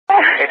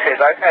It is,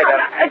 okay then.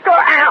 I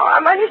got out, I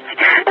managed to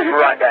get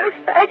Right then.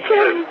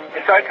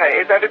 It's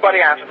okay, is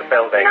everybody out of the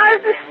building? No,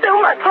 there's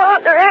still my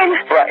partner in.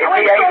 Right,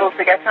 is he able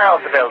to get out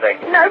of the building?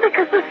 No,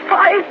 because there's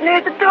fires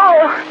near the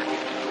door.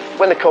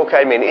 When the call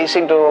came in, it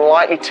seemed an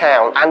unlikely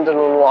town and an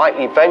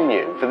unlikely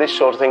venue for this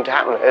sort of thing to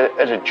happen.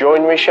 At a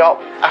joinery shop,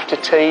 after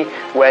tea,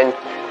 when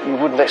you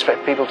wouldn't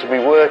expect people to be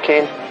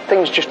working,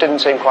 things just didn't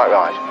seem quite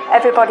right.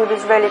 Everybody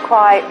was really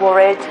quite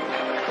worried.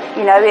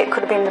 You know, it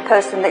could have been the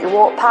person that you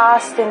walked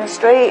past in the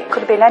street, it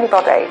could have been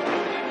anybody.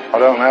 I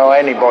don't know how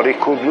anybody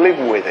could live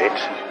with it,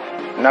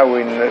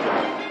 knowing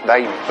that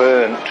they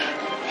burnt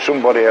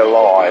somebody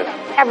alive.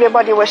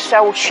 Everybody was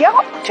so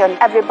shocked, and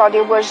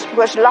everybody was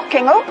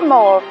locking up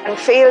more and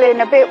feeling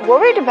a bit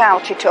worried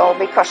about it all,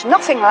 because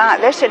nothing like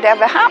this had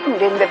ever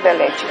happened in the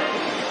village.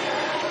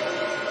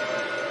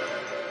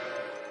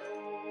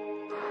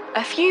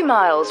 A few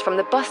miles from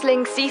the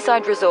bustling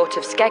seaside resort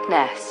of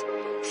Skegness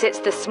sits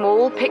the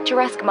small,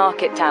 picturesque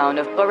market town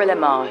of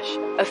Burgh-le-Marsh,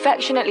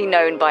 affectionately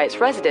known by its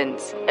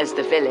residents as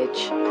the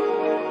Village.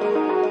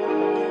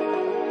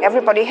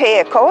 Everybody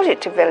here calls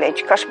it a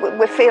village because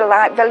we feel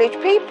like village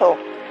people.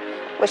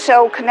 We're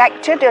so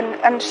connected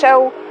and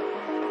so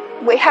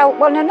we help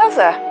one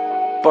another.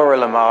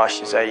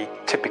 Burgh-le-Marsh is a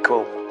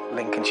typical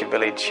Lincolnshire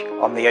village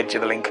on the edge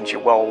of the Lincolnshire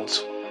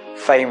Wolds,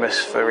 famous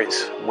for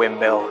its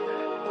windmill,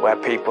 where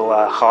people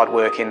are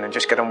hard-working and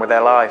just get on with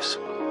their lives.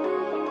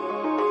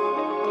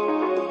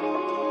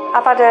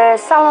 I've had a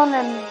salon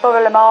in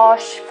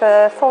Burgh-le-Marsh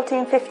for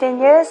 14, 15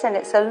 years, and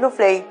it's a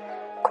lovely,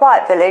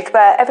 quiet village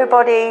where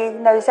everybody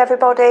knows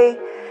everybody.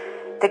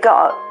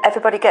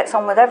 Everybody gets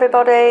on with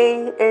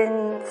everybody,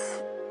 and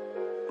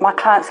my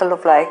clients are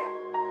lovely.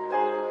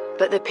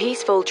 But the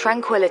peaceful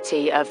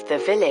tranquility of the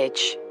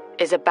village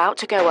is about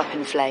to go up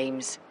in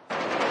flames.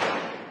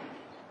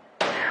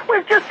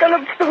 We've just gone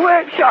up to the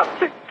workshop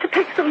to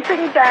pick some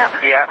things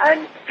out. Yeah.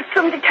 And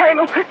somebody came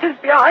up with us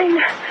behind.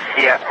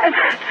 Yeah. And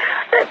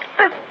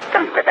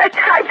they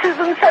attacked us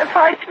and set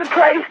fire to the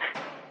place.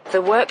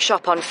 The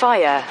workshop on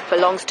fire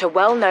belongs to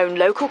well-known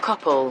local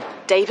couple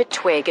David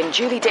Twigg and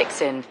Julie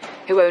Dixon,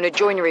 who own a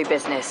joinery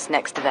business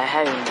next to their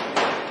home.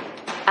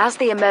 As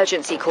the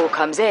emergency call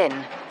comes in,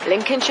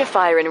 Lincolnshire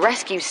Fire and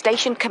Rescue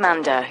Station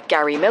Commander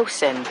Gary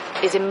Milson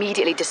is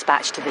immediately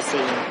dispatched to the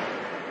scene.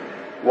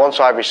 Once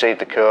I received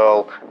the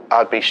call,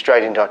 I'd be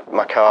straight into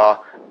my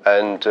car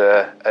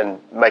and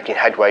making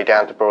headway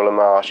down to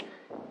Burgh-le-Marsh.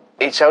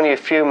 It's only a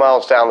few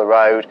miles down the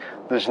road.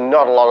 There's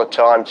not a lot of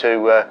time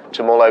to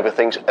mull over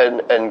things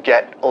and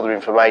get other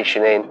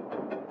information in.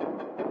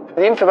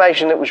 The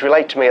information that was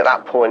relayed to me at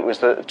that point was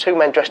that two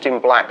men dressed in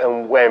black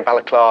and wearing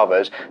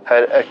balaclavas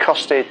had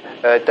accosted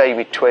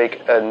David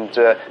Twigg and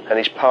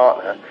his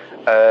partner.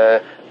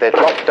 They'd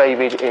locked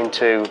David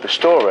into the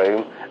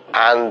storeroom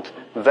and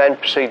then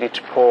proceeded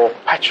to pour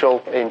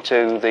petrol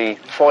into the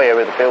foyer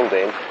of the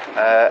building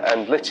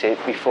and lit it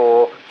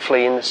before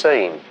fleeing the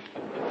scene.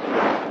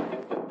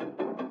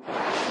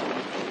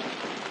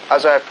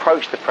 As I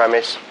approached the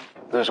premise,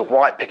 there was a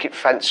white picket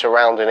fence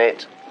surrounding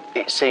it.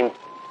 It seemed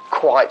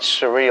quite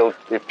surreal,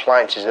 the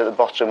appliances at the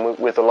bottom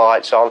with the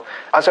lights on.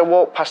 As I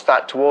walked past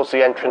that towards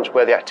the entrance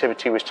where the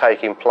activity was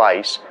taking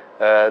place,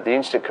 the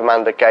incident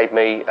commander gave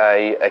me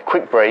a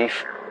quick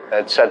brief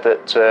and said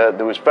that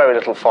there was very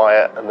little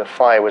fire and the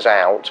fire was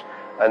out,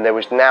 and they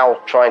was now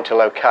trying to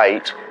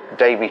locate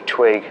David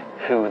Twigg,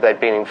 who they'd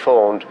been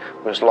informed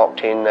was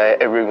locked in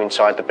a room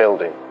inside the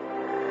building.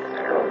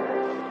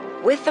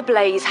 With the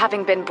blaze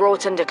having been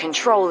brought under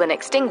control and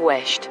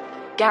extinguished,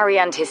 Gary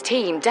and his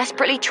team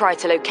desperately tried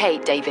to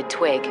locate David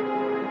Twigg.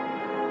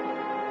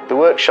 The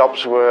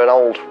workshops were an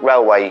old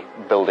railway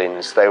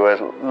buildings. They were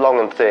long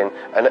and thin,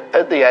 and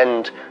at the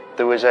end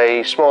there was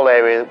a small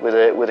area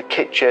with a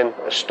kitchen,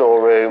 a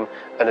storeroom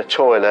and a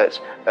toilet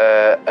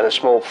and a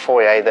small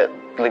foyer that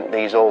linked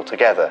these all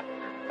together.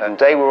 And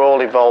they were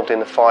all involved in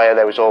the fire.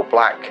 They was all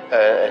black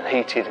and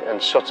heated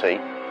and sooty,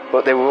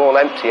 but they were all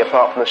empty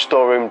apart from the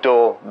storeroom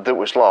door that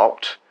was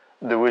locked.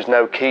 There was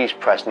no keys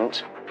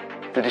present.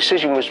 The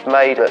decision was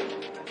made that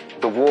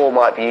the wall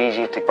might be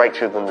easier to break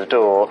through than the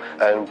door,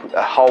 and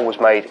a hole was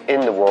made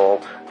in the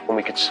wall, and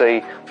we could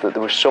see that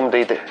there was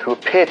somebody who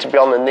appeared to be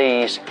on the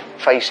knees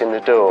facing the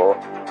door.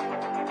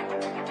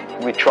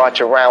 We tried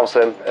to rouse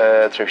them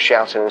through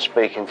shouting and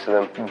speaking to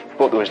them,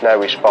 but there was no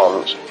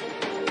response.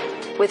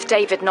 With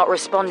David not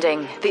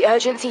responding, the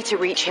urgency to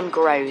reach him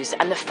grows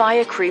and the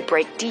fire crew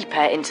break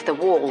deeper into the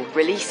wall,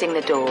 releasing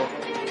the door.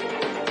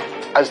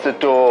 As the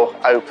door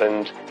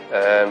opened,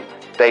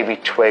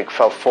 David Twigg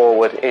fell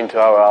forward into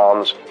our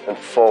arms and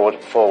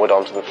forward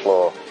onto the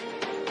floor.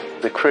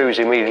 The crews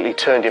immediately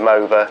turned him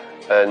over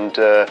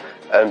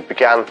and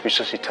began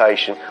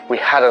resuscitation. We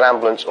had an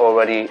ambulance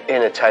already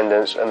in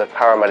attendance and the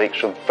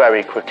paramedics were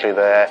very quickly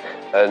there,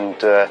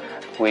 and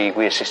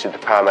we assisted the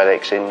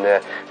paramedics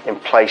in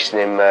placing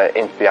him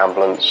into the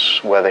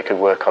ambulance where they could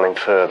work on him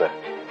further.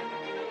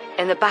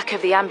 In the back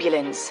of the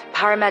ambulance,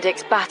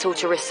 paramedics battle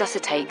to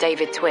resuscitate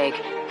David Twigg.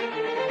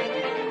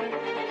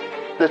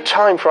 The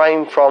time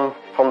frame from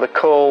the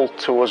call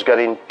to us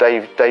getting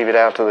David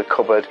out of the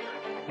cupboard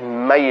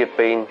may have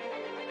been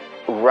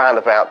around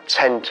about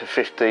 10 to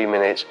 15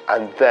 minutes,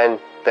 and then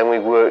we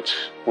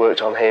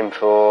worked on him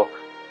for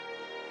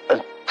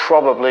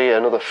probably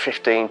another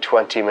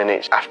 15-20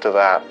 minutes after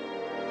that,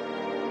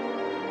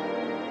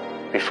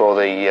 before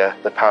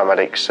the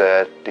paramedics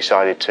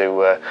decided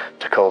to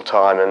call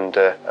time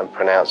and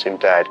pronounce him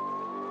dead.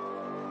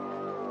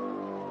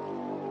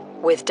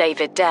 With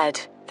David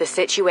dead, the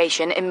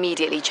situation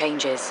immediately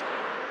changes,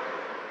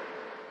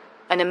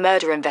 and a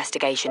murder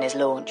investigation is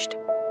launched.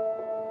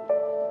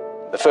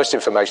 The first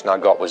information I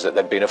got was that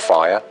there'd been a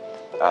fire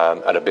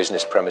at a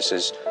business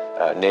premises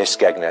near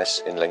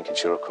Skegness in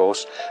Lincolnshire, of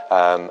course,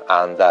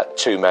 and that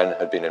two men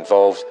had been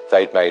involved.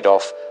 They'd made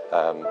off,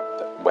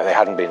 where they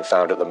hadn't been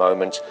found at the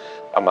moment.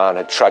 A man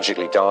had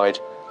tragically died,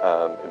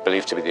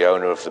 believed to be the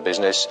owner of the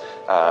business,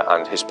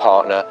 and his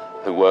partner,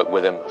 who worked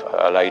with him,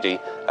 a lady,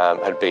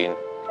 had been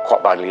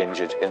quite badly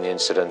injured in the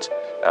incident.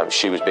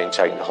 She was being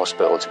taken to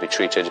hospital to be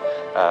treated,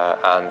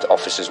 and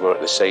officers were at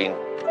the scene.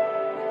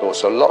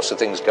 So lots of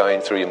things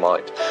going through your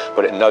mind,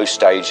 but at no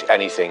stage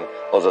anything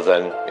other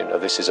than,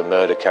 this is a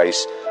murder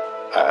case.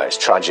 It's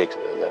tragic.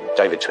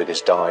 David Twigg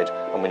has died,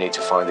 and we need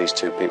to find these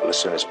two people as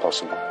soon as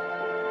possible.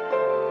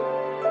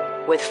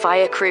 With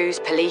fire crews,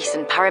 police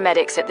and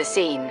paramedics at the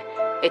scene,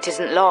 it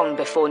isn't long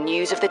before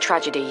news of the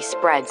tragedy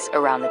spreads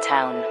around the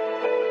town.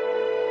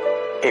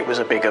 It was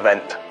a big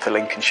event for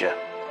Lincolnshire.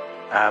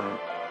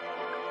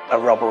 A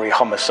robbery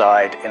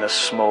homicide in a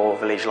small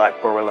village like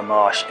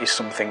Borough-le-Marsh is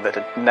something that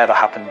had never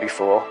happened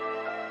before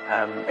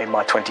in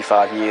my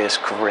 25 years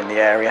covering the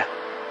area,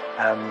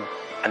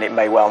 and it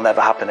may well never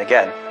happen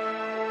again.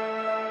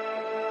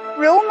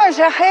 Rumours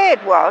I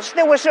heard was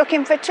they was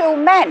looking for two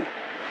men,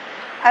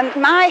 and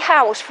my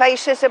house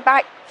faces a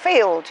back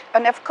field,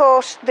 and of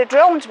course the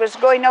drones was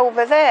going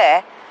over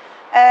there.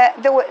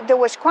 There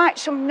was quite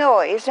some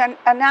noise, and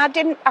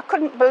I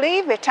couldn't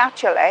believe it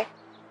actually.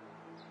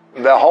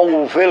 The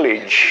whole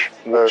village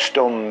were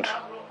stunned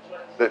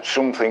that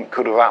something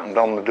could have happened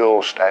on the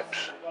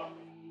doorsteps.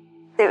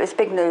 It was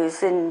big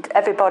news, and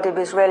everybody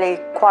was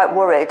really quite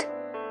worried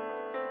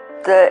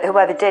that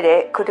whoever did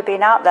it could have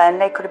been out there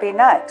and they could have been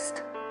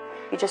next.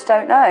 You just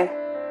don't know.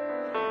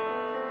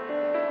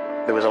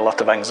 There was a lot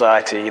of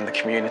anxiety in the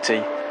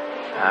community.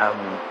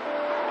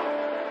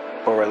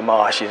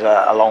 Borough-le-Marsh is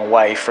a long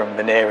way from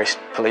the nearest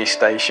police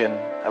station,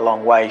 a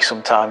long way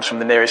sometimes from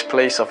the nearest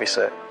police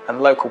officer, and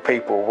local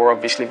people were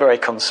obviously very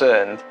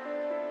concerned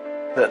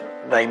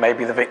that they may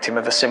be the victim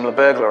of a similar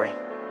burglary.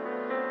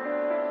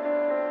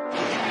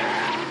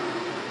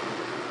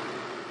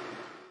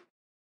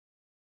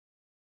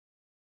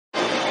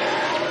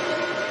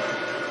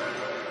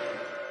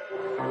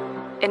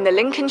 In the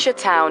Lincolnshire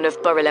town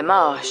of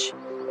Borough-le-Marsh,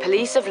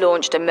 police have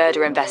launched a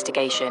murder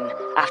investigation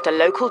after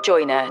local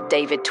joiner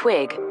David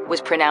Twigg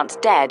was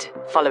pronounced dead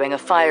following a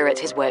fire at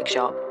his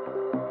workshop.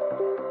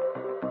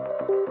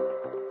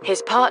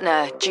 His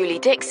partner, Julie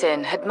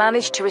Dixon, had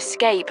managed to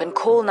escape and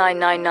call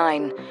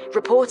 999,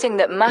 reporting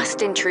that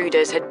masked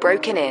intruders had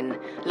broken in,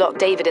 locked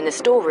David in the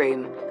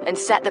storeroom, and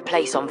set the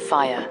place on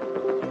fire.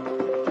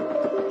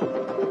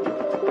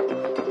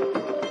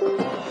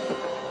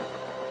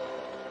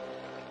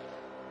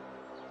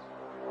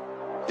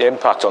 The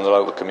impact on the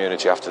local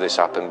community after this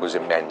happened was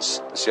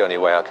immense. It's the only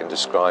way I can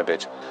describe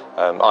it.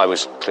 I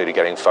was clearly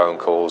getting phone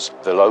calls.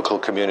 The local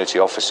community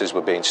officers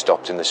were being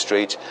stopped in the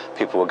street.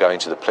 People were going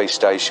to the police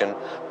station.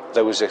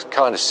 There was a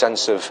kind of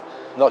sense of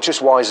not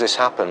just why has this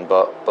happened,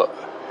 but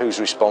who's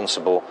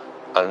responsible,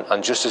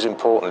 and just as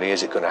importantly,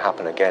 is it going to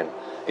happen again?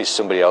 Is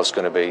somebody else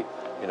going to be,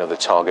 the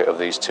target of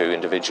these two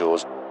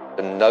individuals?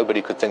 And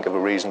nobody could think of a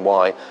reason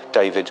why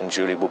David and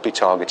Julie would be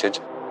targeted.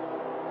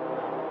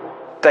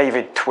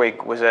 David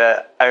Twigg was an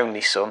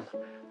only son.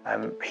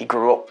 He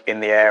grew up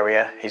in the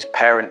area. His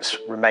parents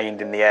remained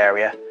in the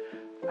area.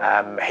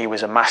 He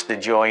was a master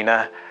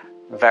joiner,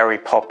 very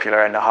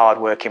popular and a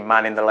hard-working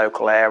man in the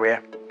local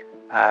area.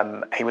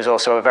 He was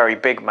also a very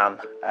big man,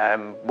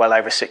 well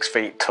over 6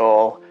 feet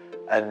tall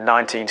and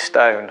 19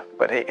 stone,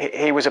 but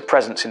he was a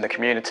presence in the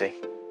community.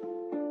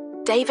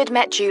 David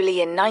met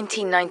Julie in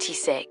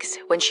 1996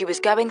 when she was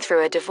going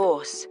through a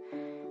divorce.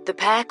 The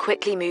pair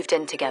quickly moved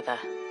in together.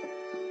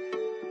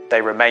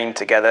 They remained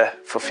together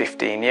for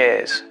 15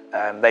 years.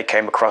 They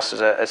came across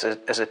as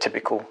a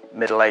typical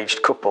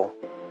middle-aged couple.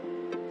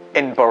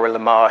 In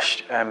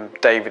Borough-le-Marsh,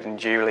 David and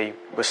Julie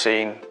were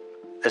seen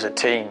as a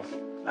team.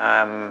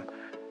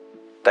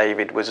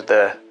 David was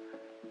the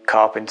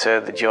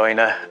carpenter, the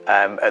joiner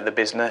at the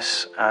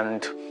business,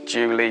 and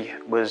Julie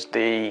was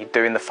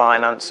doing the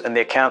finance and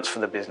the accounts for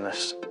the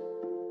business.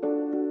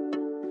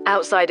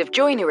 Outside of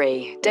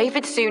joinery,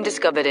 David soon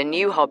discovered a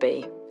new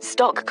hobby,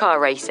 stock car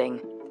racing,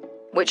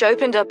 which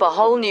opened up a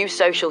whole new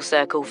social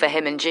circle for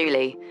him and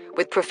Julie,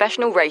 with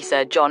professional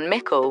racer John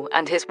Mickle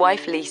and his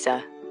wife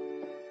Lisa.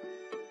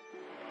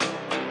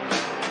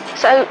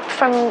 So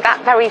from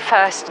that very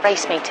first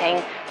race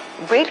meeting,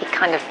 really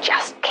kind of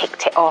just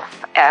kicked it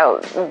off.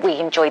 We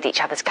enjoyed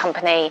each other's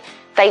company.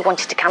 They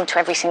wanted to come to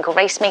every single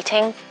race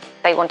meeting.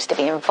 They wanted to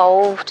be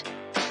involved.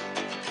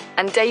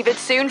 And David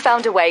soon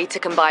found a way to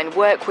combine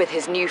work with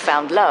his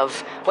newfound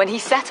love when he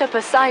set up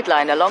a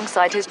sideline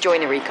alongside his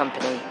joinery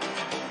company.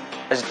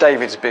 As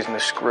David's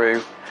business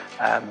grew,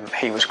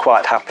 he was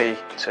quite happy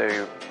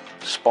to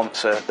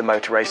sponsor the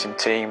motor racing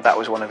team. That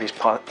was one of his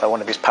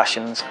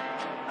passions,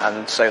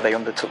 and so they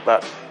undertook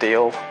that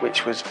deal,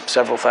 which was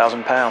several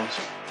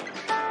 £1,000s.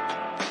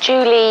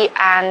 Julie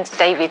and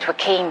David were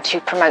keen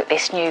to promote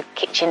this new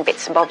kitchen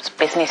bits and bobs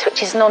business,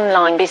 which is an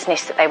online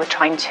business that they were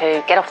trying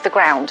to get off the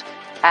ground.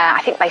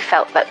 I think they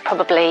felt that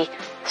probably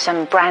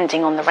some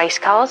branding on the race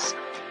cars,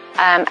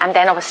 and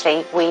then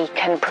obviously we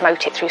can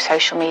promote it through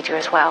social media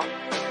as well.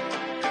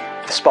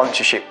 The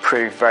sponsorship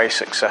proved very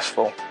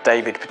successful.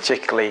 David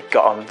particularly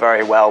got on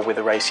very well with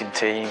the racing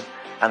team,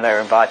 and they were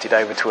invited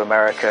over to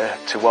America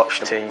to watch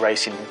the team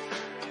racing,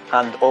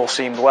 and all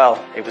seemed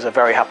well. It was a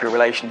very happy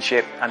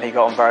relationship, and he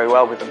got on very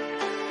well with them.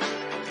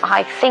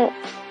 I think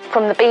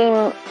from the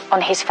beam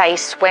on his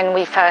face when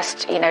we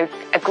first,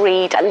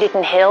 agreed at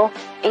Lidden Hill,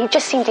 he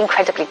just seemed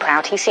incredibly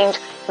proud. He seemed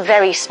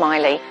very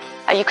smiley.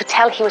 You could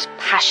tell he was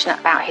passionate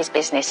about his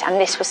business, and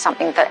this was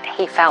something that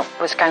he felt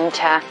was going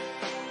to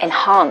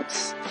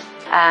enhance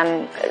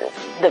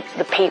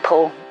the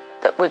people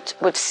that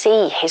would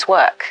see his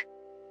work.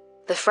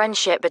 The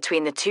friendship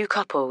between the two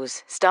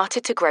couples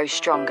started to grow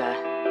stronger.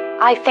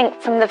 I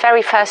think from the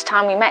very first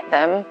time we met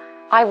them,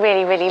 I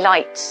really, really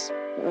liked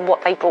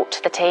what they brought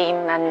to the team,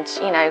 and,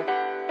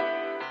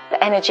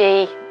 the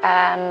energy,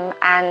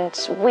 and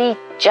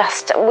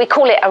we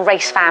call it a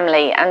race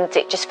family, and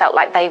it just felt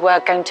like they were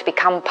going to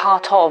become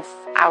part of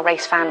our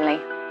race family.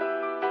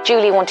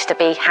 Julie wanted to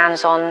be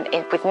hands-on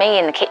with me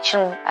in the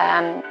kitchen,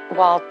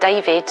 while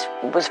David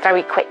was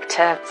very quick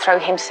to throw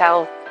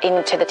himself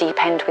into the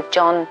deep end with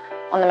John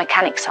on the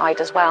mechanic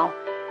side as well.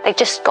 They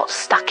just got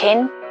stuck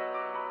in.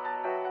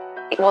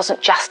 It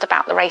wasn't just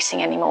about the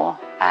racing anymore.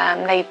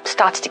 They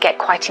started to get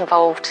quite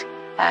involved.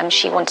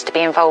 She wanted to be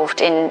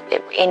involved in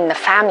the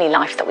family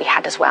life that we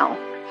had as well.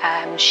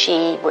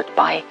 She would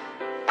buy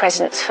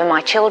presents for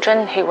my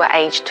children, who were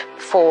aged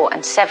 4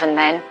 and 7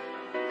 then.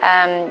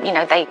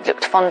 They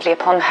looked fondly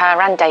upon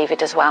her and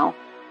David as well.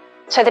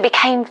 So they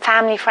became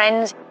family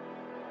friends.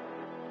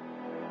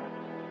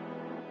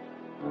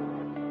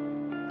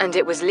 And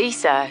it was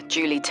Lisa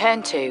Julie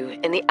turned to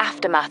in the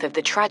aftermath of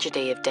the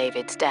tragedy of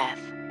David's death.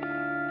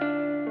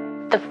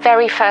 The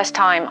very first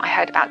time I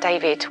heard about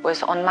David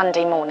was on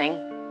Monday morning.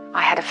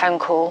 I had a phone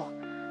call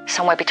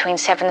somewhere between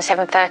 7 and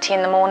 7:30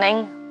 in the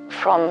morning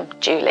from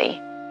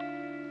Julie.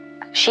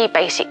 She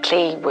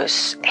basically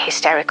was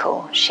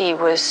hysterical. She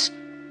was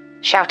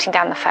shouting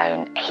down the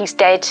phone, "He's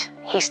dead,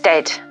 he's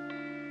dead."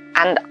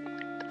 And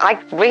I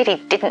really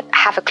didn't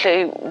have a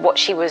clue what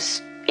she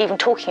was even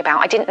talking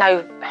about. I didn't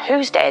know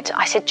who's dead.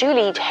 I said,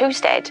 "Julie,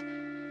 who's dead?"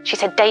 She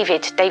said,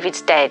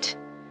 David's dead.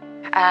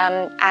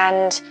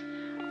 And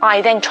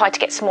I then tried to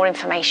get some more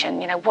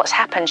information. What's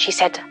happened? She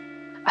said,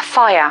 a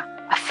fire.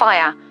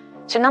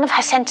 So none of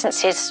her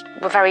sentences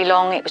were very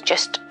long. It was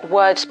just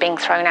words being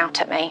thrown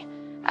out at me.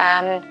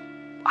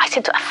 I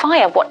said, a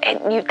fire? What?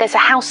 There's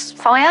a house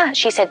fire?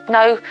 She said,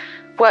 no,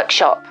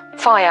 workshop,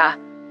 fire,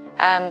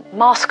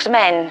 masked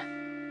men,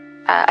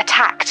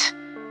 attacked.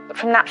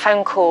 From that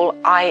phone call,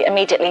 I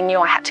immediately knew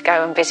I had to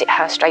go and visit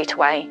her straight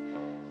away.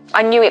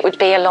 I knew it would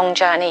be a long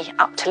journey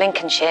up to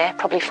Lincolnshire,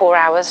 probably 4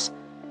 hours.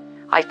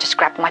 I just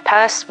grabbed my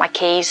purse, my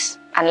keys,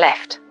 and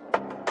left.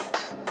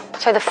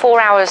 So the 4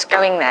 hours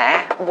going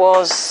there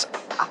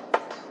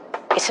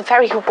it's a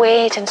very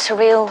weird and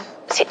surreal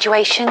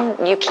situation.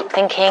 You keep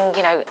thinking,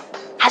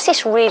 has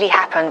this really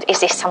happened? Is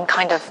this some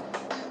kind of,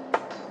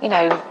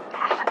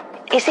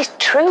 is this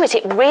true? Is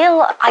it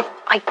real?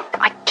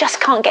 I just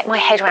can't get my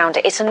head around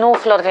it. It's an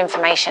awful lot of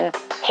information.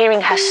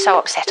 Hearing her so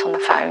upset on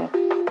the phone,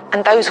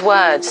 and those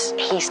words,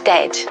 "He's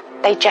dead,"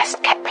 they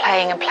just kept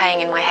playing and playing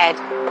in my head.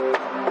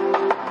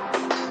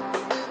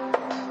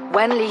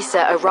 When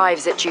Lisa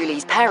arrives at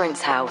Julie's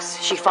parents' house,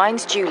 she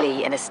finds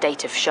Julie in a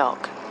state of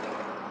shock.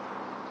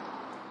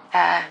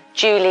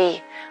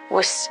 Julie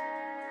was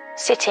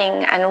sitting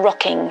and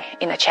rocking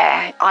in a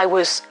chair. I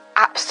was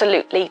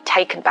absolutely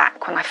taken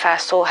back when I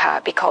first saw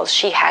her because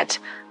she had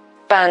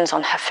burns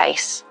on her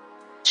face.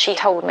 She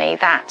told me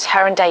that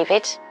her and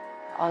David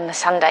on the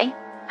Sunday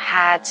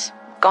had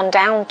gone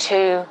down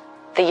to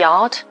the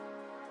yard,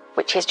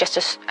 which is just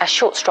a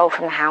short stroll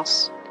from the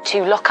house,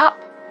 to lock up.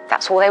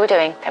 That's all they were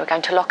doing. They were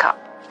going to lock up.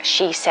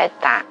 She said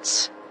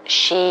that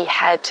she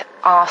had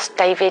asked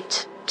David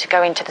to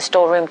go into the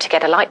storeroom to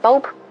get a light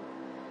bulb.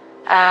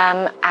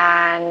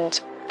 And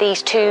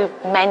these 2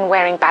 men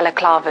wearing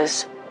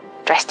balaclavas,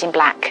 dressed in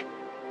black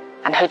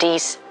and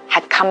hoodies,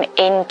 had come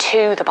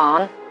into the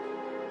barn,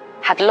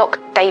 had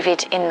locked David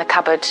in the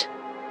cupboard,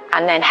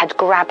 and then had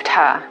grabbed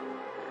her.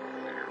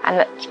 And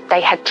that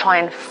they had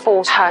tried and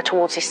forced her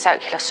towards this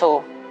circular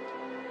saw.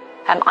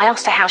 I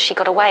asked her how she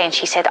got away, and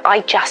she said,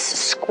 I just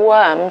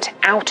squirmed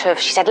out of...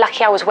 She said,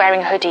 lucky I was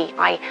wearing a hoodie.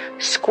 I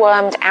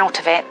squirmed out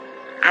of it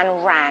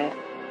and ran.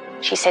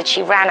 She said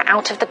she ran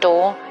out of the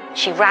door.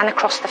 She ran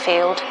across the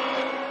field.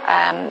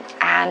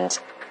 And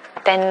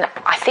Then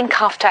I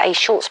think after a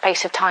short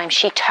space of time,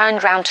 she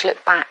turned round to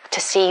look back to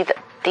see that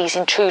these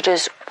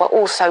intruders were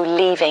also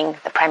leaving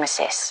the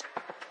premises,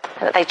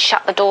 and that they'd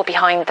shut the door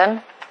behind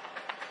them.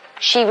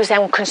 She was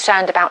then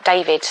concerned about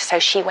David, so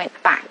she went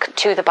back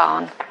to the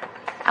barn.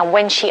 And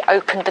when she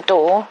opened the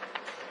door,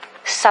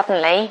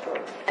 suddenly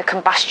the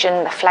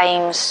combustion, the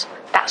flames,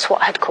 that's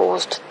what had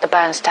caused the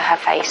burns to her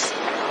face.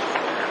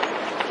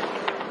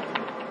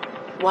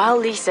 While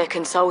Lisa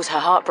consoles her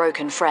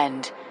heartbroken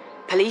friend,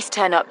 police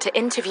turn up to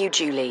interview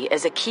Julie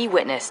as a key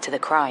witness to the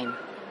crime.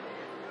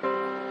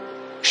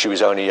 She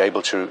was only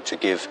able to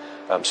give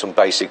some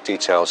basic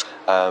details.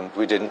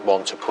 We didn't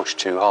want to push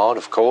too hard,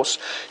 of course.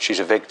 She's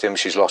a victim.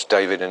 She's lost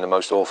David in the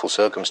most awful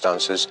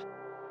circumstances.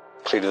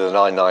 Clearly the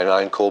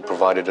 999 call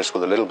provided us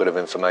with a little bit of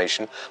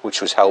information,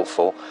 which was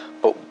helpful,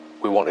 but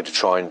we wanted to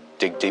try and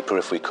dig deeper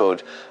if we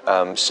could.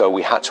 So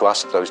we had to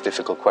ask those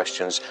difficult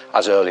questions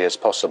as early as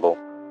possible.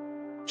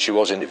 She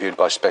was interviewed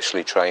by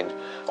specially trained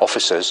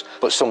officers,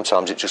 but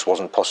sometimes it just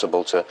wasn't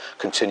possible to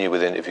continue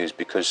with interviews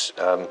because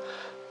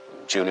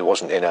Julie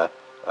wasn't in a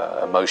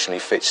emotionally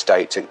fit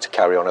state to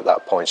carry on at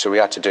that point. So we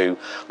had to do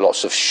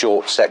lots of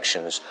short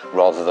sections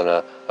rather than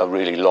a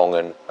really long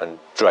and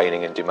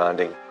draining and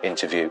demanding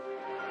interview.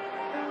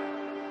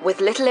 With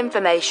little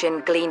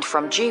information gleaned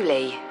from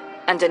Julie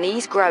and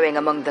unease growing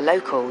among the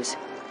locals,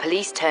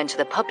 police turned to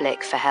the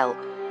public for help.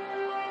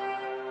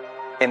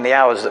 In the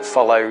hours that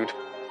followed,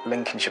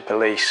 Lincolnshire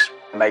Police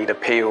made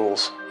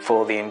appeals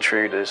for the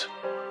intruders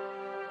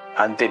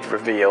and did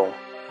reveal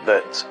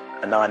that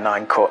a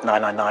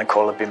 999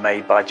 call had been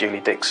made by Julie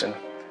Dixon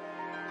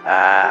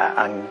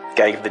and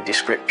gave the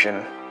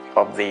description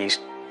of these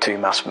two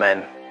masked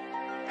men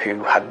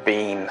who had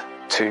been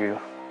to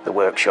the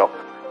workshop,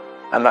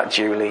 and that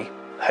Julie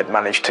had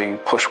managed to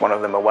push one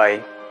of them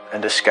away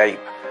and escape,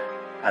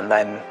 and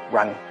then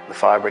rang the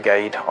fire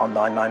brigade on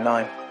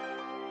 999.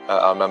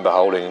 I remember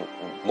holding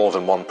more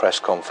than one press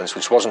conference,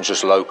 which wasn't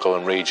just local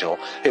and regional,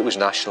 it was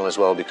national as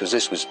well, because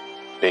this was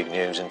big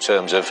news in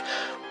terms of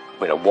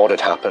what had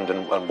happened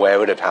and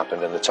where it had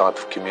happened and the type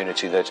of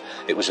community that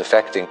it was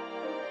affecting.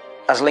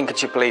 As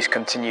Lincolnshire Police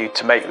continued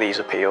to make these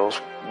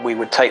appeals, we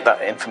would take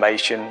that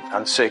information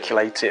and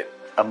circulate it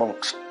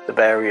amongst the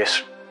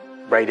various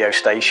radio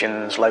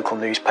stations, local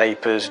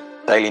newspapers,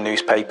 daily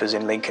newspapers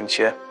in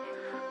Lincolnshire.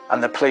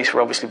 And the police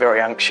were obviously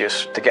very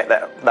anxious to get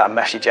that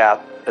message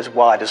out as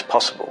wide as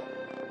possible.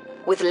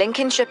 With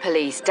Lincolnshire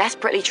Police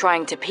desperately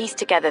trying to piece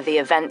together the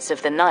events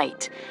of the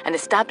night and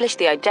establish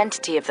the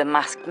identity of the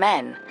masked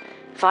men,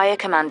 Fire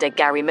Commander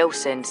Gary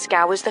Milson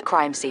scours the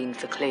crime scene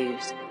for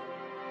clues.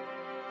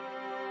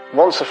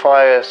 Once the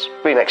fire's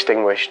been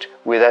extinguished,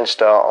 we then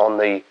start on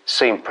the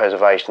scene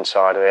preservation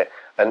side of it.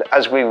 And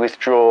as we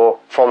withdraw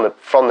from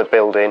the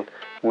building,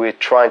 we're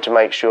trying to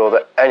make sure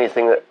that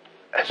anything that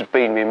has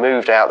been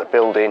removed out of the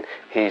building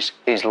is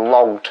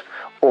logged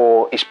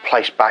or is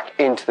placed back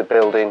into the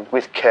building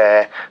with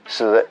care,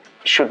 so that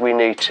should we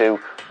need to,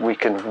 we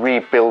can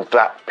rebuild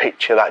that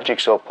picture, that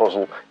jigsaw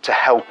puzzle, to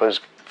help us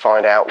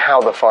find out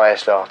how the fire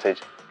started.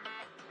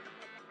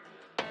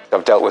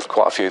 I've dealt with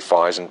quite a few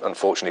fires, and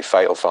unfortunately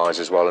fatal fires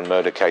as well, and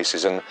murder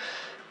cases, and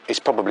it's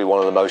probably one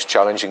of the most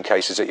challenging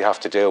cases that you have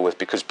to deal with,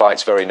 because by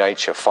its very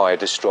nature fire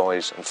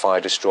destroys, and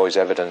fire destroys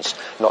evidence,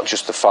 not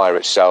just the fire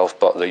itself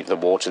but the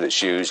water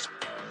that's used.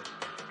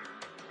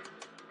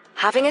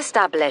 Having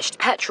established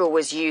petrol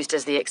was used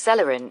as the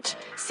accelerant,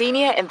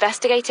 Senior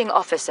Investigating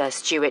Officer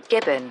Stuart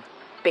Gibbon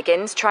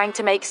begins trying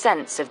to make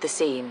sense of the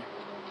scene.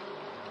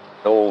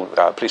 All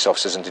police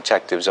officers and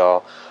detectives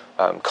are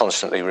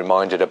constantly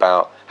reminded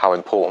about how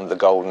important the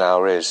golden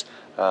hour is.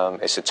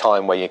 It's a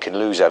time where you can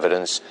lose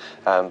evidence,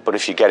 but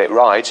if you get it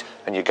right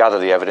and you gather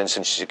the evidence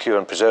and secure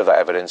and preserve that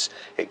evidence,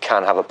 it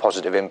can have a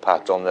positive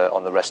impact on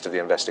the rest of the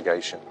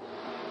investigation.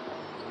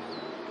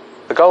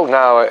 The golden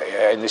hour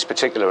in this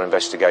particular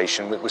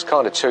investigation was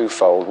kind of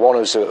twofold. One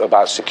was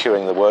about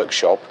securing the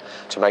workshop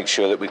to make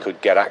sure that we could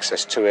get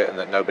access to it and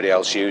that nobody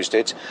else used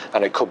it,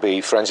 and it could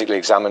be forensically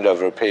examined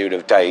over a period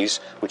of days,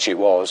 which it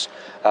was.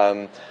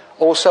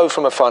 Also,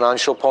 from a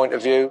financial point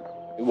of view,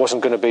 it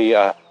wasn't going to be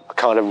a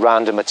kind of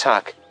random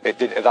attack.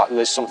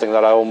 There's something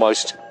that I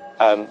almost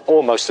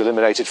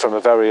eliminated from a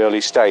very early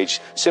stage,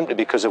 simply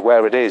because of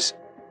where it is.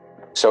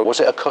 So was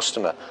it a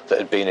customer that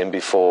had been in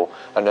before?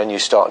 And then you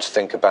start to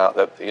think about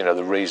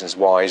the reasons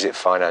why. Is it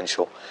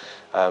financial?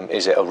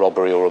 Is it a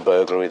robbery or a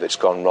burglary that's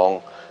gone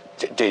wrong?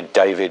 Did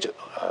David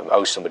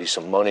owe somebody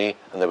some money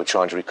and they were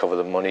trying to recover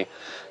the money?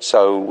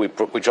 So we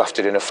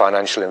drafted in a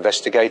financial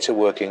investigator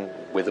working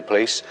with the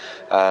police,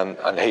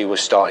 and he was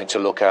starting to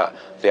look at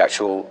the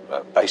actual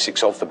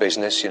basics of the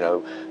business,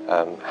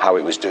 how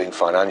it was doing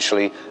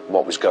financially,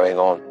 what was going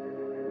on.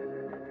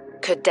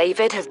 Could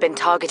David have been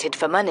targeted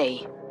for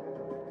money?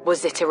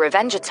 Was it a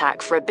revenge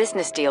attack for a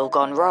business deal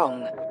gone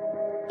wrong?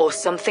 Or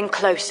something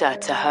closer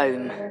to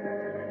home?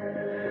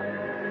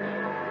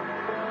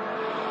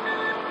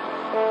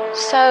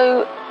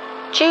 So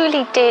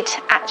Julie did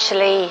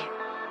actually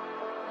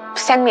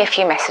send me a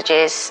few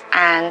messages,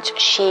 and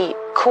she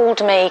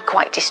called me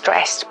quite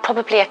distressed,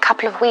 probably a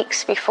couple of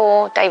weeks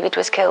before David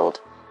was killed.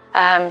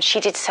 She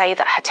did say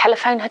that her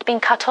telephone had been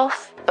cut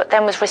off, but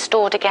then was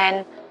restored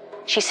again.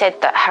 She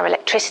said that her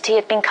electricity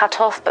had been cut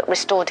off, but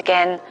restored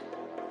again.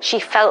 She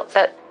felt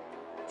that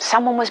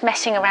someone was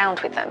messing around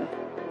with them.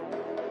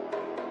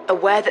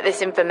 Aware that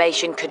this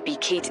information could be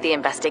key to the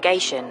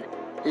investigation,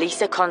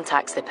 Lisa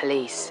contacts the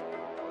police.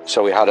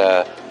 So we had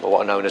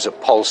what are known as a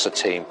POLSA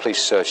team,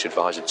 police search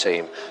advisor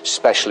team,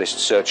 specialist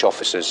search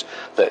officers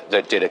that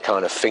did a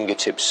kind of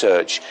fingertip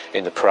search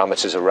in the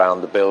parameters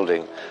around the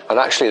building. And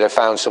actually they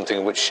found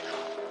something which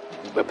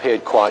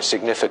appeared quite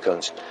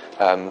significant.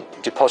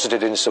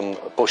 Deposited in some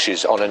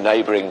bushes on a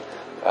neighbouring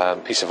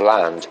piece of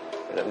land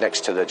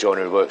next to the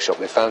joinery workshop,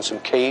 they found some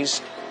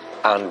keys,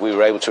 and we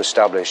were able to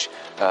establish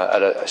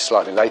at a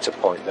slightly later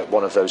point that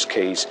one of those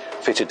keys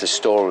fitted the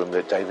storeroom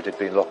that David had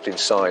been locked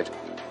inside.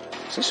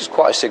 So this is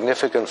quite a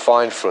significant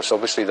find for us.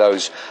 Obviously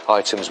those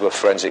items were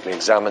forensically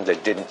examined, they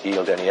didn't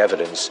yield any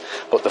evidence,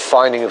 but the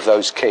finding of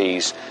those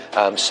keys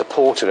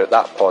supported at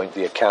that point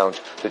the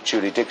account that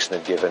Julie Dixon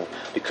had given,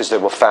 because they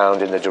were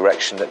found in the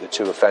direction that the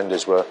two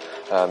offenders were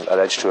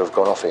alleged to have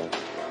gone off in.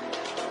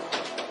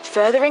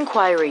 Further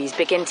inquiries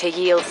begin to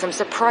yield some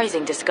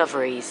surprising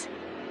discoveries.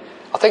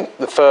 I think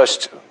the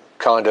first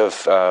kind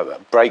of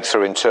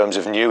breakthrough in terms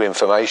of new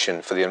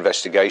information for the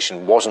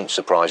investigation wasn't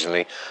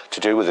surprisingly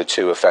to do with the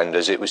two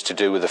offenders. It was to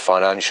do with the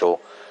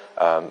financial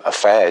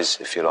affairs,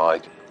 if you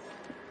like.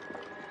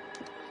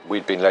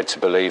 We'd been led to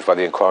believe by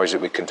the inquiries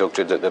that we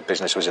conducted that the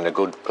business was in a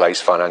good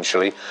place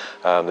financially,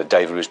 that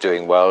David was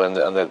doing well, and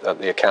that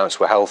the accounts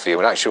were healthy.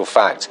 In actual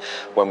fact,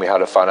 when we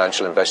had a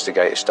financial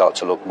investigator start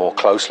to look more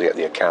closely at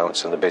the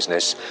accounts and the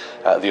business,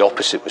 the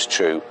opposite was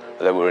true.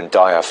 They were in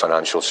dire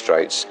financial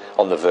straits,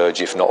 on the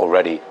verge, if not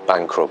already,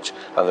 bankrupt,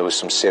 and there was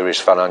some serious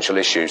financial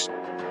issues.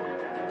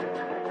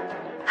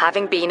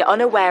 Having been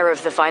unaware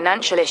of the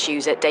financial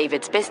issues at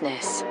David's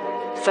business,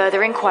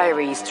 further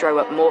inquiries throw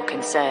up more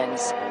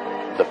concerns.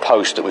 The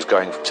post that was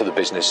going to the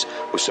business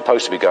was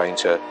supposed to be going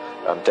to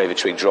David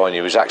Twigg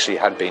Joinery, was actually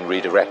had been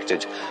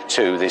redirected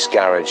to this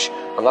garage,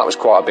 and that was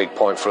quite a big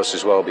point for us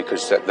as well,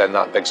 because then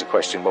that begs the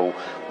question, well,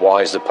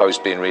 why is the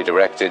post being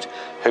redirected,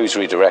 who's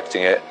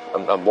redirecting it,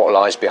 and what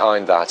lies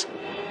behind that?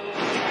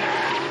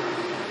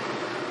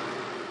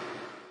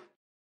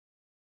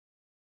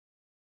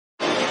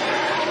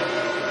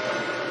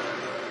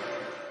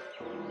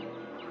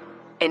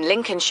 In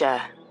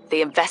Lincolnshire,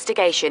 the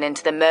investigation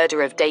into the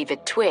murder of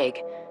David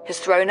Twigg has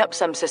thrown up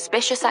some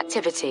suspicious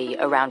activity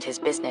around his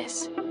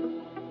business.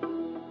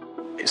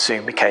 It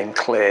soon became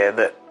clear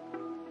that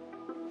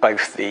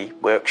both the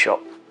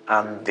workshop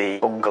and the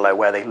bungalow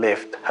where they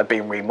lived had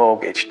been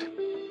remortgaged.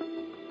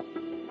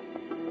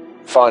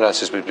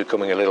 Finances was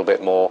becoming a little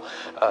bit more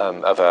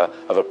of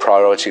a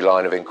priority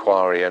line of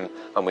inquiry, and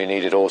we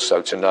needed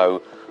also to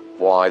know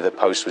why the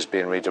post was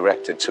being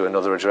redirected to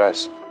another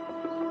address.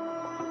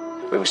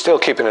 We were still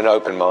keeping an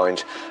open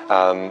mind.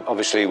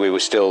 Obviously, we were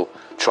still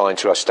trying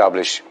to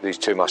establish these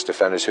two master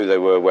offenders, who they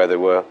were, where they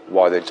were,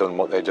 why they'd done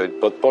what they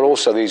did. But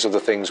also these other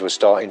things were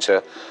starting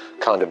to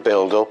kind of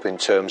build up in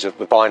terms of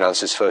the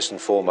finances, first and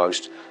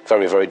foremost,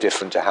 very, very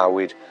different to how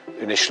we'd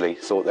initially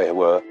thought they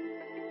were.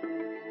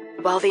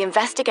 While the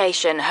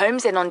investigation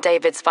homes in on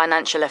David's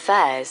financial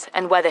affairs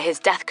and whether his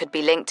death could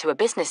be linked to a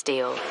business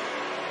deal,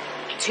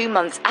 2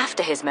 months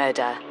after his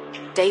murder,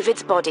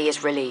 David's body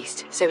is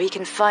released so he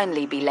can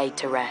finally be laid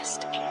to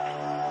rest.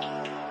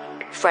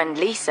 Friend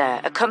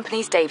Lisa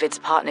accompanies David's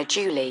partner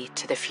Julie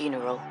to the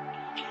funeral.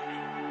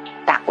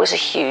 That was a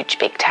huge,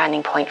 big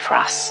turning point for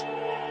us.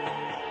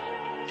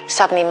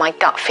 Suddenly my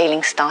gut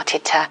feeling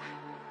started to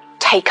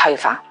take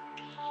over.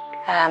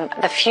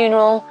 The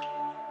funeral,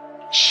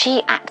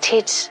 she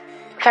acted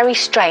very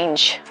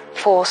strange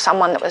for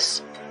someone that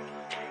was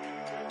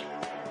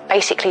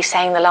basically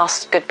saying the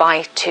last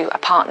goodbye to a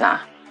partner.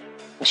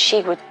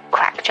 She would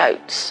crack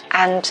jokes,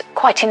 and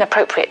quite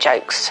inappropriate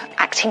jokes,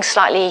 acting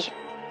slightly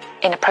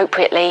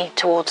inappropriately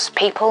towards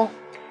people.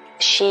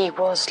 She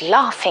was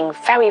laughing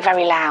very,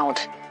 very loud.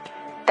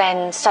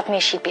 Then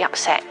suddenly she'd be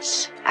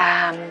upset.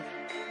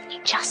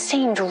 It just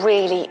seemed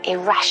really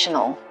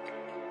irrational.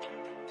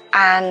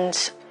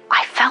 And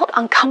I felt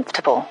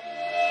uncomfortable.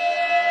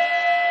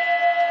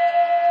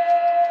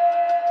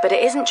 But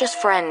it isn't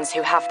just friends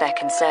who have their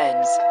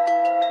concerns.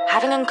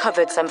 Having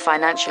uncovered some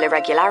financial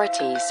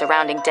irregularities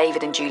surrounding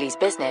David and Julie's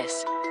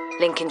business,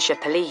 Lincolnshire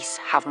police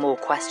have more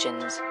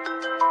questions.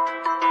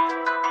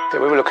 Yeah,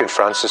 we were looking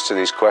for answers to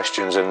these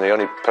questions, and the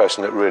only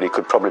person that really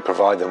could probably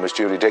provide them was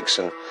Julie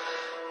Dixon.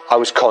 I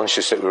was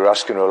conscious that we were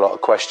asking her a lot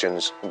of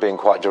questions and being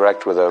quite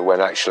direct with her,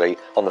 when actually,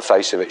 on the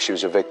face of it, she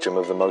was a victim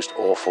of the most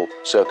awful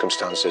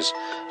circumstances.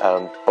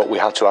 But we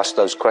had to ask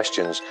those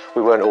questions.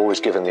 We weren't always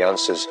given the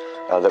answers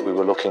that we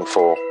were looking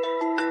for.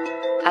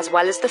 As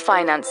well as the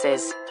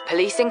finances,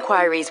 police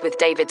inquiries with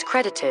David's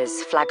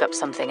creditors flag up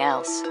something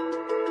else.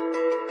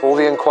 All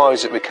the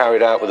inquiries that we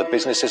carried out with the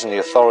businesses and the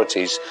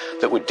authorities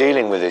that were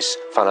dealing with this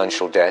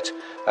financial debt,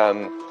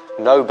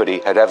 nobody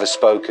had ever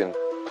spoken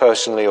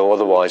personally or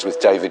otherwise, with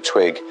David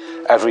Twigg.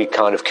 Every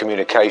kind of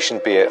communication,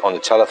 be it on the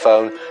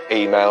telephone,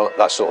 email,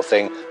 that sort of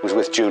thing, was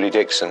with Julie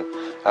Dixon.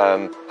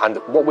 And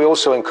what we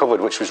also uncovered,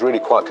 which was really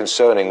quite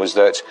concerning, was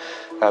that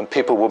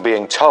people were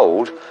being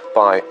told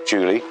by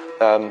Julie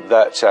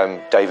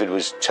that David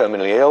was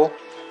terminally ill,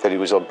 that he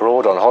was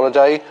abroad on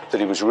holiday, that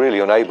he was really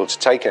unable to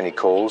take any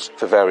calls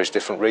for various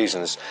different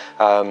reasons.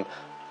 And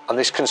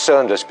this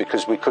concerned us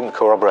because we couldn't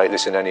corroborate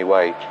this in any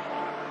way.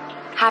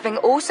 Having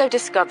also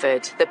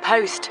discovered the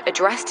post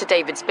addressed to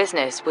David's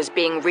business was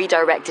being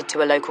redirected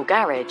to a local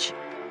garage,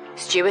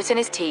 Stuart and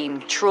his team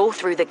trawl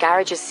through the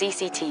garage's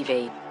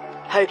CCTV,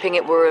 hoping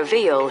it will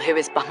reveal who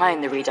is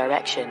behind the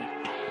redirection.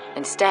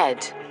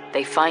 Instead,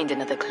 they find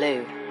another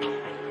clue.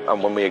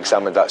 And when we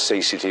examined that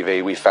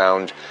CCTV, we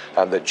found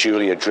that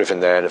Julie had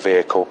driven there in a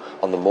vehicle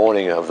on the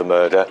morning of the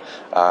murder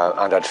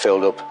and had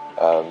filled up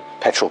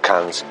petrol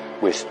cans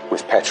with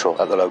petrol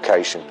at the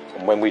location.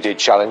 And when we did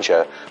challenge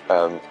her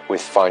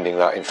with finding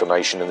that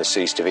information in the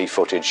CCTV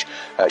footage,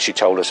 she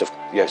told us,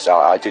 yes,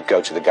 I did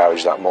go to the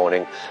garage that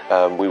morning.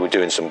 We were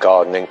doing some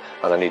gardening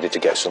and I needed to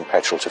get some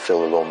petrol to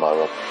fill the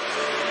lawnmower up.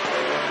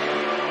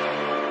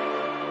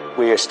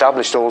 We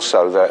established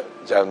also that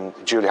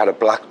Julie had a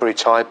BlackBerry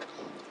type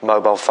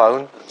mobile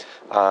phone.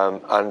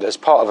 And as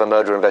part of a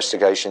murder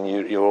investigation,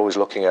 you're always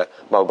looking at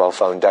mobile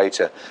phone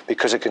data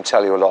because it can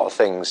tell you a lot of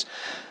things,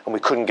 and we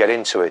couldn't get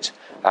into it.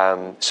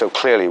 So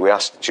clearly we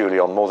asked Julie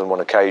on more than one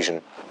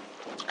occasion,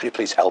 could you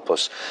please help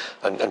us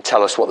and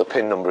tell us what the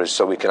PIN number is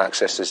so we can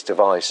access this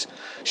device?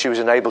 She was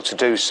unable to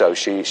do so.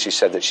 She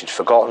said that she'd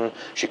forgotten,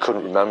 she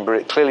couldn't remember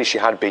it. Clearly she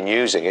had been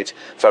using it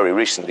very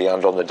recently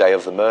and on the day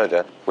of the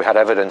murder. We had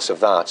evidence of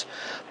that.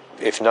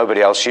 If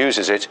nobody else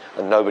uses it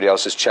and nobody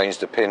else has changed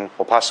the PIN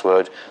or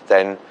password,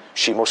 then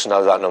she must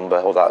know that number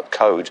or that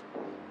code.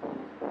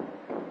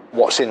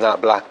 What's in that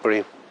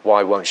BlackBerry?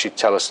 Why won't she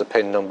tell us the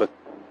PIN number?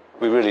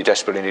 We really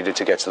desperately needed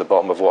to get to the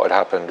bottom of what had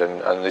happened,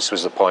 and this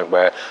was the point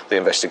where the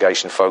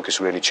investigation focus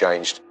really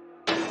changed.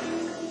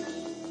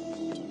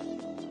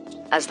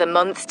 As the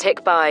months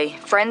tick by,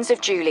 friends of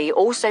Julie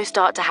also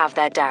start to have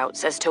their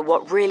doubts as to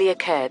what really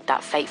occurred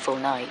that fateful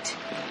night.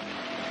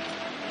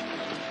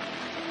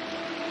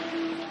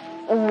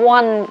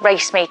 One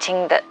race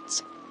meeting that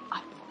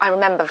I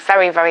remember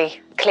very,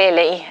 very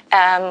clearly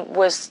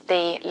was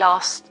the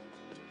last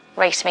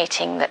race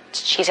meeting that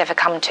she's ever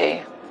come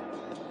to.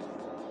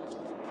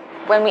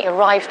 When we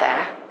arrived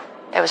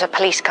there was a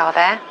police car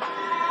there.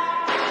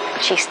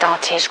 She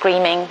started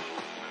screaming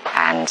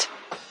and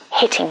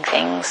hitting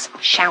things,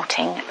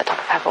 shouting at the top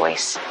of her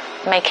voice,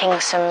 making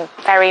some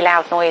very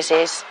loud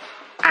noises.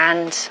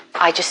 And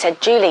I just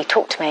said, Julie,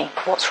 talk to me.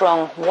 What's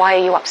wrong? Why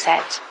are you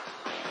upset?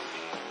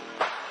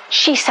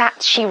 She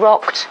sat, she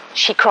rocked,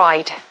 she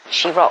cried,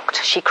 she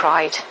rocked, she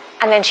cried.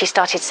 And then she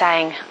started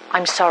saying,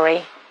 I'm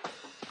sorry,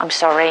 I'm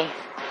sorry,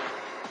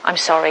 I'm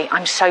sorry,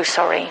 I'm so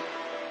sorry.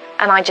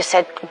 And I just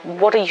said,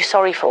 what are you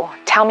sorry for?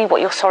 Tell me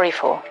what you're sorry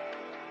for.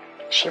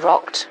 She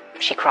rocked,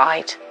 she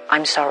cried,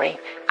 I'm sorry.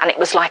 And it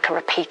was like a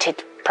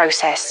repeated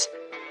process.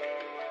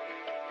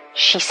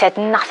 She said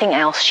nothing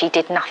else, she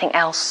did nothing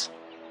else.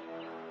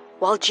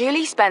 While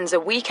Julie spends a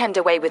weekend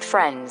away with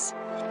friends,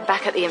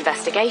 back at the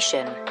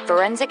investigation,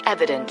 forensic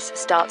evidence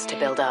starts to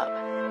build up.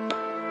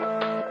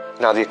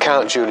 Now, the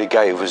account Julie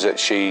gave was that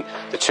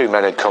the two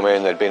men had come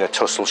in, there'd been a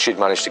tussle, she'd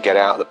managed to get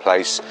out of the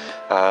place,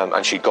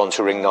 and she'd gone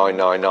to ring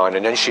 999,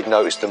 and then she'd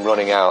noticed them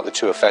running out, the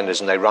two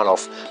offenders, and they ran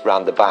off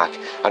round the back,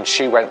 and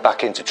she went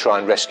back in to try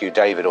and rescue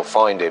David or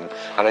find him,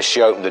 and as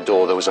she opened the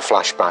door, there was a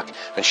flashback,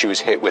 and she was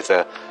hit with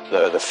the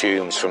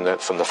fumes from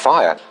the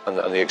fire and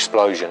the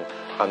explosion.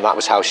 And that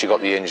was how she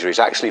got the injuries.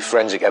 Actually,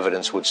 forensic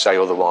evidence would say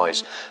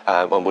otherwise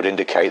and would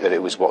indicate that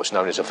it was what's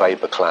known as a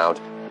vapour cloud.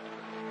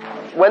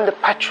 When the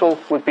petrol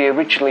would be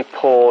originally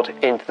poured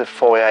into the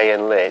foyer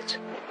and lit,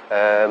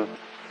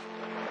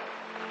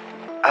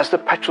 as the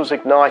petrol's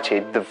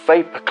ignited, the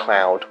vapour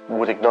cloud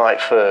would ignite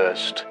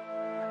first.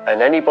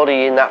 And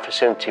anybody in that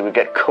vicinity would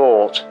get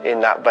caught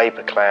in that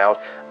vapour cloud.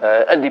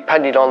 And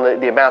depending on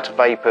the amount of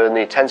vapour and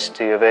the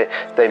intensity of it,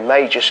 they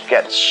may just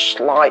get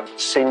slight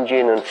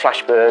singeing and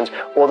flash burns,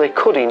 or they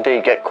could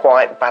indeed get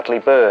quite badly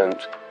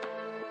burnt.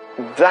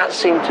 That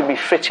seemed to be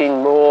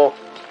fitting more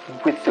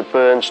with the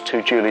burns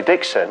to Julie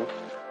Dixon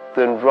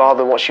than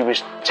rather what she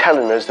was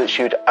telling us, that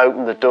she would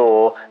open the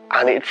door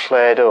and it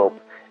flared up.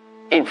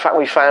 In fact,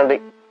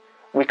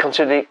 we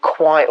considered it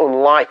quite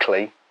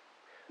unlikely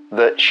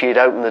that she had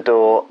opened the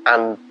door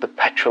and the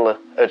petrol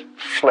had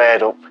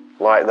flared up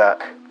like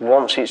that.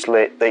 Once it's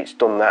lit, it's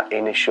done that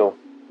initial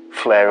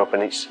flare up,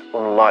 and it's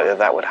unlikely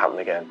that would happen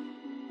again.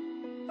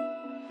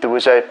 There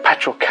was a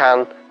petrol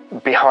can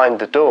behind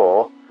the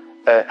door.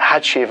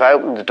 Had she have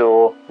opened the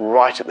door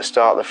right at the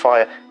start of the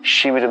fire,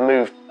 she would have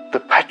moved the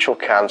petrol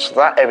can, so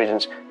that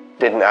evidence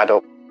didn't add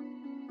up.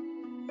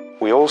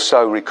 We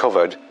also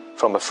recovered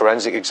from a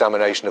forensic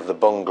examination of the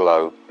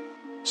bungalow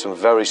some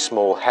very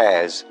small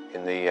hairs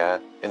in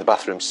the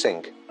bathroom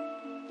sink.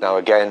 Now,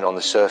 again, on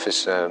the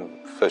surface,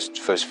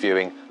 first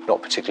viewing,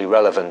 not particularly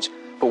relevant,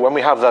 but when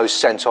we have those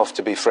sent off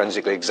to be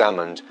forensically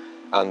examined,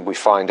 and we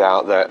find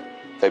out that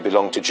they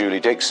belong to Julie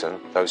Dixon,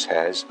 those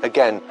hairs.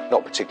 Again,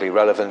 not particularly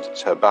relevant.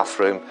 It's her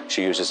bathroom.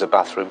 She uses the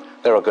bathroom.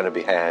 There are going to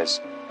be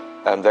hairs.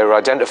 They were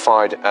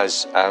identified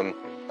as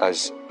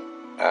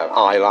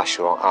eyelash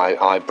or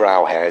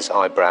eyebrow hairs,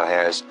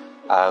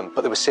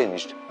 but they were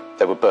singed.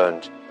 They were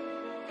burned.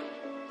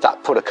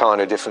 That put a kind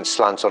of different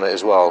slant on it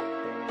as well.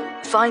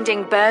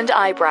 Finding burned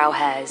eyebrow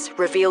hairs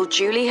revealed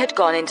Julie had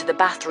gone into the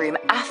bathroom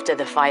after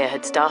the fire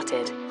had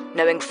started,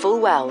 knowing full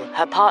well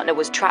her partner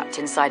was trapped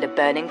inside a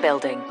burning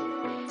building,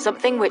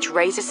 something which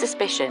raises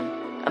suspicion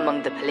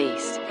among the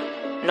police.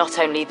 Not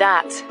only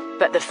that,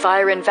 but the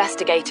fire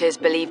investigators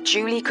believe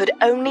Julie could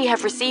only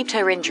have received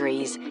her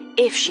injuries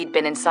if she'd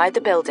been inside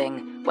the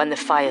building when the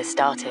fire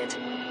started.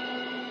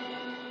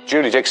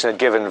 Julie Dixon had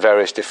given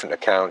various different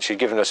accounts. She'd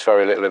given us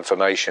very little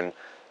information.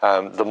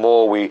 The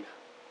more we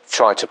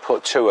tried to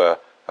put to her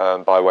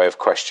by way of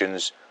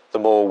questions, the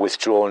more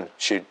withdrawn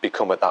she'd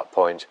become at that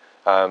point,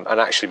 and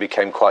actually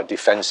became quite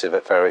defensive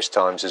at various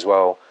times as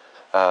well.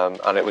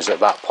 And it was at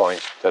that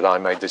point that I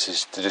made the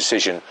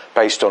decision,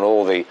 based on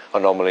all the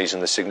anomalies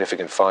and the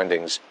significant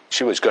findings,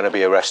 she was going to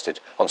be arrested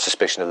on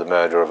suspicion of the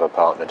murder of her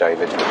partner,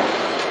 David.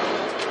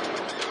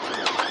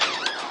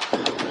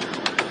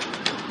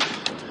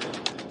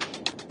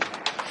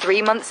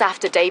 Three months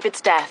after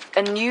David's death,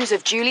 and news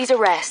of Julie's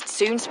arrest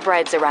soon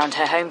spreads around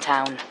her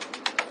hometown.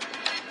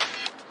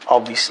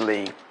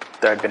 Obviously,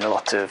 there had been a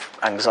lot of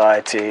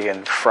anxiety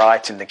and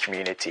fright in the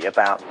community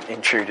about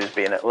intruders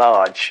being at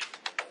large.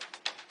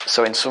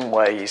 So in some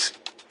ways,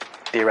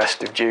 the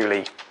arrest of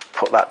Julie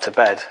put that to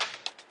bed.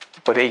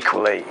 But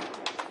equally,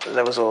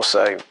 there was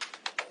also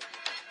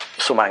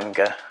some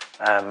anger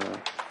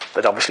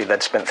that obviously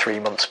they'd spent 3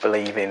 months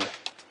believing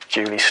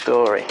Julie's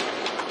story.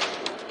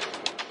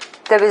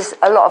 There was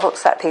a lot of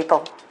upset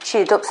people. She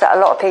had upset a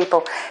lot of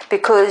people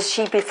because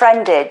she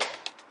befriended,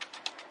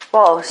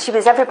 well, she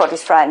was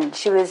everybody's friend.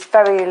 She was a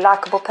very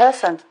likeable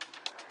person.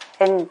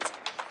 And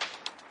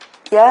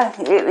yeah,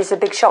 it was a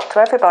big shock to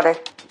everybody.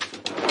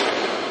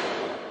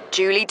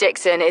 Julie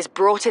Dixon is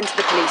brought into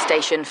the police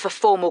station for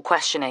formal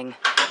questioning,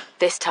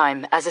 this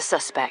time as a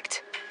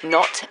suspect,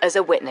 not as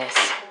a witness.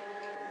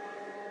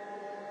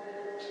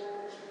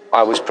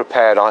 I was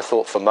prepared, I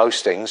thought, for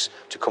most things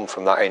to come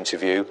from that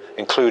interview,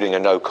 including a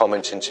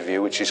no-comment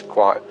interview, which is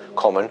quite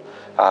common.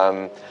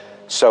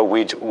 So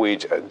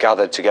we'd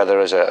gathered together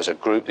as a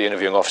group, the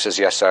interviewing officers,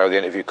 the SIO, the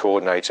interview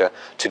coordinator,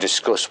 to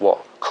discuss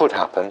what could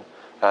happen.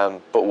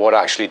 But what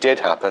actually did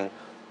happen,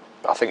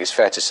 I think it's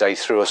fair to say,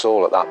 threw us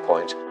all at that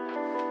point.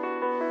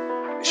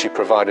 She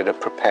provided a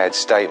prepared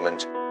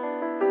statement,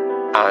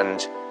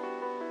 and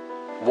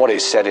what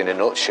it said in a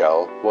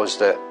nutshell was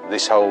that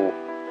this whole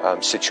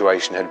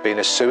situation had been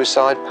a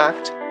suicide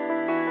pact.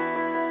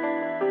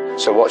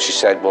 So what she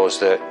said was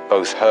that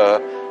both her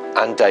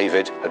and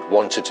David had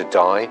wanted to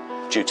die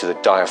due to the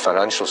dire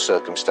financial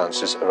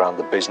circumstances around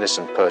the business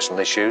and personal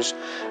issues,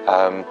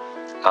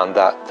 and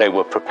that they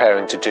were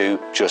preparing to do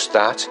just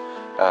that,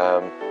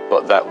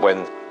 but that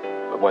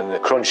when the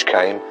crunch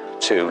came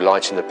to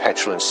lighting the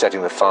petrol and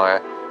setting the fire,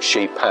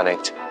 she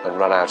panicked and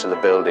ran out of the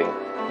building,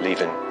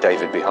 leaving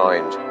David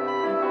behind.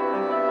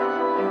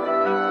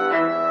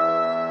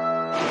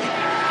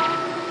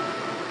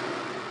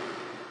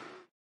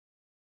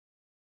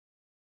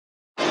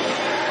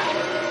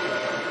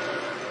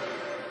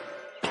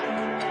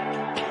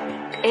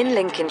 In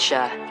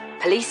Lincolnshire,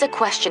 police are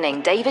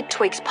questioning David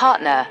Twigg's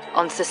partner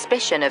on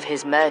suspicion of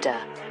his murder.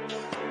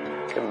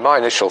 My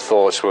initial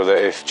thoughts were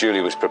that if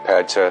Julie was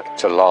prepared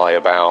to lie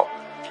about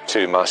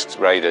two masked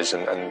raiders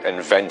and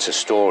invent a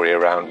story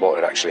around what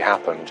had actually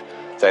happened,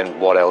 then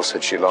what else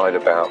had she lied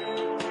about?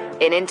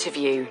 In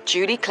interview,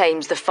 Julie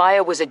claims the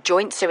fire was a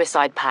joint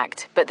suicide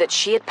pact, but that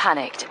she had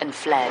panicked and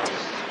fled.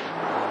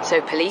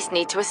 So police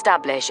need to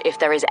establish if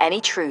there is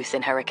any truth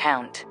in her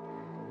account.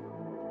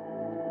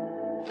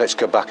 Let's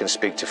go back and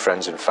speak to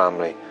friends and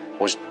family.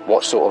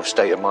 What sort of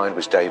state of mind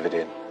was David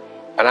in?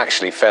 And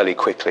actually, fairly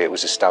quickly, it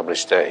was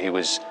established that he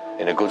was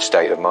in a good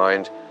state of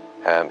mind.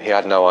 He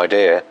had no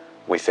idea,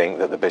 we think,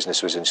 that the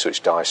business was in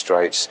such dire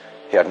straits.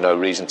 He had no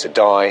reason to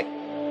die.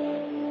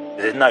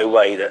 There's no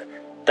way that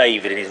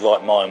David in his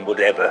right mind would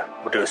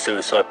do a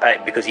suicide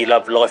pact, because he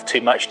loved life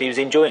too much and he was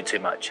enjoying it too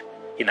much.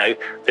 You know,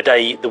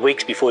 the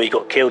weeks before he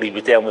got killed, he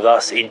was down with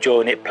us,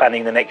 enjoying it,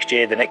 planning the next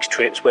year, the next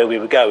trips, where we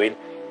were going.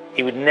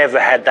 He would never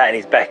had that in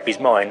his back of his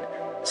mind.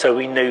 So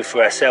we knew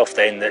for ourselves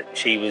then that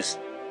she was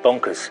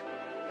bonkers,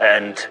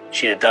 and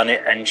she had done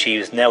it, and she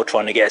was now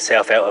trying to get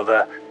herself out of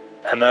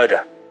her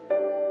murder.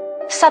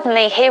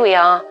 Suddenly, here we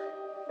are.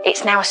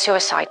 It's now a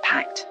suicide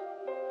pact.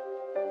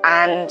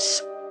 And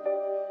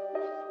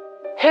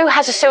who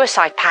has a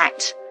suicide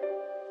pact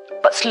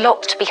but's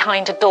locked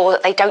behind a door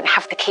that they don't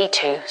have the key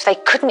to, so they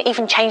couldn't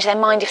even change their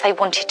mind if they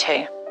wanted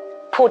to?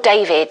 Poor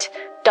David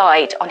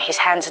died on his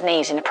hands and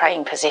knees in a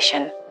praying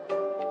position,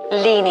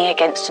 leaning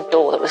against a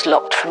door that was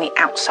locked from the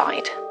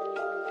outside.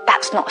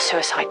 That's not a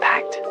suicide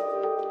pact.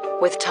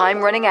 With time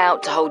running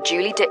out to hold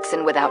Julie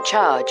Dixon without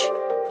charge,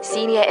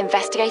 Senior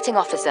Investigating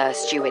Officer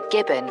Stuart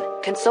Gibbon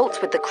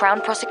consults with the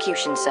Crown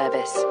Prosecution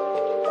Service.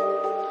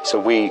 So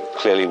we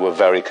clearly were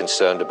very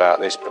concerned about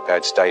this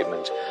prepared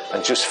statement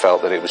and just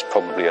felt that it was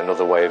probably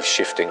another way of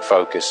shifting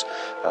focus.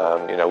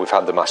 We've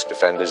had the masked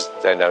offenders,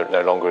 they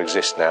no longer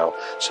exist now,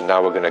 so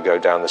now we're going to go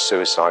down the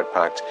suicide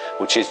pact,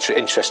 which is,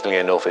 interestingly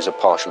enough, is a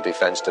partial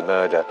defence to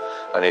murder,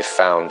 and if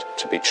found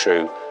to be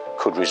true,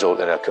 could result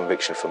in a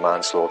conviction for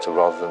manslaughter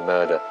rather than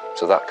murder.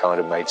 So that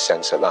kind of made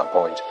sense at that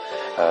point.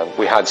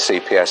 We had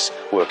CPS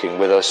working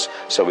with us,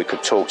 so we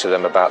could talk to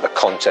them about the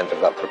content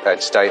of that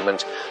prepared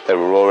statement. They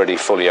were already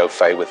fully au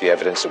fait with the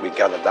evidence that we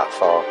gathered that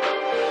far.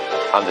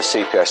 And the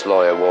CPS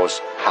lawyer was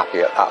happy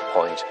at that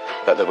point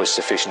that there was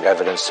sufficient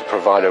evidence to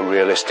provide a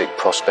realistic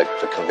prospect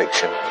for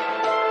conviction.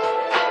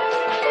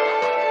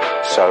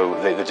 So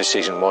the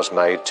decision was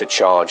made to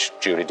charge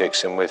Julie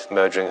Dixon with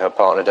murdering her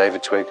partner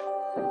David Twigg.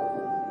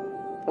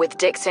 With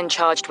Dixon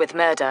charged with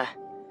murder,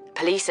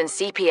 police and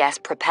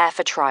CPS prepare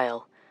for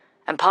trial,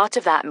 and part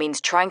of that means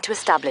trying to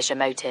establish a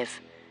motive.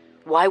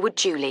 Why would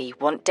Julie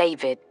want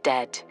David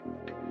dead?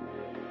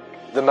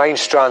 The main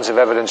strands of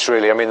evidence,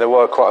 really, there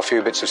were quite a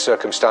few bits of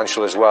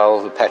circumstantial as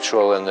well, the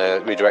petrol and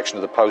the redirection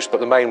of the post, but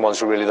the main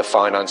ones were really the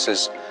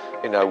finances.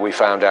 We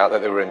found out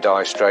that they were in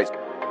dire straits.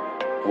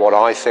 What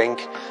I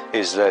think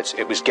is that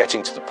it was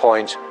getting to the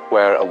point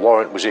where a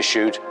warrant was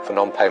issued for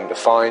non-payment of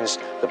fines.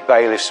 The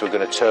bailiffs were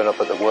going to turn up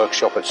at the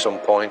workshop at some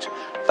point.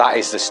 That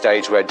is the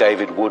stage where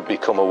David would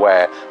become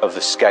aware of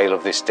the scale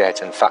of this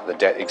debt, in fact the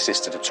debt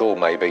existed at all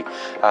maybe,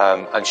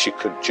 and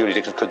Julie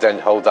Dixon could then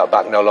hold that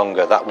back no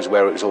longer. That was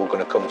where it was all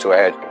going to come to a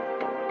head.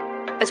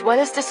 As well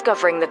as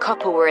discovering the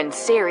couple were in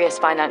serious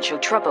financial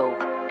trouble,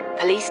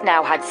 police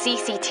now had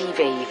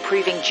CCTV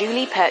proving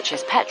Julie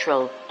purchased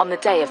petrol on the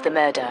day of the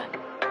murder.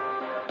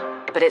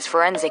 But it's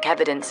forensic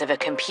evidence of a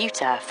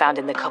computer found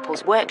in the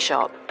couple's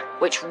workshop,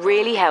 which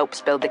really helps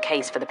build the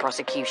case for the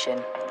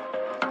prosecution.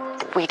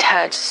 We'd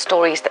heard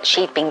stories that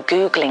she'd been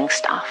Googling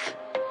stuff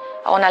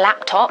on a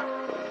laptop,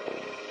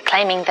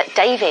 claiming that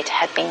David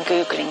had been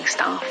Googling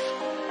stuff.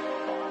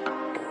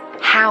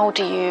 How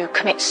do you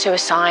commit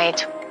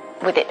suicide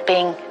with it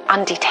being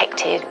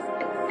undetected?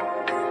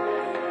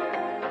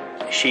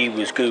 She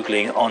was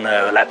Googling on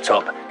her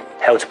laptop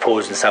how to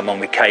poison someone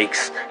with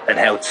cakes and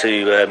how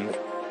to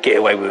get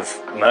away with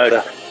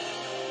murder.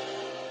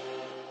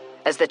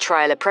 As the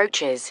trial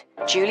approaches,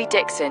 Julie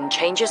Dixon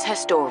changes her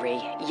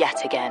story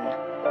yet again.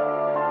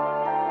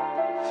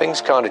 Things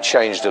kind of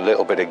changed a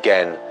little bit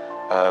again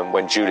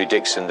when Julie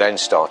Dixon then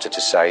started to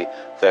say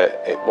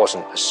that it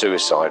wasn't a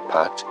suicide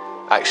pact.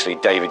 Actually,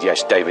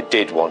 David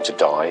did want to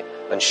die,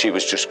 and she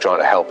was just trying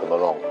to help him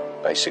along,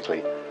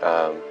 basically.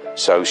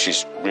 So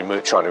she's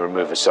trying to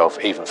remove herself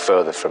even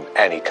further from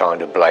any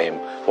kind of blame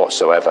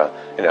whatsoever.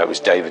 It was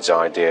David's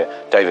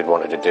idea. David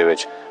wanted to do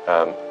it.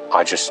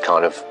 I just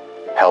kind of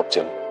helped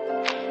him.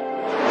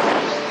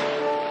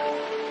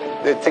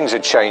 Things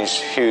had changed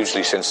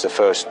hugely since the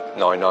first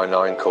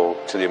 999 call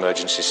to the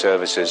emergency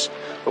services,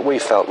 but we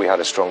felt we had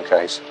a strong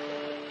case.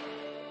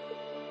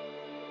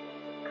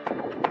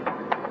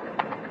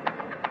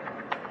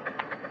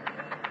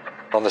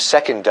 On the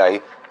second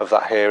day of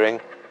that hearing,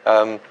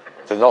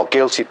 the not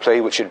guilty plea,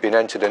 which had been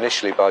entered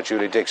initially by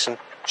Julie Dixon,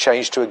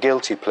 changed to a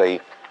guilty plea,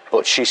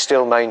 but she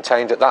still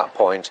maintained at that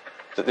point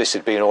that this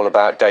had been all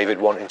about David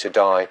wanting to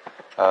die.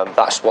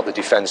 That's what the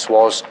defence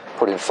was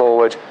putting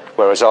forward,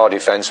 whereas our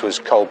defence was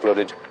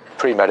cold-blooded,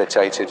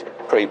 premeditated,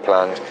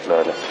 pre-planned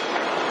murder.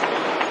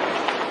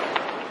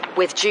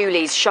 With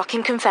Julie's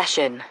shocking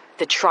confession,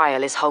 the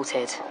trial is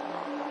halted.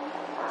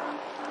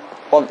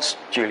 Once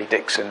Julie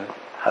Dixon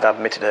had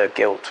admitted her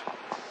guilt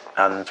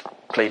and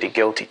pleaded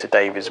guilty to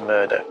David's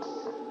murder,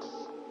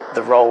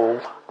 the role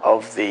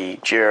of the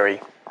jury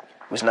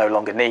was no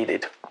longer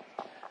needed,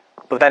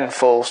 but then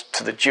falls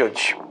to the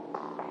judge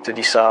to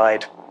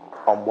decide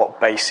on what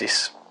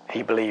basis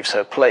he believes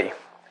her plea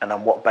and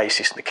on what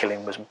basis the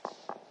killing was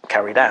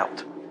carried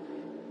out.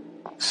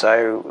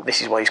 So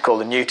this is what is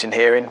called a Newton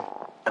hearing,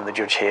 and the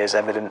judge hears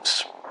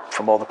evidence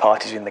from all the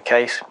parties in the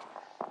case,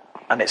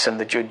 and it's in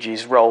the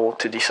judge's role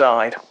to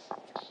decide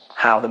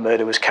how the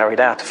murder was carried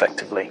out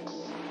effectively.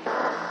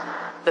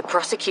 The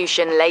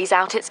prosecution lays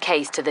out its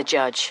case to the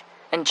judge,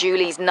 and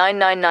Julie's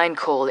 999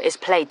 call is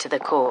played to the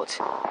court.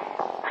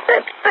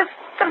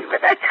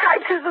 The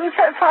characters and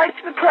set fire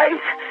to the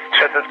place.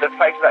 So the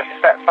place that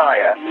she set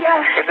fire?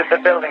 Yeah. Is it the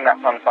building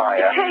that's on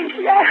fire? It is,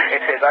 yeah.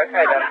 It is,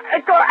 okay then. I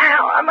got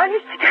out. I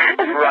managed to get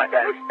Right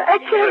then.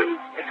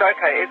 It's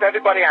okay. Is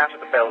everybody out of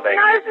the building?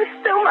 No, there's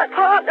still my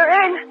partner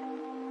in.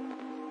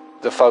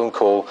 The phone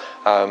call,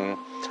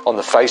 on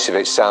the face of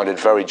it, sounded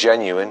very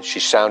genuine. She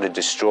sounded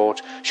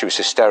distraught. She was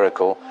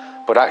hysterical.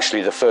 But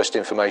actually the first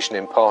information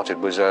imparted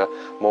was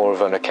more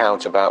of an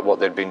account about what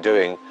they'd been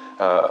doing,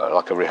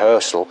 like a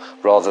rehearsal,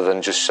 rather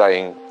than just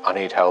saying, I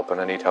need help and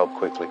I need help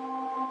quickly.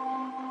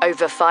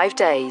 Over 5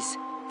 days,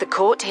 the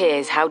court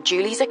hears how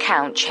Julie's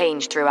account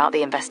changed throughout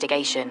the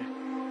investigation.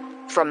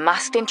 From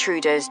masked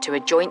intruders to a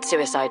joint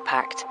suicide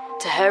pact,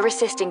 to her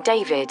assisting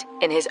David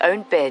in his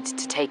own bid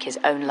to take his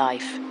own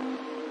life.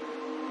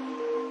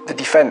 The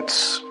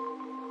defence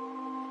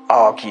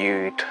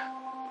argued,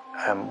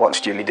 once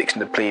Julie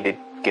Dixon had pleaded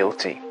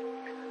guilty,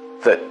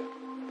 that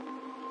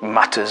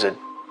matters had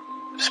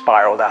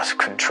spiralled out of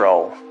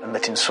control, and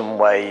that in some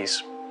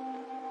ways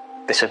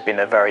this had been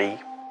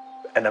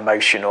an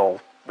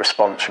emotional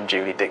response from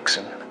Julie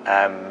Dixon,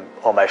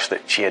 almost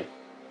that she had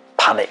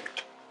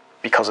panicked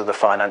because of the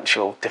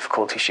financial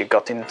difficulties she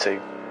got into.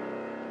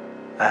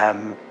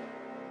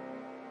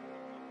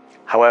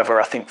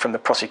 However, I think from the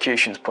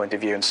prosecution's point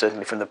of view, and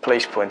certainly from the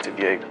police point of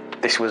view,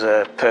 this was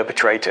a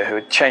perpetrator who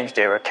had changed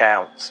her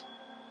accounts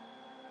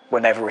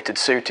whenever it had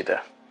suited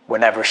her,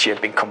 whenever she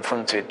had been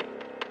confronted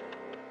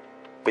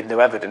with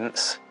new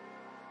evidence.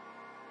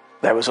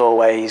 There was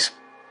always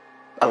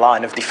a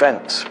line of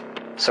defence.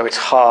 So it's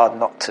hard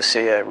not to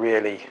see her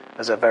really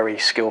as a very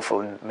skillful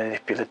and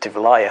manipulative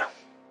liar.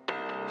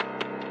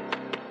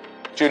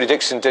 Julie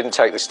Dixon didn't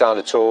take the stand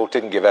at all,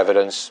 didn't give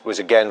evidence, was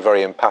again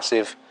very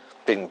impassive,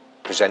 didn't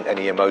present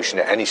any emotion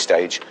at any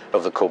stage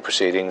of the court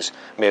proceedings,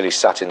 merely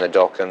sat in the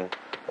dock and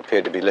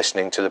appeared to be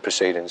listening to the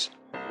proceedings.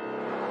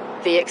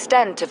 The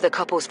extent of the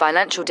couple's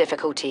financial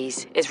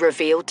difficulties is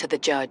revealed to the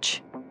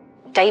judge.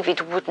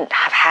 David wouldn't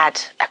have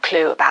had a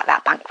clue about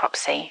that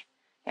bankruptcy.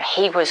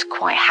 He was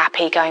quite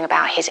happy going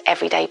about his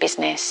everyday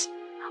business.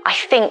 I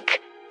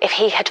think if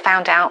he had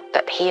found out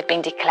that he had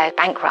been declared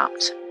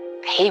bankrupt,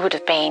 he would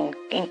have been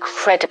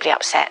incredibly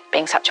upset,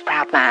 being such a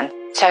proud man.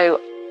 So,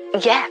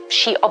 yeah,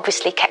 she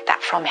obviously kept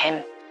that from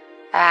him.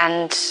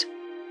 And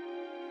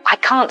I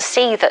can't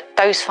see that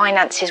those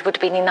finances would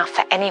have been enough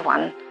for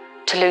anyone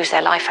to lose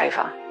their life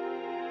over.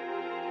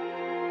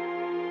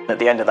 At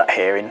the end of that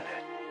hearing,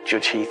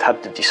 Judge Heath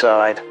had to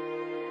decide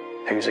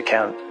whose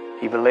account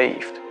he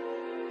believed.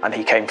 And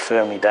he came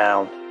firmly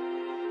down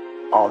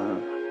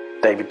on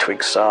David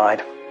Twigg's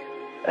side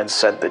and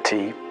said that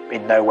he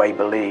in no way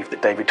believed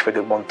that David Twigg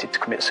had wanted to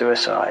commit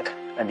suicide,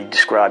 and he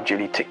described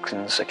Julie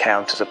Dixon's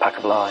account as a pack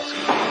of lies.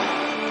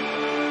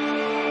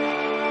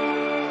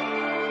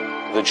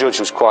 The judge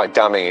was quite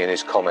damning in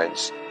his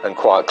comments and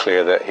quite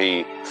clear that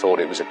he thought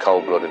it was a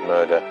cold-blooded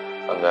murder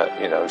and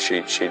that, you know,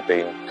 she'd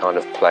been kind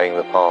of playing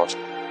the part,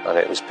 and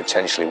it was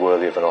potentially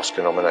worthy of an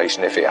Oscar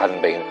nomination if it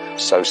hadn't been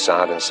so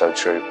sad and so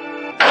true.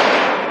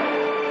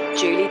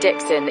 Julie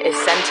Dixon is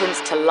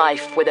sentenced to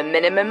life with a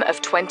minimum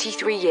of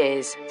 23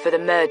 years for the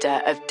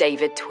murder of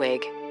David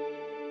Twigg.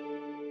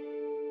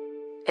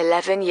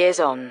 11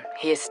 years on,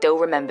 he is still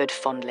remembered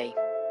fondly.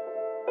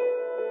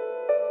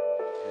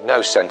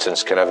 No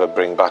sentence can ever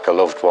bring back a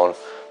loved one.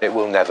 It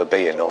will never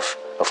be enough,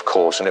 of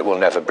course, and it will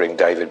never bring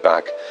David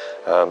back.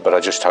 But I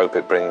just hope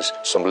it brings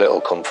some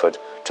little comfort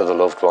to the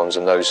loved ones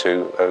and those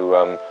who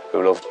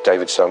loved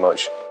David so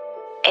much.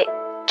 It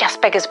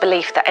just beggars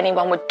belief that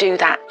anyone would do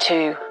that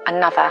to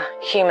another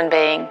human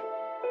being,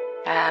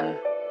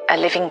 a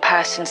living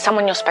person,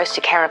 someone you're supposed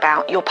to care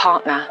about, your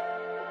partner.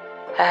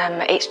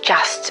 It's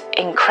just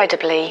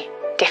incredibly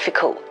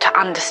difficult to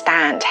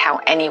understand how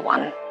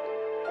anyone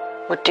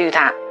would do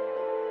that.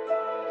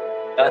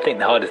 I think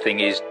the hardest thing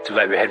is to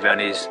wrap your head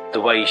around is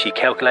the way she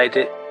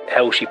calculated it,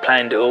 how she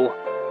planned it all.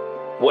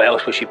 What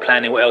else was she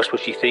planning? What else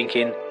was she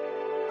thinking?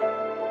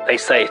 They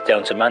say it's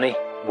down to money.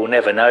 We'll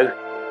never know.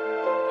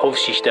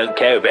 Obviously, she don't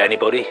care about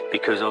anybody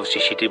because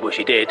obviously she did what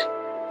she did.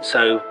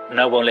 So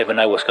no one will ever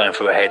know what's going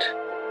through her head.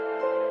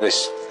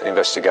 This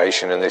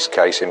investigation and this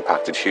case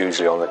impacted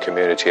hugely on the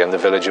community and the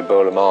village of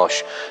Burla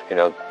Marsh. You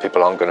know,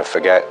 people aren't going to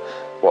forget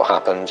what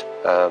happened.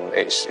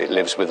 It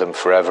lives with them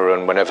forever,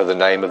 and whenever the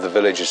name of the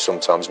village is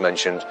sometimes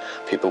mentioned,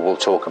 people will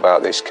talk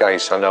about this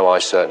case. I know I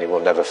certainly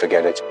will never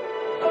forget it.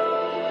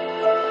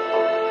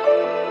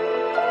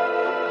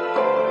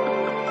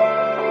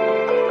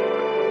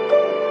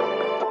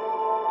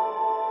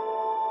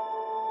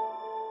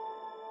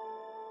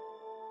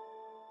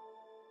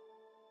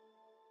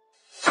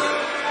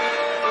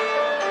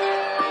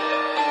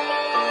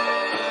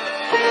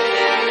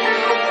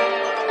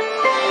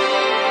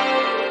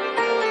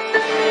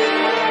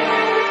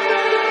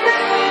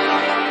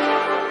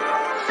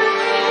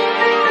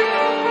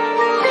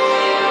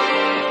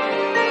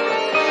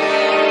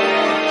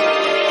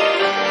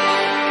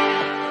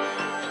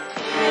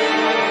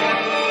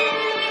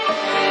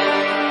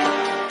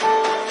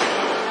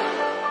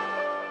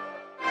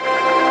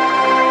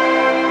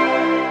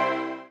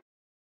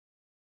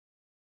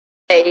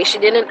 She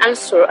didn't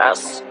answer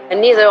us,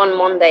 and neither on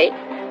Monday.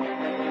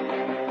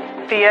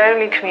 The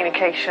only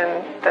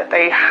communication that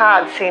they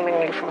had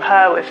seemingly from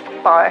her was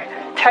by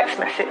text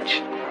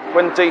message.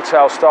 When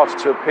details started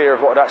to appear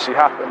of what had actually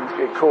happened,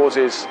 it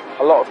causes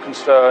a lot of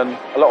concern,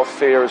 a lot of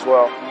fear as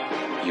well.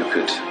 You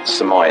could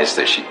surmise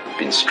that she'd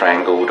been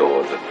strangled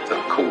or that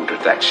the cord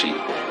had actually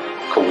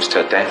caused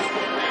her death.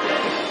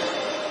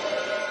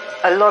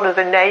 A lot of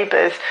the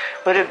neighbours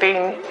would have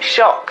been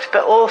shocked,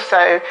 but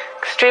also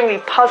extremely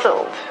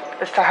puzzled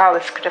as to how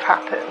this could have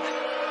happened.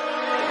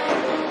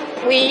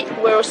 We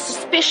were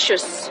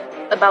suspicious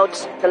about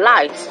the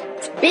lies.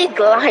 It's big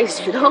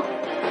lies, you know.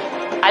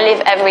 I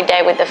live every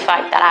day with the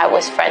fact that I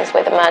was friends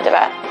with the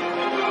murderer.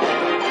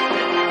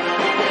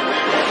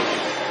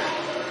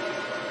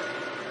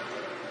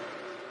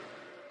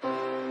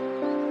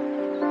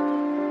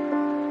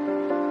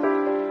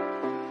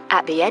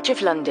 At the edge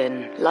of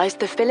London lies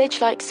the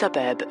village-like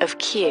suburb of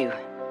Kew.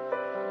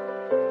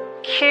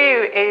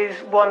 Kew is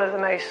one of the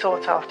most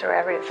sought-after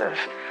areas of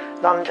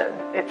London.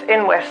 It's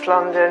in West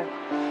London.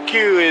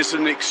 Kew is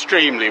an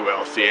extremely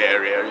wealthy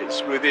area.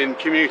 It's within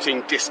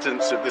commuting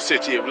distance of the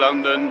City of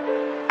London,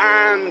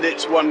 and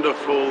it's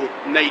wonderful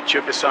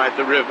nature beside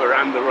the river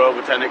and the Royal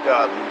Botanic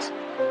Gardens.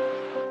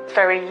 It's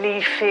very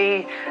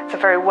leafy, it's a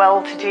very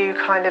well-to-do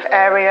kind of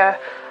area.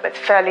 It's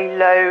fairly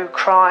low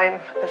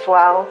crime as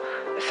well.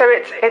 So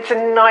it's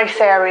a nice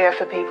area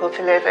for people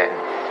to live in.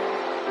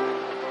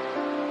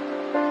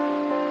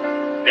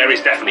 There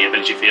is definitely a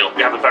villagey feel.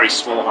 We have a very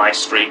small high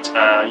street.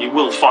 You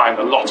will find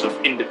a lot of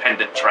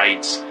independent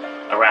trades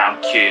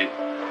around Kew,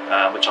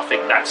 which I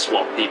think that's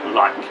what people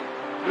like.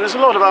 There's a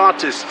lot of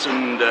artists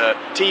and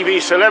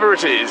TV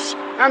celebrities,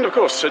 and of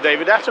course Sir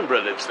David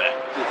Attenborough lives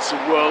there. It's a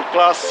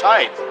world-class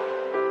site.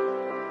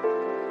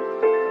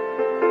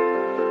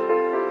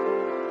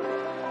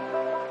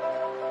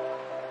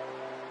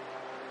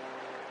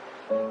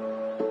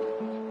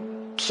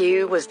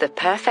 Kew was the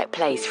perfect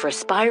place for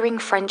aspiring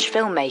French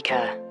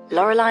filmmaker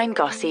Laureline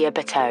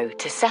Garcia-Bateau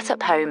to set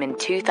up home in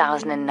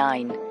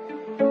 2009.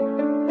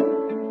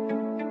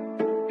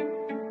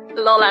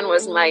 Laureline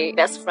was my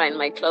best friend,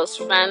 my close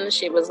friend.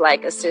 She was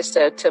like a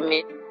sister to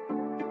me.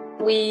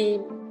 We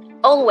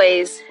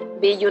always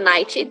be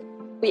united.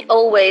 We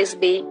always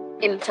be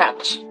in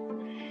touch.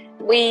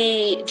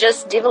 We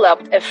just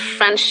developed a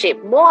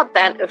friendship, more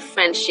than a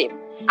friendship.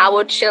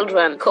 Our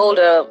children called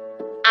her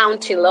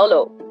Auntie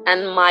Lolo,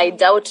 and my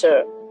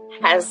daughter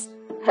has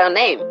her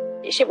name.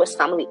 She was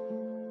family.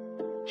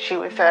 She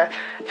was a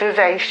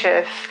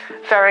vivacious,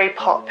 very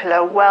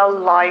popular,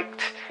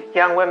 well-liked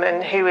young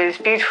woman who was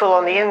beautiful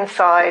on the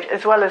inside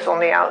as well as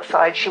on the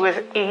outside. She was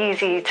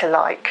easy to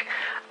like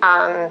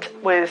and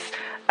was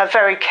a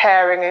very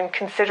caring and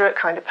considerate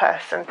kind of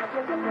person.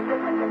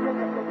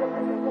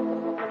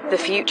 The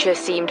future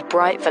seemed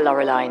bright for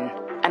Laureline,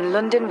 and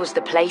London was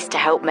the place to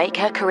help make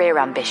her career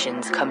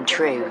ambitions come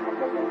true.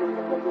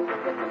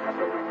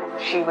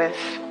 She was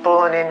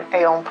born in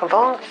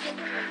Aix-en-Provence,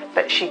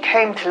 but she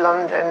came to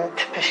London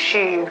to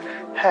pursue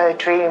her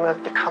dream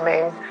of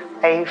becoming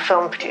a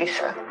film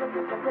producer.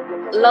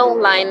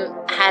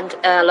 Laureline had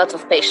a lot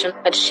of passion,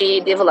 but she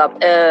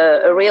developed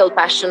a real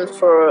passion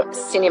for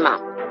cinema.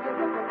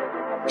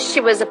 She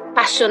was a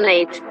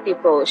passionate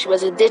people. She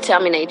was a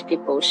determined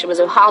people. She was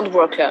a hard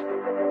worker.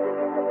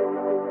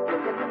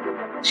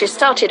 She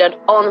started her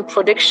own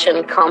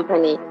production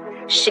company.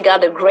 She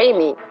got a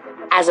Grammy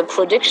as a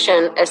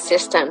production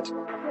assistant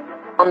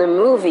on a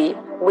movie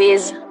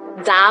with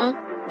Dame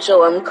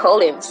Joan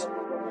Collins.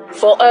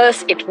 For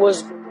us, it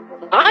was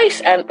nice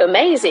and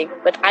amazing,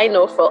 but I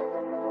know for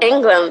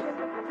England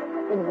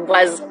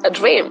was a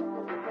dream,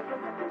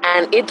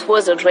 and it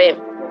was a dream.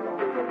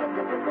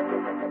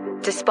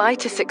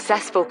 Despite a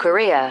successful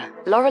career,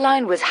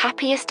 Laureline was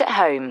happiest at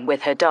home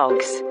with her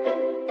dogs.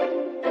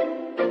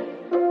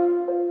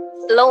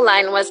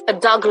 Laureline was a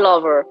dog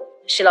lover.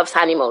 She loves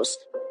animals.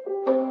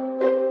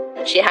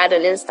 She had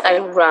an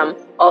Instagram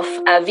of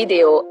a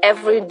video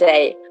every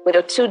day with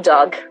her two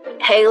dogs,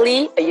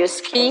 Haley, a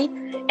husky,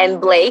 and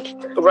Blake,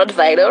 a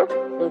Rottweiler.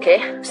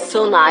 Okay,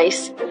 so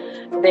nice.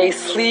 They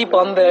sleep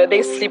on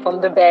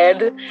the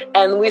bed,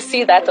 and we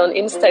see that on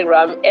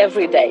Instagram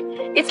every day.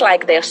 It's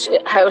like they're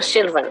her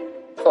children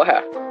for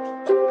her.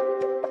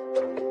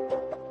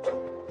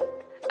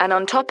 And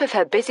on top of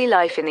her busy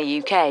life in the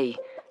UK,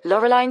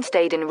 Laureline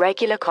stayed in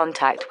regular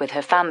contact with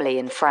her family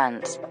in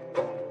France.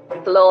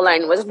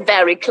 Laureline was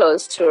very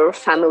close to her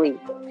family.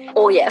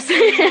 Oh yes,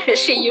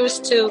 she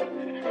used to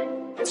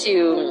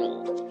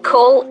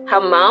call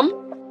her mom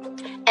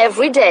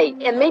every day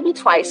and maybe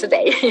twice a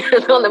day,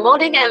 on the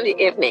morning and the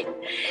evening.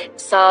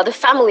 So the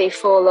family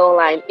for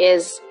Laureline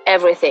is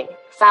everything.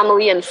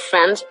 Family and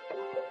friends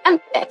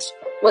and pets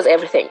was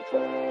everything.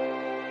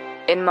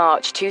 In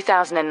March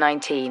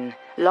 2019,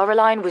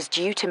 Laureline was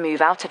due to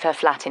move out of her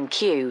flat in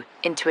Kew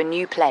into a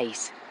new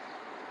place.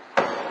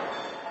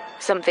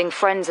 Something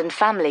friends and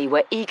family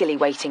were eagerly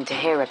waiting to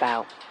hear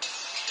about.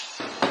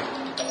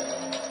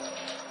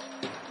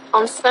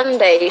 On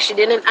Sunday, she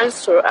didn't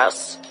answer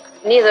us,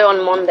 neither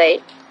on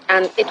Monday,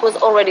 and it was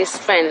already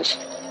strange.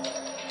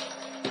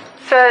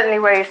 Certainly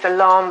raised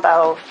alarm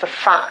bells the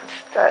fact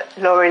that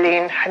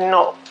Laureline had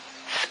not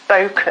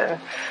spoken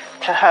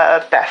to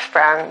her best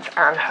friend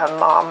and her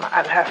mum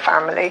and her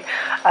family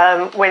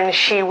when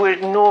she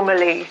would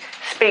normally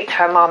speak to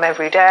her mum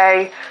every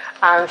day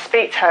and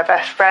speak to her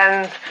best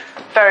friend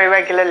very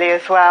regularly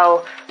as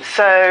well.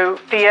 So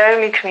the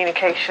only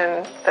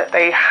communication that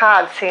they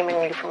had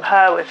seemingly from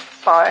her was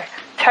by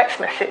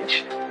text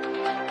message.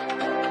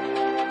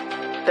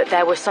 But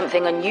there was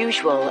something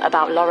unusual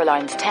about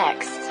Laureline's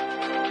texts.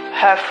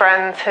 Her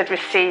friends had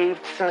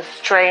received some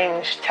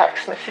strange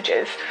text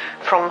messages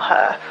from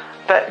her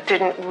that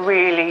didn't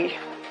really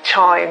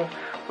chime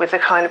with the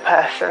kind of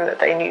person that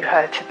they knew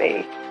her to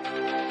be.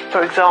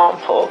 For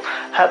example,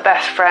 her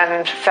best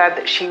friend said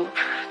that she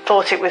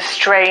thought it was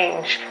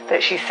strange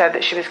that she said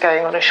that she was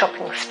going on a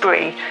shopping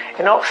spree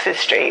in Oxford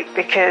Street,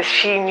 because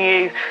she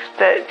knew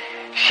that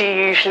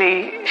she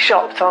usually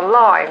shopped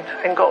online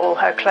and got all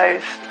her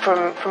clothes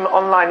from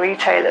online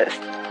retailers.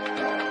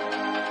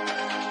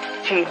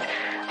 She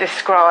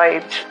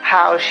described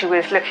how she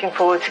was looking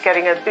forward to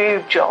getting a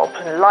boob job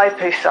and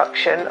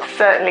liposuction.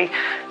 Certainly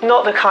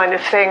not the kind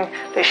of thing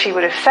that she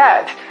would have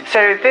said.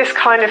 So this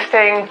kind of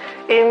thing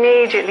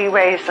immediately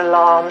raised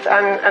alarms,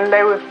 and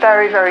they were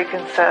very, very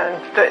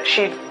concerned that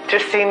she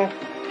just seemed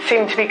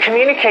to be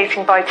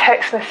communicating by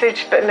text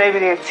message, but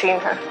nobody had seen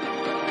her.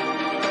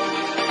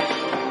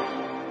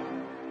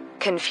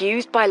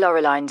 Confused by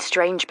Loreline's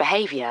strange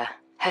behaviour,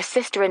 her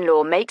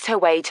sister-in-law makes her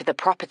way to the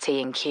property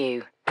in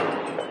Kew.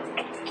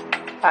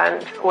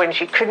 And when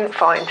she couldn't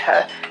find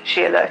her,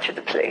 she alerted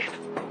the police.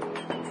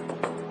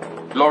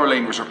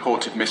 Laureline was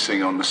reported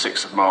missing on the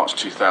 6th of March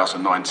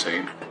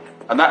 2019,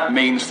 and that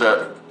means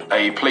that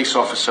a police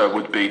officer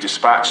would be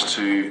dispatched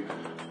to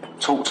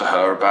talk to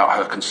her about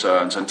her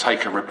concerns and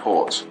take a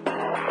report.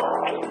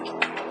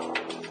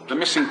 The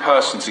missing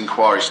persons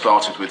inquiry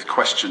started with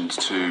questions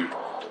to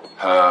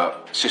her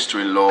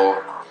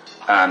sister-in-law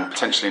and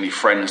potentially any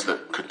friends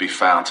that could be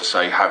found to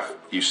say, have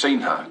you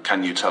seen her?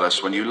 Can you tell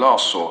us when you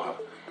last saw her?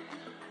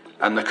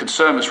 And the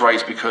concern was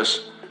raised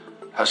because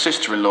her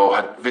sister-in-law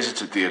had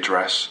visited the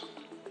address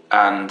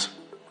and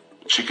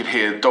she could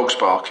hear dogs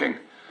barking,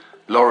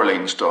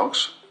 Laureline's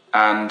dogs,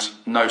 and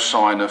no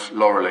sign of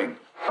Laureline.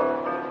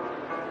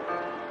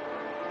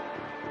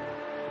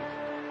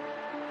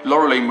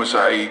 Laureline was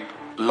a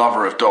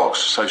lover of dogs,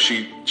 so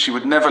she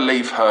would never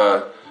leave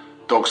her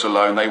dogs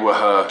alone. They were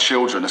her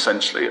children,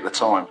 essentially, at the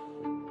time.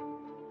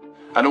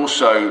 And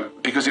also,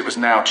 because it was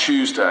now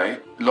Tuesday,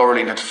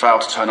 Laureline had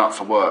failed to turn up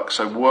for work,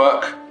 so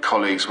work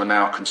colleagues were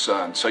now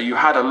concerned. So you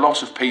had a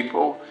lot of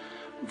people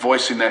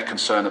voicing their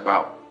concern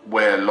about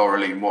where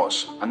Laureline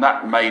was, and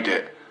that made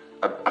it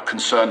a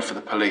concern for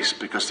the police,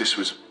 because this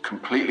was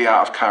completely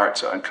out of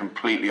character and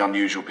completely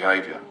unusual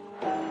behaviour.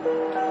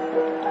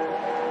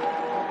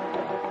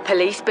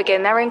 Police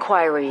begin their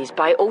inquiries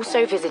by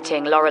also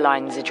visiting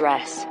Laureline's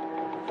address.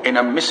 In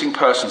a missing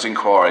persons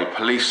inquiry,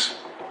 police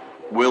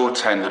will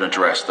attend an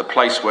address, the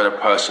place where a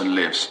person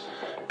lives,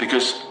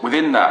 because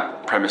within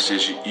that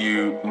premises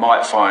you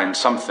might find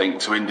something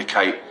to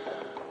indicate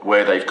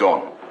where they've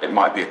gone. It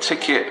might be a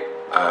ticket,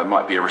 it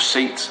might be a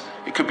receipt,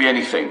 it could be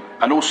anything.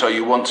 And also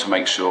you want to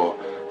make sure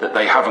that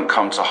they haven't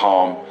come to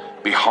harm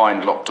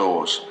behind locked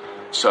doors.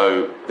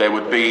 So there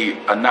would be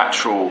a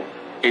natural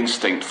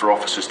instinct for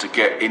officers to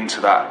get into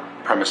that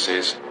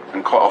premises,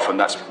 and quite often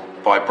that's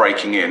by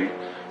breaking in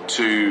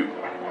to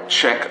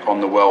check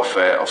on the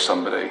welfare of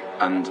somebody,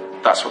 and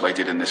that's what they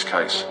did in this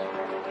case.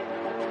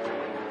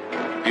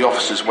 The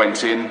officers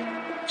went in,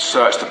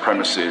 searched the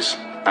premises,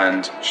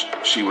 and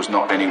she was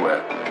not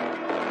anywhere.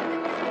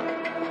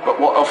 But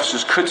what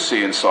officers could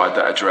see inside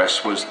that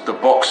address was the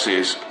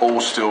boxes all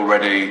still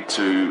ready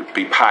to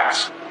be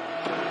packed.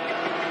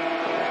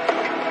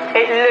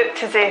 It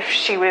looked as if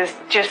she was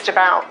just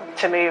about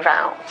to move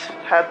out.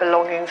 Her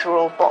belongings were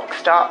all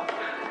boxed up,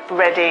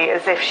 ready,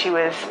 as if she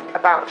was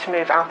about to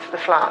move out of the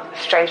flat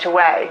straight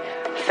away.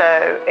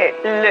 So it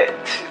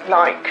looked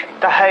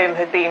like the home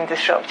had been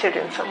disrupted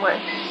in some way.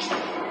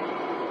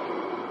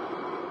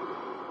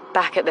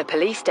 Back at the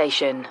police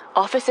station,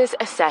 officers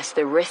assess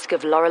the risk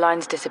of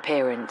Laureline's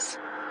disappearance.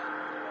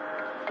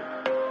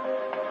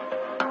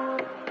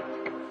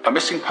 A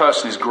missing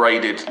person is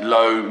graded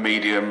low,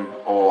 medium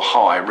or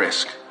high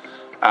risk,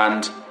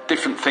 and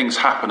different things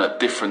happen at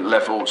different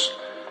levels.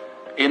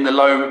 In the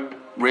low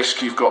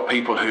risk, you've got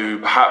people who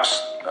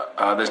perhaps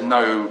there's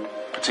no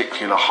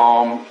particular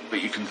harm,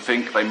 but you can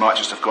think they might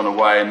just have gone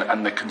away,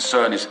 and the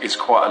concern is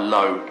quite a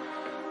low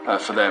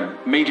for them.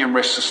 Medium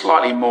risk,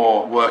 slightly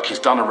more work is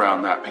done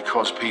around that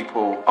because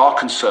people are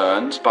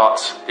concerned, but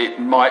it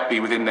might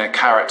be within their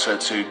character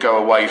to go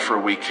away for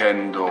a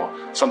weekend or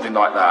something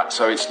like that.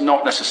 So it's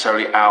not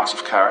necessarily out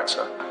of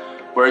character.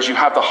 Whereas you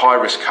have the high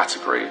risk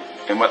category,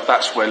 and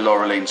that's where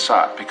Laureline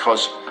sat,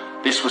 because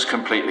this was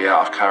completely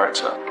out of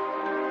character.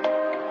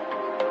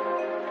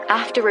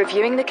 After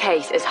reviewing the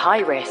case as high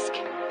risk,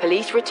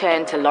 police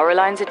returned to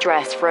Laureline's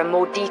address for a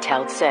more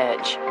detailed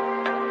search.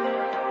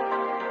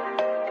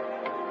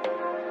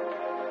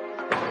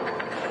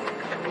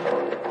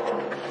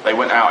 They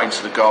went out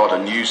into the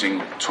garden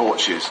using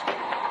torches.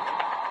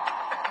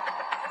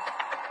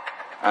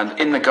 And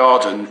in the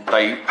garden,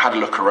 they had a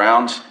look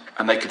around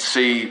and they could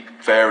see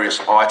various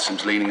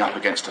items leaning up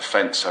against a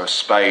fence. So a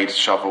spade,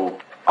 shovel,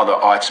 other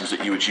items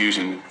that you would use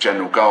in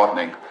general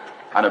gardening,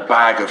 and a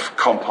bag of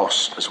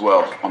compost as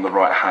well on the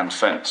right-hand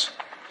fence.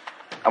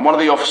 And one of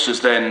the officers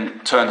then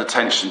turned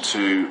attention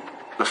to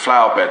the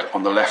flower bed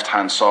on the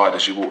left-hand side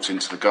as you walked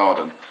into the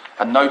garden,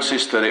 and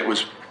noticed that it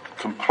was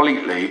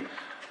completely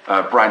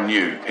brand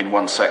new in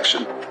one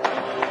section.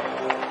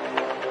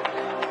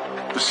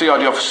 The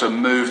CID officer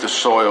moved the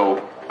soil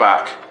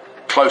back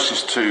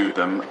closest to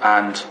them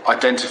and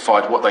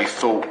identified what they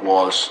thought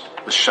was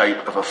the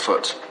shape of a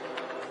foot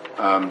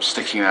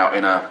sticking out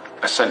in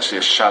essentially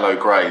a shallow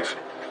grave.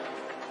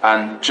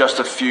 And just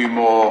a few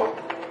more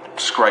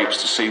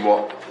scrapes to see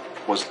what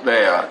was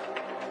there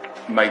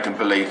made them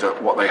believe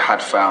that what they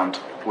had found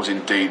was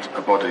indeed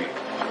a body.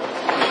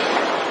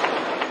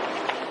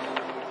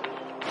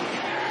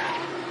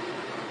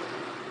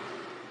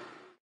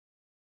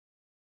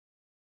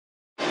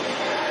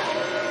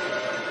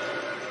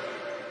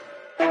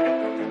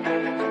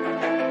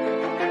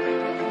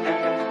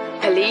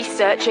 Police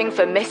searching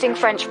for missing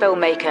French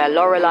filmmaker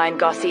Laureline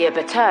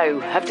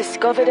Garcia-Berteau have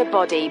discovered a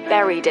body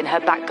buried in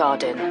her back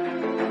garden.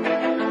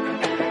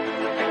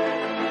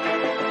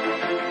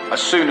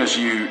 As soon as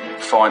you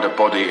find a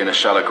body in a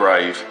shallow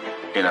grave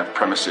in a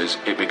premises,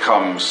 it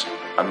becomes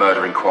a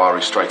murder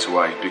inquiry straight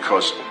away,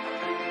 because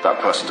that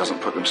person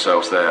doesn't put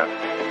themselves there.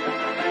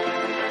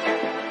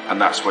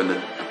 And that's when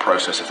the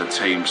process of the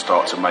team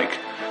start to make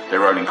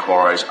their own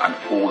inquiries, and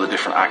all the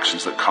different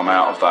actions that come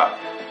out of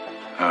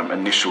that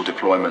initial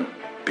deployment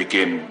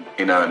begin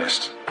in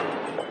earnest.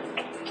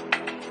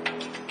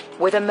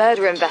 With a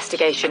murder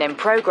investigation in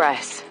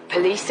progress,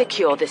 police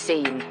secure the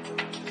scene.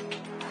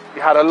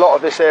 We had a lot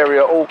of this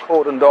area all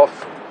cordoned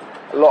off,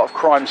 a lot of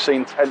crime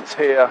scene tents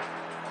here,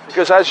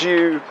 because as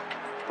you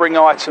bring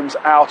items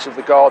out of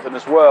the garden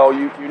as well,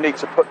 you need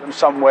to put them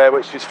somewhere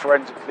which is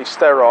forensically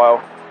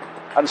sterile.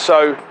 And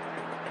so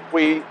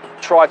we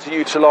try to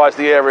utilise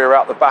the area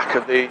out the back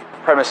of the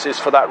premises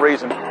for that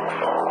reason.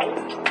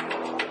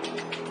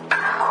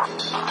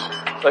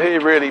 So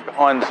here, really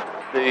behind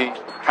the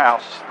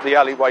house, the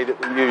alleyway that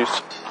we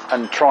used,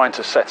 and trying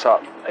to set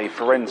up a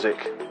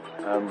forensic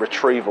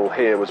retrieval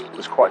here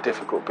was quite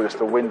difficult, because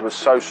the wind was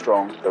so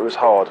strong that it was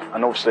hard.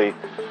 And obviously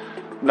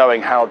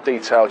knowing how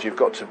detailed you've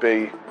got to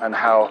be, and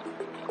how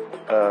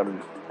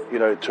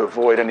to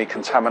avoid any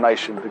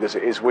contamination, because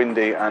it is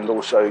windy, and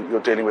also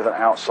you're dealing with an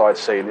outside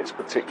scene, it's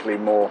particularly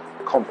more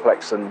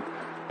complex than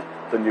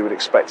you would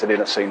expect an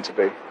inner scene to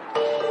be.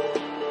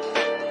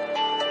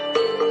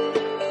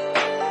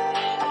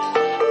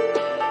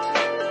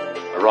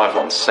 Arrive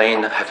on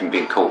scene, having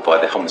been called by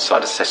the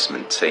homicide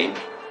assessment team,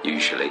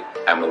 usually,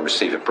 and we'll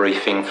receive a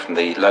briefing from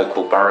the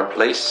local borough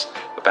police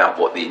about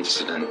what the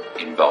incident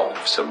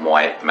involves and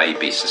why it may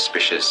be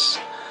suspicious.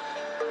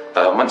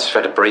 Once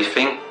we've had a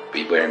briefing, we'll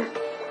be wearing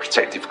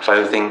protective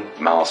clothing,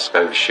 mask,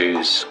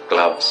 overshoes,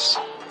 gloves,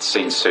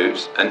 scene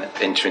suit, and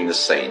entering the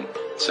scene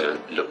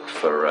to look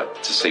for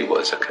to see what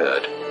has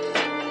occurred.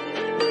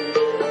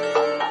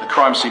 The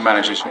crime scene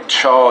manager is in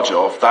charge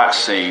of that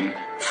scene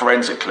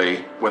forensically,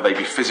 whether they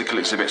be physical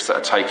exhibits that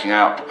are taken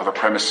out of a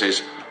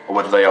premises, or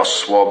whether they are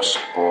swabs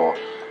or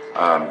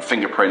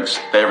fingerprints.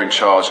 They're in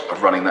charge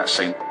of running that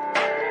scene.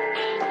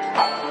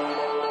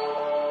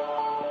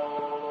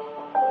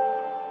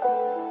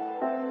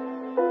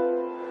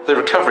 The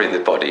recovery of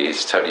the body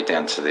is totally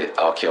down to the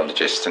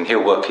archaeologist, and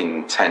he'll work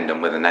in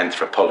tandem with an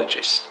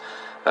anthropologist.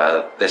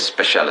 Their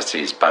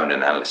speciality is bone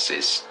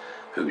analysis: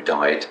 who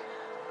died,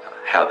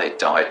 how they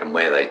died, and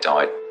where they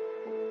died.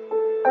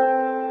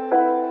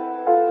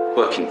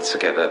 Working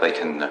together, they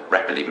can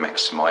rapidly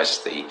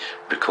maximise the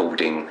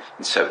recording,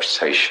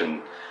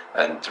 interpretation,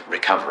 and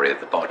recovery of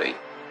the body.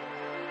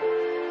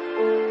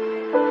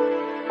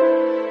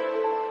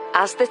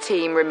 As the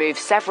team removes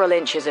several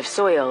inches of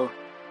soil,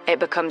 it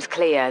becomes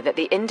clear that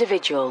the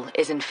individual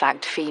is in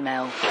fact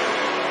female.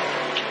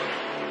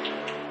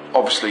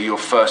 Obviously, your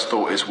first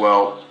thought is,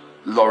 well,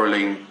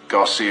 Laureline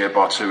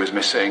Garcia-Berteau is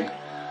missing,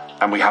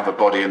 and we have a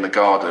body in the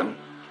garden,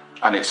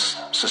 and it's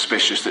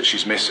suspicious that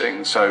she's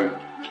missing. So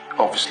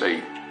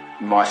obviously,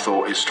 my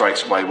thought is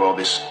straight away, well,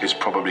 this is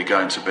probably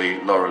going to be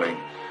Laureline.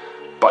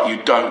 But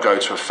you don't go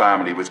to a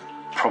family with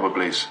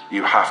probablys.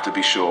 You have to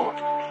be sure.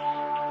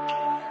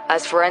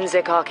 As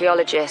forensic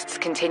archaeologists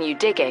continue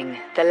digging,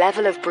 the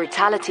level of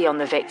brutality on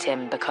the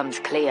victim becomes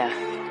clear.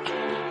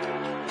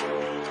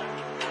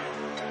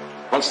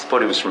 Once the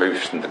body was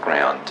removed from the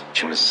ground,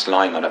 she was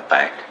lying on her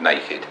back,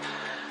 naked.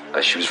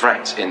 She was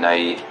wrapped in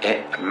a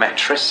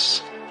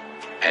mattress,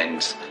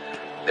 and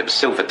there was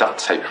silver duct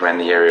tape around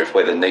the area of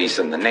where the knees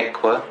and the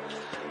neck were.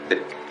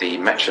 The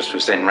mattress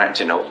was then wrapped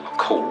in a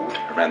cord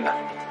around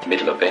the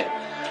middle of it,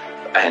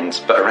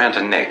 but around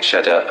her neck she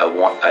had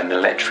an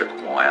electric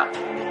wire.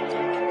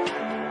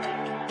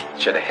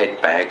 She had a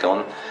head bag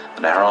on,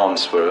 and her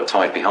arms were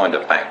tied behind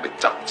her back with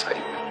duct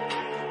tape.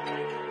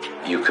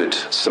 You could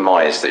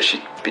surmise that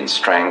she'd been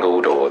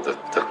strangled, or the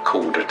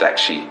cord had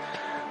actually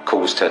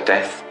caused her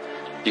death.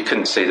 You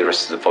couldn't see the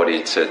rest of the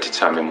body to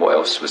determine what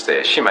else was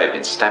there. She may have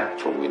been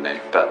stabbed, for all we know,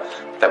 but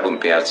that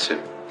wouldn't be able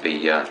to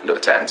be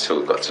looked at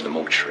until it got to the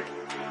mortuary.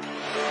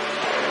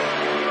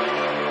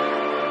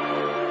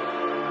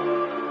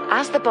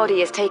 As the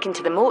body is taken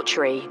to the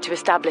mortuary to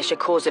establish a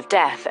cause of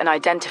death and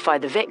identify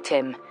the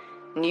victim,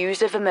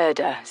 news of a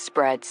murder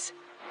spreads.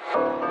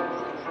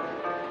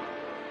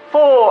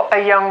 For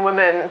a young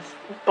woman's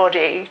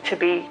body to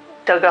be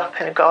dug up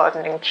in a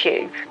garden in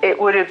Kew, it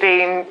would have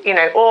been,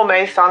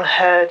 almost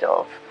unheard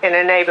of in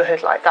a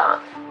neighbourhood like that.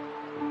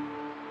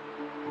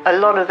 A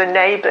lot of the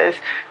neighbours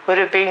would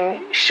have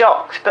been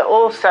shocked, but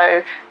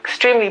also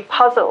extremely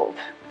puzzled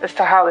as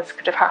to how this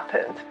could have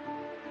happened.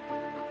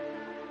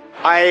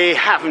 I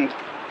haven't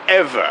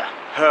ever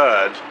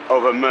heard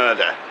of a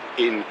murder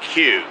in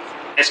Kew?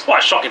 It's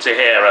quite shocking to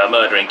hear a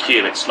murder in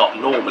Kew. It's not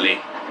normally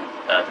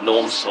the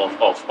norms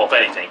of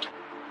anything.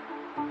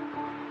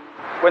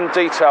 When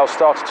details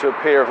started to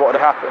appear of what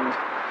had happened,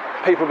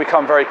 people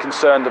become very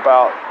concerned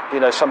about,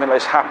 something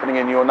that's happening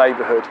in your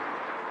neighbourhood.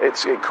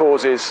 It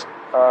causes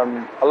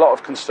a lot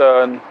of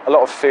concern, a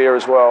lot of fear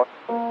as well.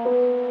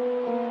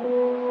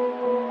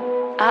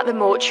 At the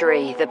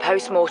mortuary, the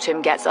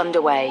post-mortem gets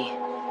underway.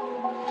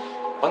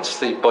 Once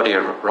the body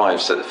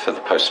arrives for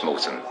the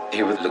post-mortem,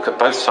 he would look at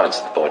both sides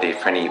of the body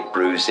for any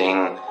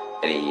bruising,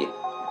 any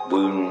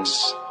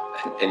wounds,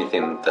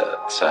 anything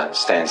that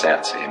stands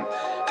out to him.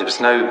 There was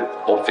no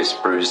obvious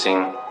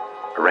bruising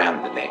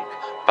around the neck,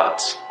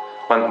 but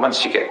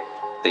once you get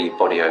the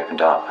body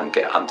opened up and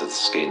get under the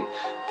skin,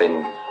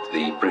 then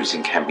the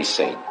bruising can be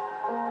seen.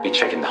 Be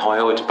checking the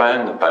hyoid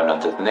bone, the bone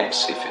under the neck,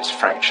 see if it's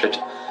fractured,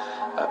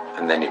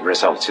 and then it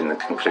results in the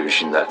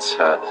conclusion that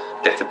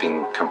death had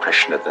been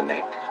compression of the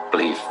neck,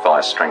 believed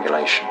via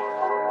strangulation.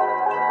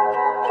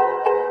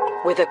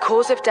 With a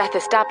cause of death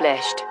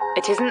established,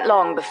 it isn't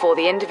long before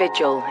the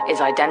individual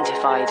is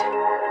identified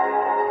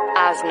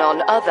as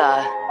none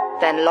other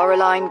than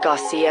Laureline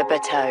Garcia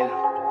Berteau.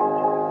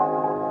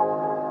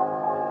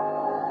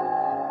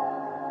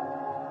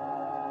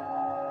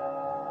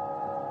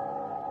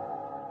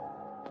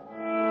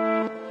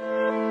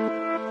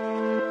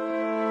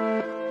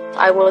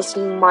 I was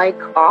in my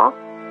car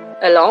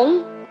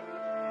alone,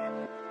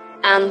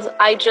 and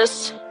I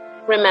just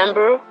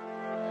remember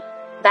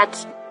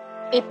that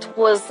it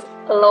was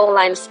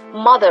Laureline's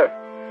mother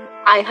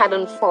I had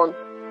on phone.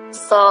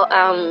 So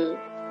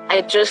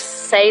I just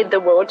say the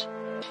word,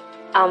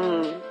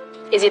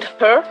 is it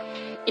her?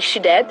 Is she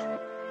dead?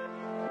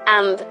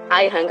 And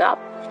I hung up.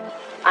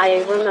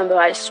 I remember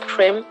I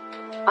screamed.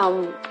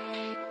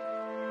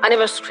 I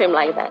never screamed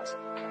like that.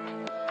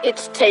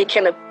 It's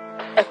taken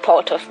a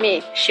part of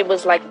me. She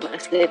was like my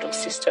little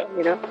sister,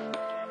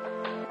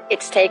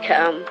 It's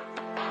taken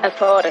a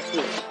part of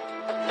me.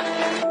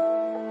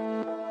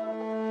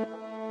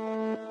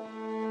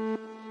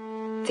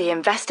 The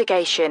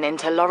investigation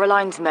into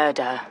Laureline's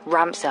murder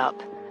ramps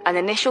up and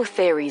initial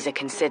theories are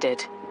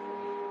considered.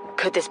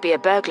 Could this be a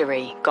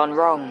burglary gone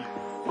wrong?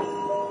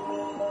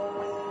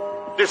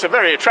 It's a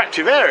very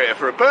attractive area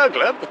for a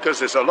burglar because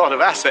there's a lot of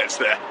assets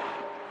there.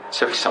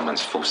 So if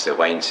someone's forced their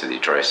way into the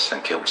address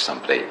and killed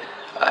somebody,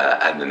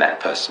 and then that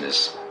person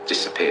has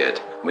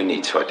disappeared, we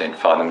need to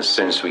identify them as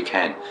soon as we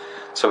can.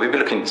 So we'll be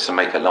looking to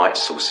make a light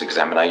source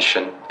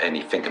examination,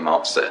 any finger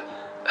marks that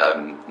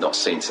are not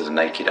seen to the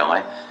naked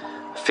eye.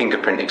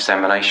 Fingerprint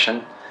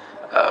examination.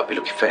 We'll be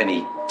looking for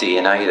any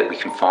DNA that we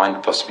can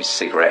find, possibly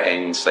cigarette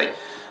ends.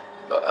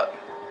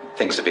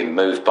 Things have been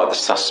moved by the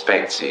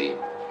suspect. He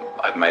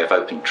may have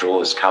opened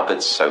drawers,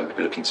 cupboards, so we'll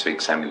be looking to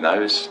examine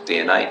those,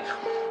 DNA.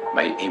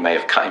 He may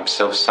have cut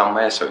himself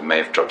somewhere, so he may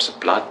have drops of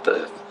blood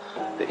that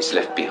he's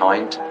left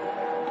behind.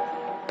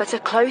 But a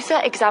closer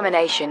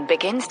examination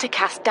begins to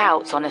cast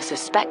doubts on a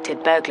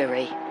suspected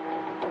burglary.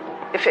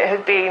 If it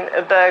had been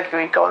a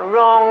burglary gone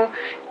wrong,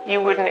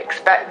 you wouldn't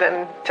expect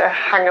them to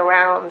hang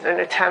around and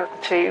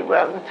attempt to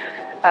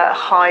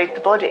hide the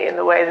body in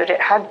the way that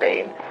it had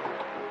been.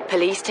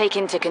 Police take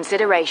into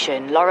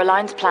consideration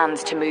Laureline's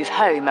plans to move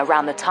home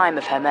around the time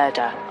of her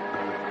murder.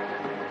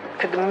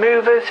 Could the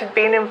movers have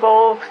been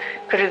involved?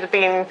 Could it have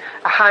been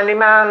a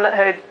handyman that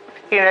had,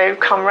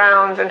 come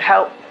round and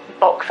helped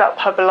box up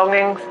her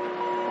belongings?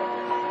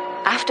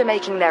 After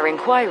making their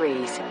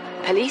inquiries,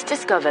 police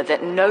discovered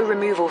that no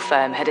removal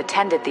firm had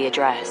attended the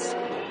address.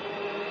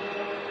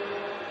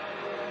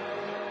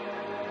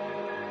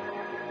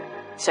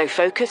 So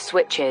focus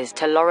switches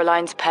to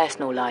Laureline's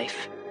personal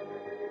life.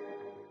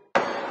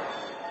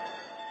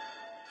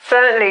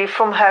 Certainly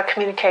from her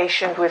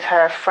communication with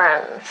her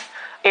friends,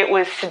 it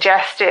was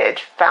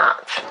suggested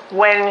that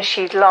when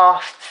she'd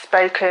last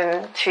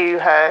spoken to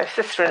her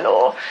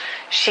sister-in-law,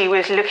 she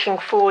was looking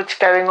forward to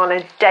going on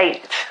a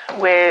date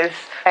with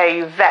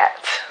a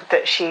vet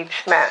that she'd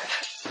met.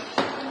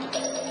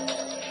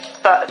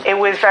 But it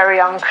was very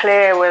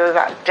unclear whether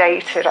that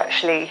date had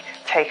actually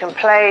taken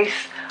place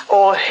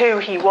or who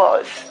he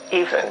was,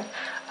 even.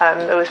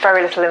 There was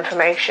very little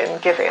information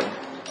given.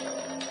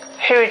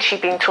 Who had she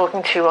been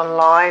talking to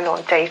online,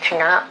 on dating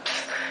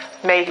apps?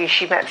 Maybe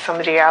she met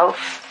somebody else.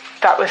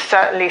 That was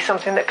certainly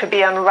something that could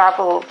be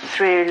unravelled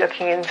through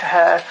looking into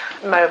her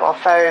mobile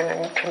phone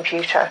and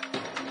computer.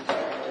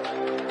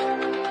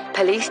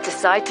 Police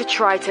decide to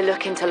try to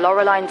look into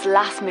Laureline's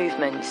last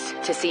movements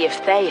to see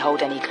if they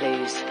hold any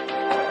clues.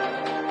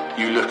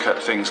 You look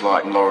at things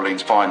like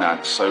Laureline's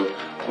finance, so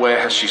where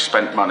has she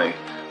spent money,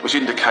 which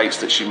indicates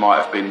that she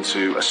might have been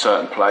to a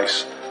certain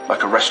place,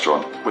 like a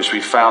restaurant, which we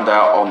found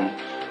out on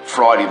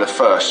Friday the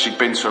 1st, she'd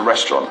been to a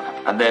restaurant,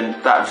 and then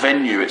that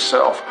venue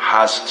itself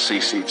has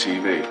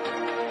CCTV.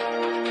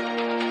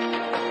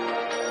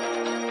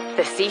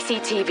 The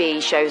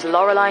CCTV shows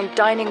Laureline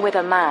dining with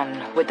a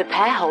man, with the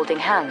pair holding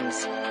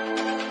hands.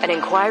 And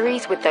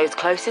inquiries with those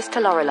closest to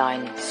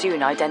Laureline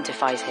soon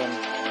identifies him.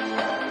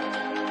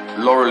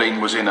 Laureline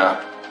was in a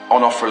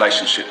on-off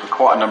relationship for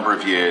quite a number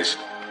of years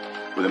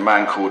with a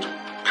man called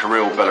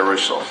Kirill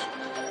Belarusov.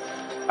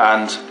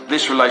 And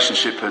this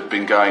relationship had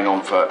been going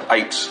on for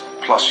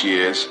 8+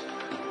 years,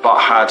 but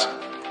had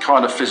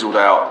kind of fizzled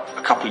out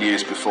a couple of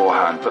years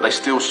beforehand, but they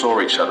still saw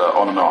each other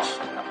on and off.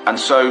 And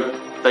so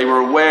they were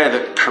aware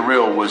that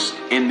Kirill was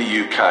in the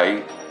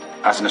UK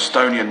as an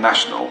Estonian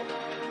national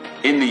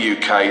in the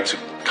UK to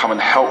come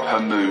and help her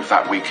move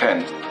that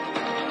weekend.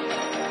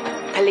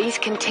 Police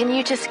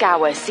continue to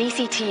scour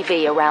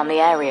CCTV around the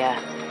area.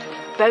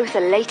 Both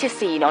are later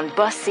seen on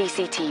bus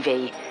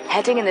CCTV,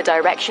 heading in the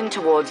direction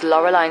towards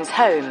Laureline's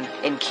home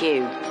in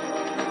Kew.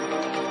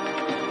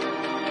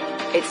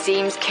 It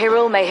seems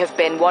Kirill may have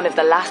been one of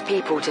the last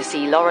people to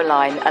see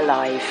Laureline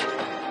alive.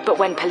 But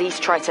when police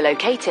try to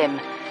locate him,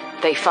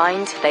 they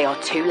find they are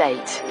too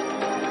late.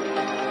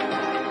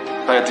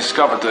 They had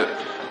discovered that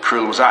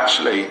Kirill was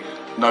actually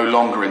no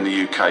longer in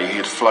the UK. He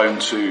had flown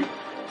to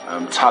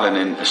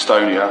Tallinn in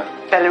Estonia.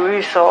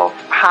 Belarusov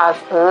has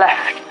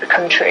left the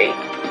country.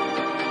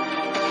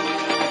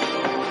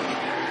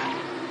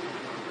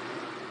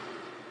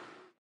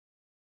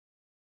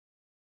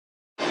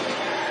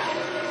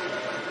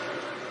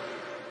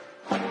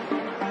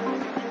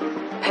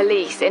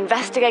 Police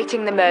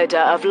investigating the murder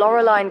of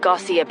Laureline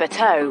Garcia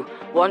Berteau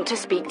want to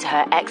speak to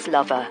her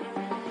ex-lover,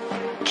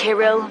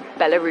 Kirill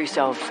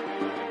Belarusov,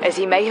 as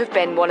he may have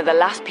been one of the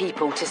last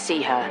people to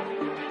see her.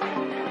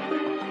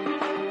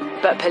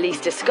 But police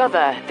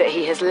discover that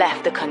he has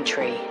left the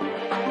country.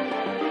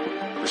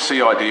 The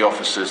CID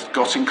officers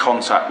got in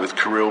contact with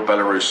Kirill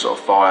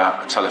Belarusov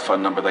via a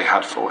telephone number they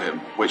had for him,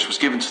 which was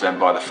given to them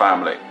by the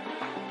family.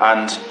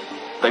 And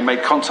they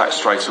made contact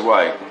straight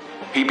away.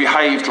 He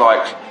behaved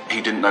like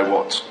he didn't know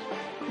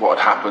what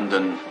had happened,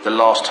 and the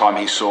last time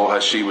he saw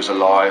her, she was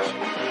alive.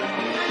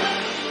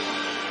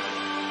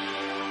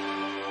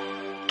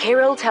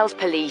 Kirill tells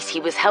police he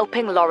was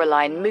helping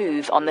Laureline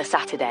move on the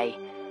Saturday,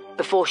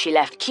 before she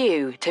left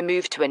Kew to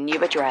move to a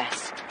new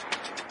address.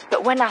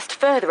 But when asked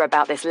further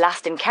about this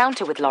last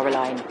encounter with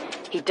Laureline,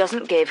 he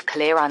doesn't give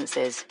clear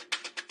answers.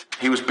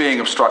 He was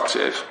being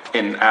obstructive,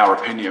 in our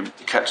opinion.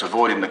 He kept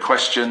avoiding the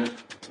question.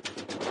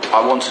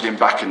 I wanted him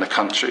back in the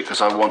country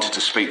because I wanted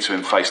to speak to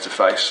him face to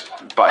face,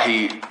 but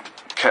he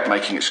kept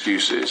making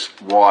excuses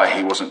why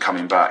he wasn't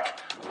coming back,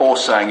 or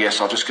saying, yes,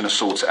 I'm just going to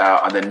sort it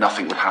out, and then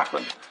nothing would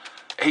happen.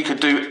 He could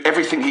do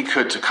everything he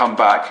could to come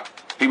back.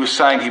 He was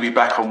saying he'd be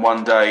back on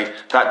one day,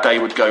 that day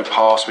would go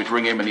past, we'd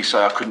ring him and he'd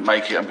say, I couldn't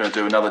make it, I'm going to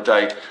do another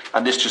day,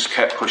 and this just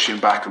kept pushing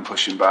back and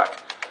pushing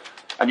back.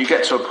 And you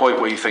get to a point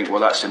where you think, well,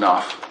 that's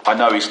enough. I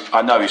know he's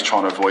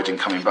trying to avoid him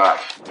coming back.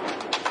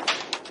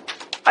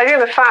 I think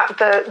the fact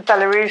that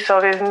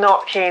Belarusov is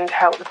not keen to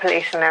help the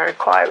police in their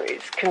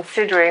inquiries,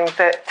 considering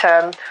that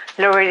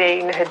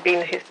Laureline had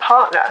been his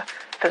partner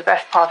for the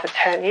best part of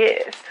 10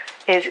 years,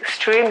 is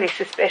extremely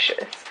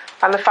suspicious.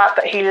 And the fact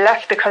that he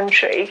left the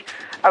country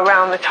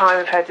around the time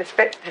of her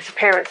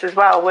disappearance as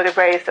well would have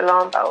raised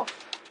alarm bells.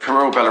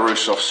 Kirill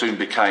Belarusov soon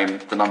became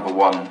the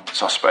 #1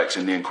 suspect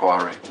in the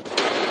inquiry.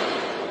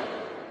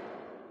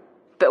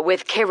 But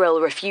with Kirill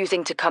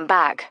refusing to come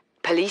back,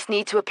 police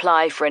need to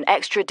apply for an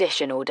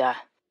extradition order.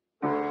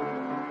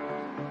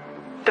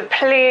 The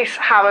police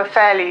have a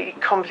fairly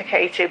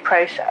complicated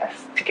process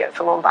to get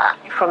someone back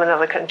from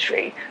another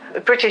country. The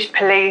British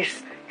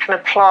police can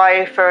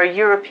apply for a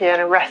European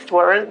arrest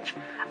warrant,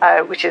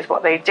 which is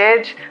what they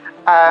did.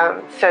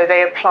 So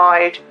they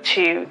applied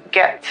to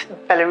get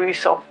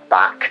Belarusov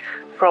back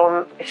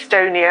from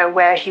Estonia,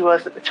 where he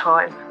was at the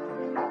time.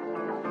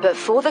 But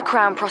for the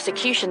Crown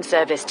Prosecution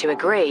Service to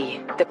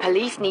agree, the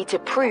police need to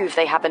prove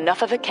they have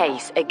enough of a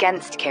case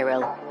against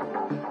Kirill.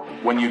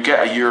 When you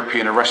get a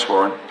European arrest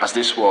warrant, as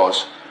this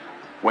was,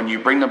 when you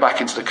bring them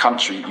back into the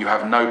country, you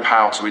have no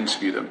power to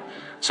interview them.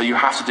 So you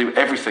have to do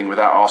everything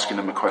without asking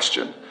them a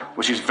question,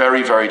 which is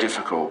very, very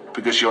difficult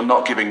because you're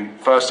not giving,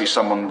 firstly,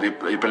 someone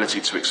the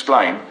ability to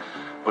explain,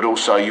 but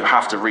also you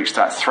have to reach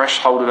that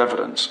threshold of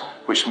evidence,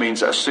 which means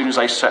that as soon as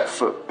they set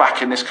foot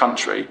back in this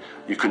country,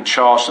 you can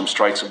charge them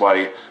straight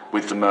away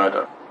with the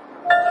murder.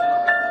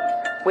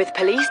 With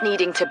police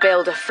needing to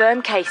build a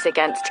firm case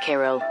against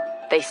Kirill,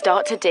 they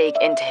start to dig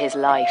into his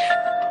life.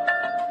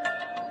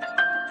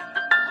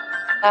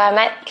 I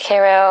met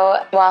Kirill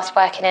whilst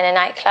working in a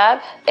nightclub.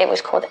 It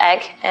was called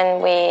Egg,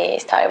 and we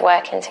started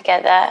working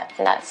together,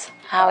 and that's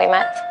how we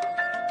met.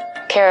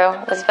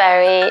 Kirill was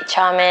very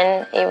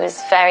charming. He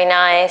was very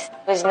nice.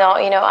 He was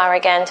not,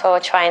 arrogant or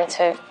trying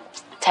to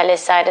tell his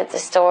side of the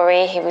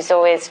story. He was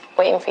always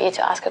waiting for you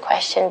to ask a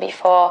question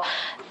before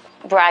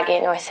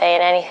bragging or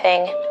saying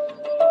anything.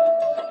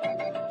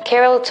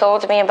 Kirill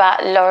told me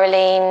about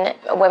Laureline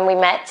when we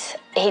met.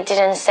 He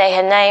didn't say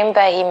her name,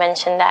 but he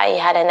mentioned that he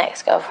had an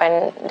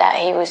ex-girlfriend that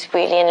he was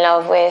really in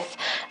love with,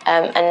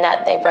 and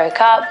that they broke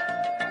up.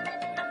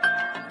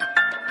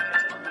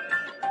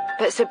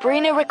 But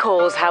Sabrina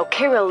recalls how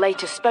Kirill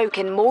later spoke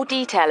in more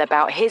detail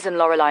about his and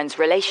Laureline's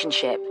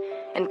relationship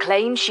and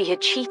claimed she had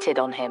cheated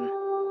on him.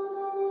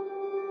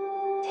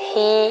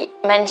 He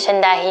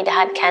mentioned that he'd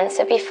had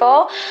cancer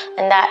before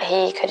and that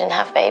he couldn't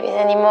have babies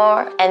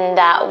anymore, and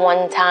that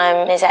one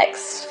time his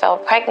ex fell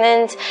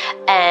pregnant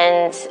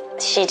and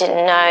she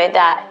didn't know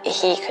that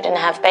he couldn't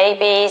have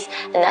babies,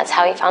 and that's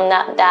how he found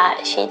out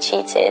that she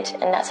cheated,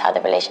 and that's how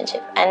the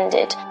relationship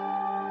ended.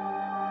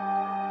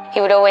 He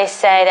would always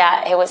say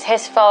that it was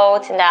his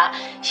fault and that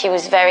she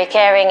was very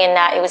caring and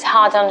that it was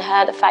hard on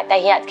her, the fact that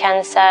he had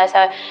cancer.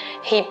 So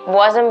he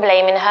wasn't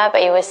blaming her,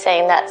 but he was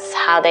saying that's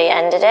how they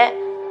ended it.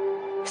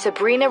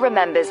 Sabrina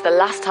remembers the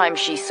last time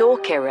she saw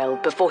Kirill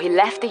before he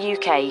left the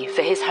UK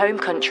for his home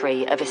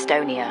country of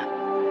Estonia.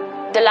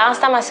 The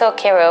last time I saw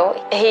Kirill,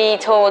 he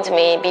told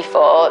me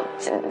before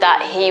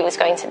that he was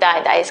going to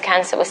die, that his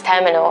cancer was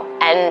terminal,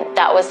 and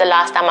that was the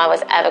last time I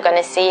was ever going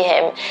to see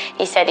him.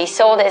 He said he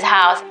sold his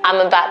house, I'm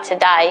about to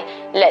die,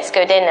 let's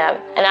go dinner.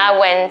 And I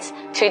went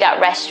to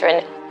that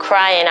restaurant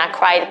crying. I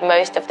cried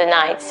most of the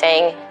night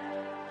saying,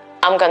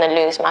 I'm going to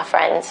lose my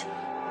friends.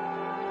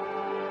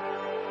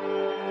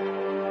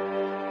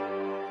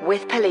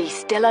 With police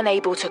still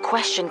unable to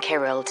question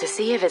Kirill to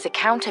see if his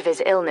account of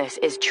his illness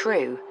is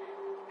true,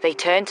 they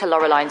turned to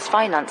Laureline's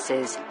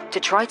finances to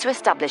try to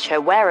establish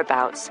her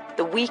whereabouts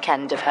the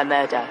weekend of her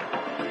murder.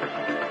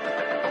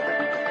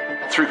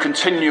 Through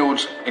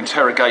continued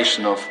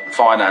interrogation of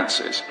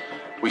finances,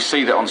 we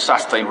see that on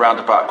Saturday, round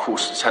about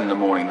 10:15 in the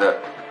morning,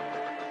 that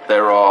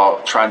there are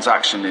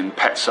transactions in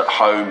Pets at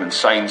Home and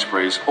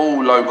Sainsbury's,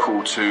 all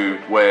local to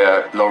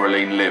where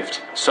Laureline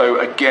lived. So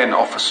again,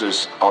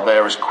 officers are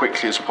there as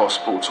quickly as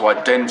possible to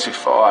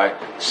identify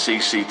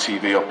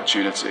CCTV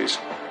opportunities.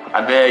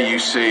 And there you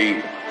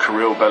see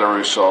Kirill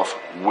Belarusov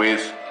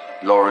with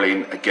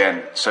Laureline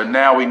again. So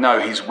now we know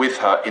he's with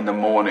her in the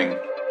morning.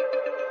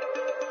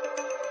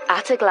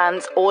 At a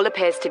glance, all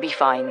appears to be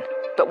fine.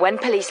 But when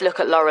police look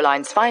at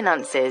Laureline's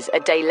finances a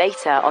day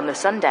later on the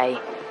Sunday,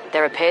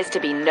 there appears to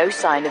be no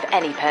sign of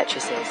any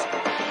purchases.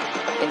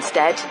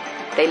 Instead,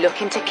 they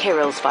look into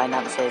Kirill's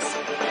finances.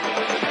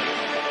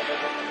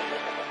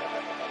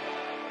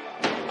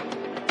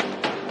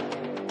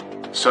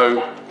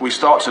 So we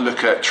start to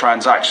look at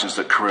transactions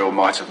that Kirill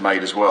might have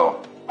made as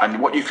well. And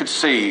what you could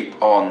see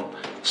on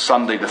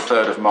Sunday the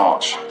 3rd of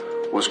March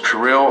was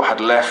Kirill had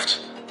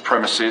left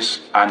premises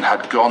and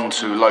had gone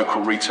to a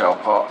local retail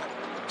park,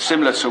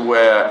 similar to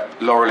where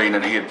Laureline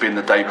and he had been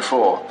the day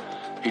before.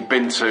 He'd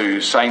been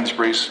to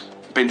Sainsbury's,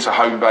 been to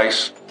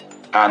Homebase,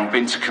 and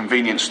been to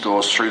convenience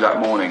stores through that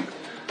morning,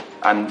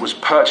 and was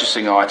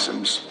purchasing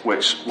items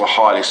which were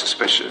highly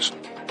suspicious.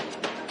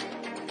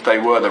 They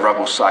were the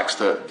rubble sacks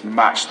that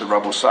matched the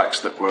rubble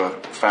sacks that were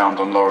found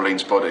on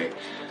Laureline's body.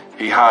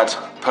 He had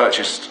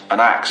purchased an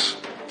axe,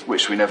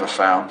 which we never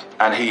found,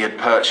 and he had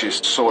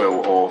purchased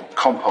soil, or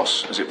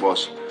compost as it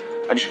was.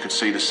 And you could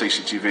see the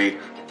CCTV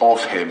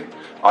of him,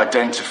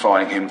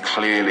 identifying him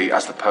clearly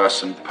as the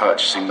person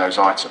purchasing those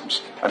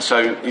items. And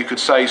so you could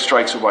say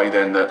straight away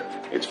then that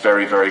it's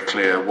very, very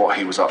clear what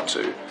he was up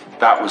to.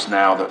 That was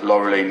now that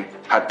Laureline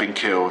had been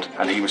killed,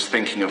 and he was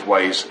thinking of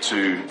ways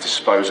to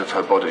dispose of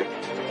her body.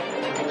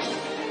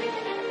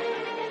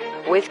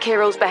 With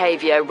Kirill's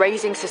behaviour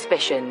raising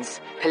suspicions,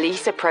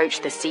 police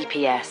approached the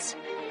CPS.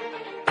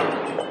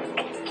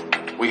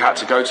 We had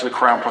to go to the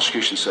Crown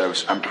Prosecution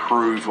Service and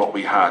prove what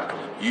we had,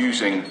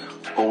 using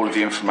all of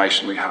the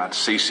information we had: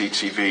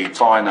 CCTV,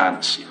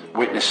 finance,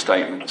 witness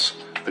statements,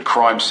 the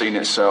crime scene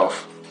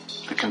itself,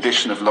 the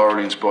condition of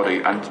Laureline's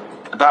body. And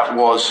that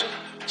was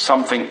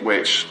something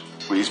which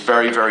is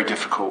very, very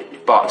difficult,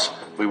 but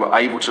we were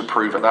able to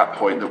prove at that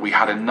point that we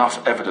had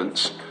enough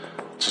evidence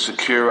to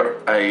secure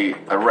an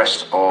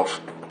arrest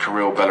of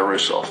Kirill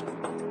Belarusov.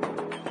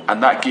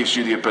 And that gives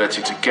you the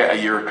ability to get a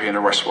European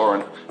arrest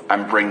warrant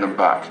and bring them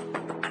back.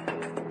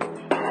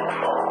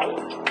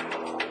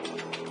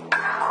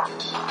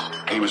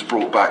 He was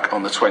brought back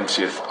on the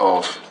 20th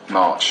of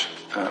March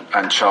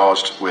and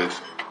charged with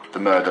the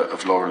murder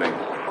of Laureline.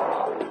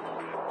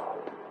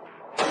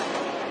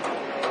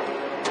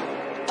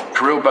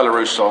 Kirill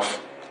Belarusov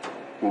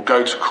will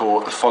go to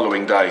court the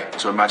following day,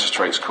 to a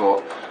magistrate's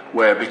court,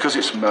 where, because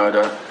it's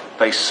murder,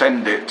 they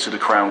send it to the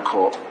Crown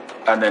Court,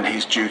 and then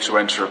he's due to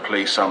enter a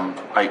plea some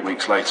 8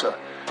 weeks later.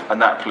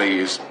 And that plea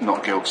is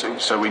not guilty.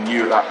 So we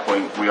knew at that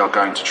point we are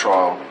going to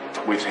trial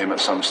with him at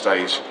some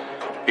stage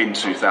in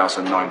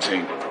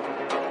 2019.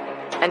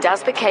 And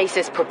as the case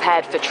is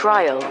prepared for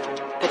trial,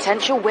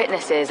 potential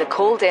witnesses are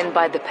called in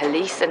by the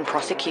police and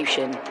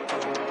prosecution.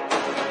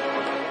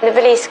 The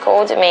police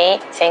called me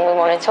saying, we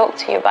want to talk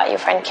to you about your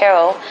friend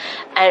Kirill,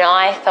 and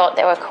I thought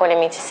they were calling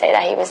me to say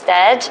that he was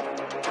dead.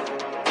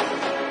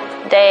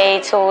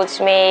 They told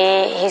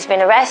me he's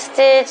been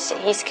arrested,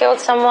 he's killed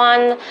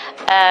someone.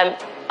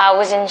 I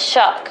was in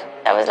shock.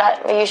 I was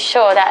like, are you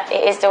sure that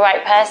it is the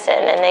right person?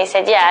 And they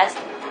said, yes.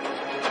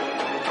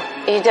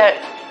 You don't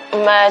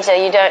murder,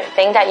 you don't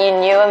think that you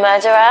knew a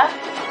murderer?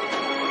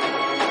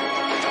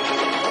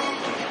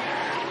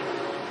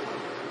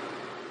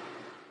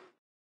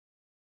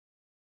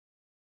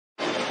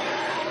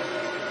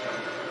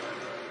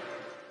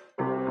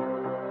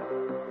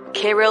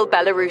 Kirill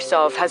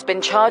Belarusov has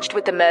been charged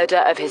with the murder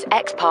of his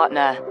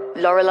ex-partner,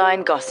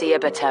 Laureline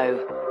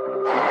Gossi-Abateau.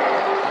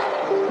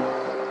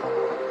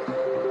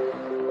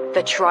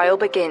 The trial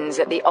begins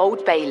at the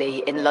Old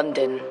Bailey in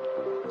London,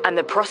 and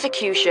the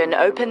prosecution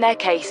open their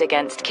case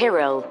against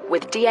Kirill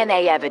with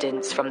DNA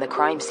evidence from the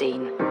crime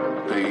scene.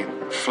 The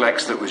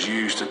flex that was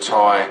used to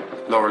tie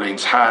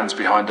Laureline's hands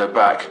behind her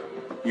back,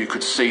 you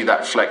could see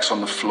that flex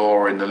on the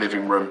floor in the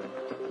living room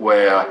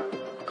where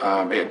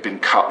it had been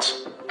cut,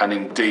 and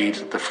indeed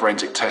the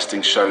forensic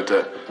testing showed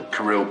that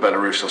Kirill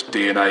Belarusov's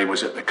DNA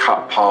was at the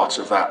cut part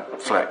of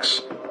that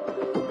flex.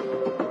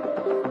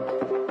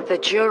 The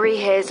jury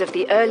hears of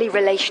the early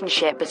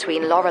relationship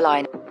between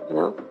Laureline.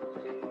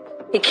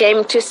 He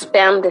came to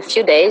spend a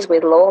few days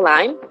with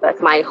Laureline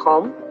at my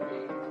home.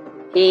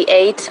 He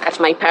ate at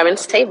my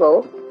parents'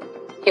 table.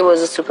 He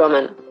was a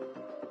superman.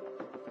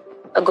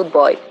 A good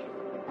boy.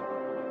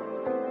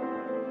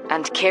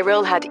 And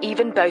Kirill had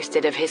even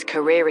boasted of his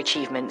career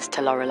achievements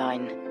to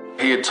Laureline.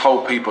 He had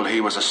told people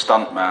he was a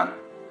stuntman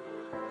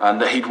and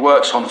that he'd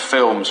worked on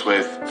films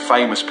with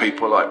famous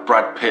people like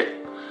Brad Pitt,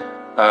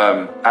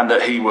 and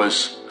that he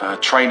was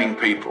training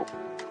people.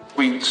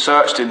 We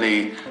searched in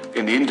the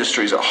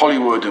industries at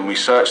Hollywood, and we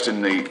searched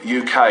in the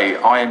UK,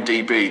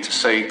 IMDb, to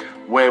see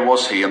where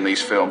was he in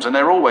these films, and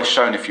they're always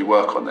shown if you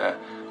work on there.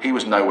 He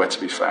was nowhere to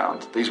be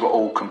found. These were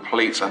all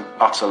complete and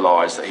utter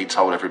lies that he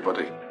told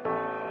everybody.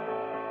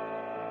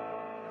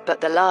 But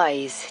the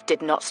lies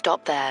did not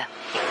stop there.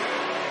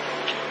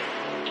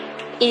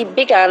 He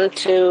began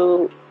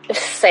to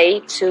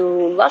say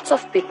to lots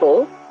of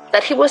people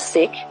that he was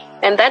sick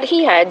and that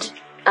he had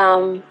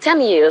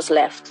 10 years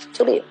left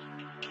to live.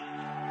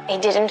 He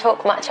didn't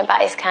talk much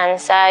about his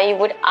cancer. You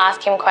would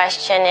ask him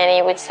questions and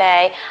he would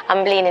say,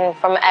 I'm bleeding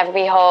from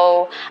every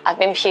hole. I've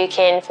been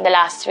puking for the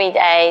last 3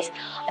 days.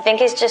 I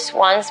think it's just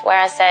once where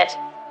I said,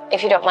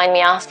 if you don't mind me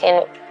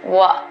asking,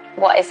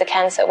 what is the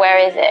cancer? Where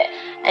is it?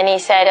 And he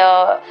said,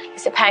 oh,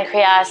 it's the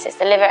pancreas, it's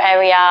the liver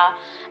area.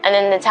 And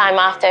then the time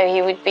after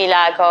he would be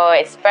like, oh,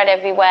 it's spread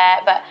everywhere.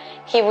 But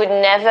he would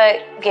never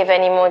give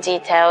any more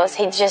details.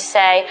 He'd just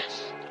say,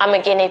 I'm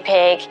a guinea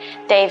pig.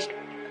 They've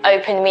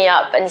opened me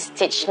up and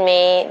stitched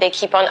me. They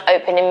keep on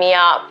opening me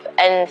up.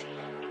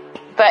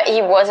 But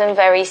he wasn't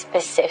very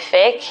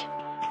specific.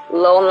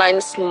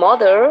 Laureline's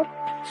mother,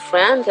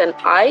 friend, and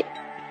I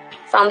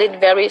found it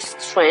very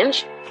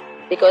strange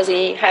because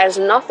he has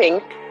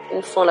nothing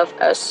in front of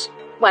us.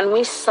 When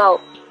we saw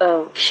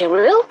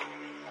Kirill,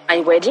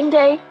 a wedding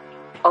day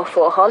or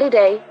for a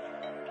holiday,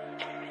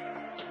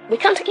 we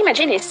can't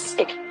imagine he's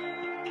sick.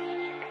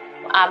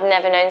 I've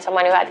never known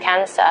someone who had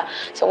cancer.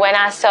 So when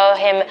I saw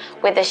him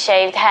with the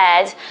shaved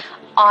head,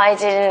 I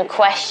didn't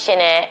question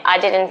it. I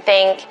didn't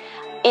think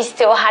he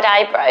still had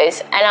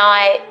eyebrows. And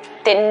I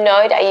didn't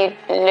know that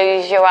you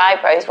lose your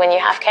eyebrows when you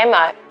have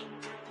chemo.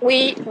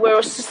 We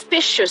were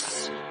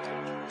suspicious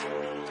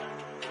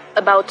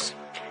about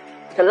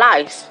the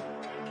lies.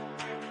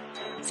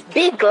 It's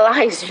big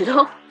lies, you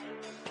know.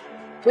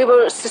 We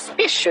were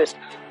suspicious.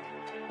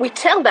 We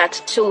tell that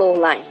to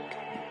Laureline.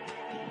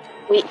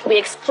 We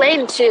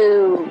explained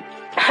to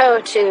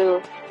her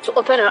to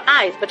open her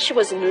eyes, but she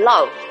was in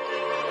love.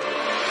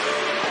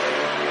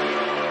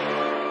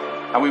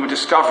 And we were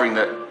discovering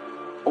that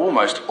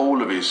almost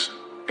all of his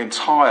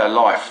entire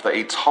life that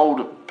he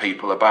told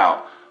people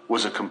about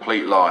was a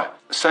complete lie.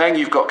 Saying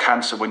you've got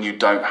cancer when you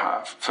don't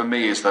have, for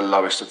me, is the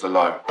lowest of the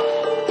low.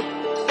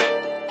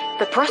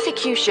 The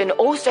prosecution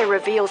also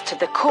reveals to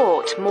the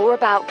court more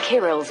about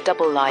Kirill's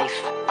double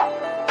life.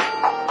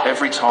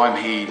 Every time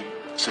he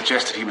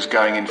suggested he was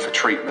going in for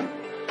treatment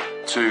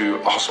to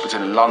a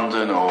hospital in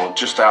London or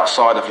just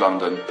outside of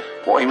London,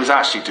 what he was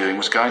actually doing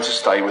was going to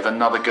stay with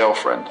another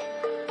girlfriend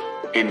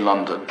in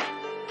London.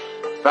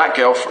 That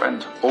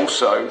girlfriend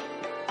also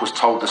was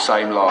told the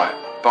same lie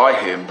by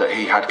him, that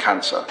he had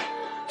cancer.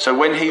 So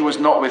when he was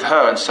not with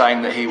her and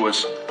saying that he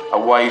was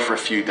away for a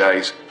few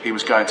days, he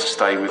was going to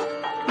stay with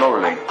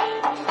Laureline.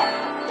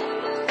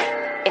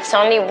 It's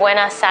only when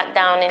I sat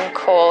down in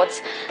court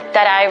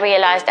that I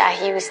realised that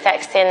he was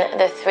texting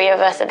the three of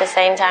us at the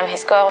same time,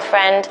 his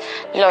girlfriend,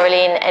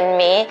 Laureline and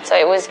me. So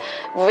it was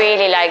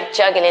really like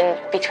juggling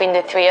between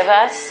the three of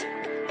us.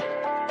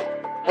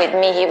 With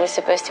me, he was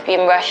supposed to be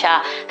in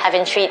Russia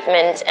having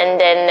treatment, and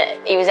then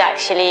he was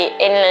actually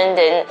in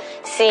London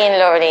seeing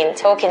Laureline,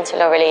 talking to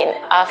Laureline.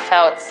 I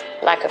felt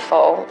like a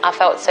fool. I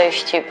felt so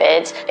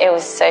stupid. It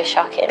was so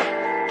shocking.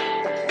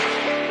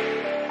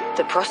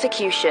 The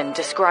prosecution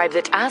described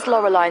that as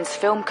Laureline's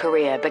film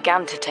career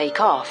began to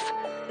take off,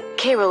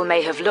 Kirill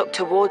may have looked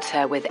towards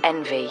her with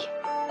envy.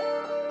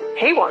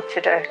 He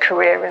wanted a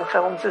career in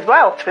films as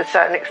well, to a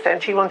certain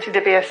extent. He wanted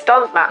to be a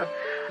stuntman.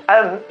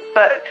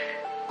 But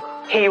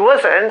he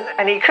wasn't,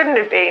 and he couldn't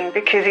have been,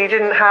 because he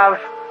didn't have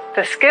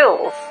the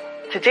skills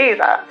to do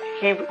that.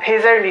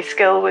 His only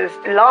skill was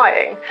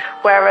lying,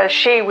 whereas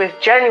she was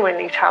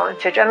genuinely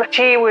talented, and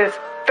she was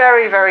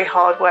very, very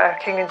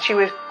hardworking, and she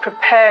was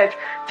prepared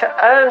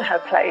to earn her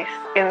place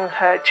in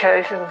her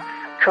chosen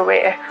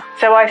career.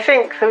 So I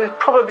think there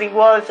probably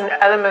was an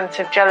element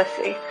of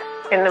jealousy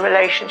in the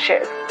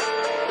relationship.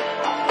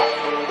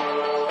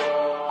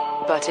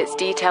 But it's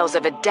details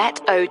of a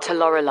debt owed to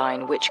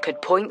Laureline which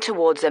could point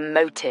towards a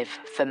motive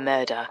for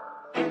murder.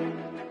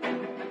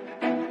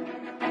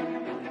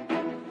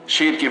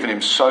 She had given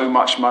him so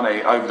much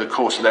money over the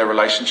course of their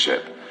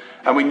relationship,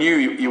 and we knew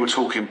you were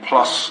talking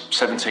plus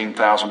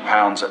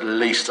 £17,000 at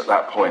least at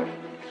that point.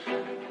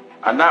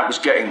 And that was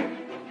getting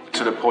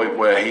to the point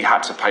where he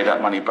had to pay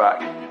that money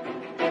back.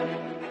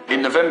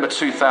 In November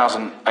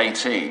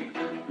 2018,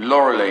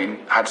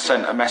 Laureline had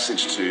sent a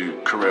message to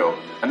Kirill,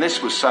 and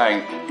this was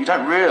saying, "You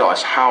don't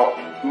realise how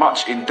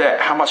much in debt,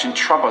 how much in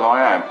trouble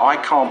I am. I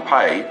can't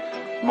pay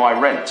my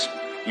rent.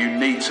 You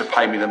need to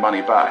pay me the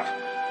money back."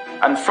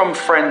 And from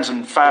friends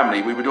and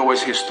family, we would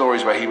always hear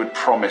stories where he would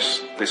promise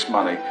this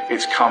money.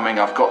 "It's coming,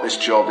 I've got this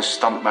job, this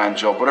stuntman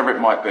job," whatever it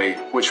might be,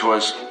 which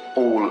was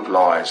all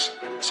lies.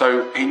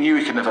 So he knew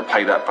he could never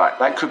pay that back.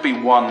 That could be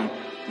one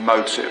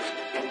motive.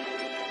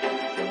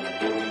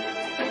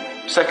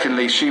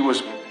 Secondly, she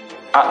was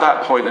at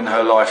that point in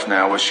her life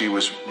now where she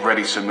was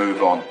ready to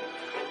move on,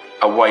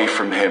 away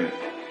from him.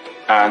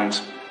 And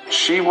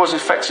she was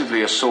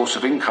effectively a source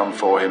of income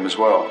for him as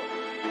well.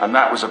 And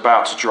that was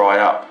about to dry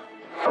up.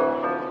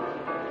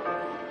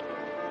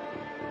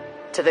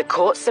 To the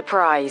court's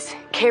surprise,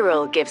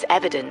 Kirill gives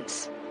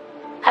evidence.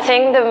 I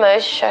think the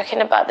most shocking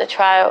about the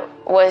trial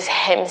was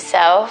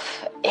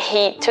himself.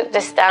 He took the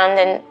stand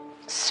and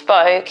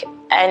spoke,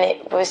 and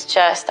it was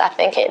just, I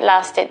think it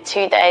lasted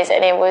 2 days,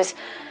 and it was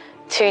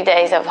 2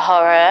 days of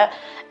horror.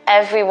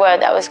 Every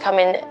word that was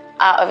coming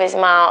out of his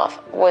mouth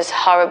was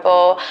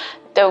horrible.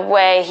 The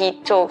way he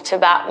talked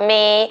about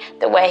me,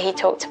 the way he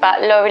talked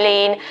about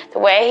Laureline, the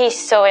way he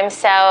saw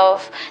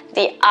himself,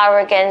 the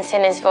arrogance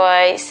in his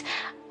voice.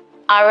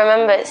 I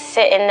remember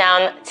sitting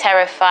down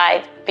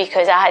terrified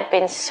because I had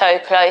been so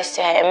close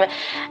to him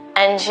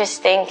and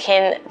just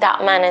thinking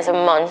that man is a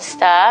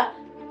monster.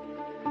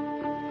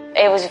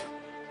 It was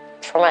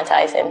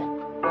traumatizing.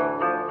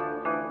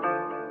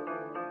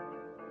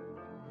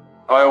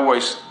 I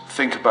always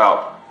think about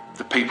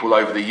the people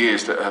over the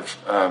years that have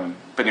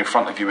been in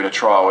front of you in a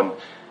trial, and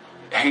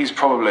he's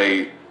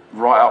probably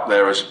right up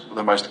there as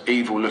the most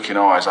evil looking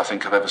eyes I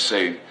think I've ever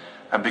seen.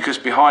 And because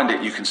behind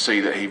it you can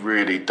see that he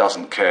really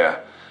doesn't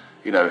care.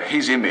 You know,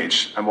 his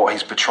image and what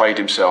he's portrayed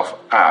himself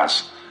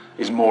as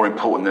is more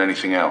important than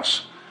anything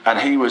else. And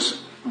he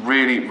was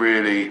really,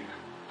 really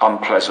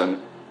unpleasant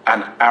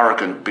and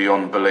arrogant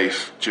beyond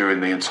belief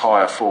during the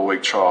entire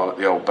 4-week trial at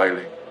the Old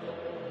Bailey.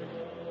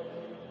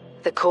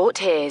 The court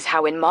hears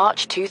how in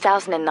March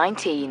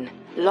 2019,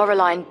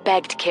 Laureline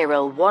begged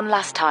Kirill one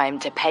last time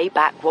to pay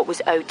back what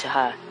was owed to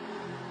her.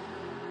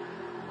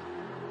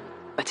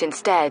 But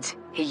instead,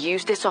 he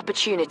used this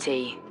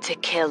opportunity to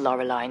kill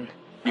Laureline.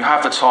 You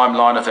have the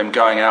timeline of them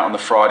going out on the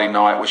Friday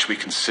night, which we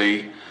can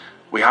see.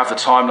 We have the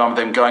timeline of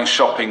them going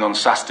shopping on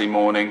Saturday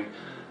morning.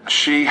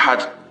 She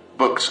had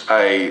booked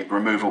a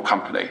removal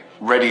company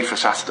ready for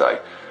Saturday,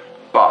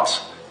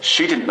 but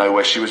she didn't know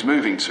where she was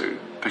moving to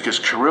because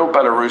Kirill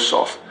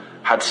Belarusov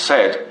had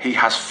said he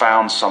has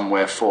found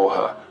somewhere for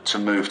her to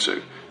move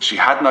to. She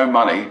had no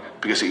money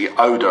because he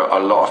owed her a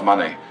lot of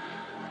money.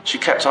 She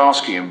kept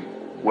asking him,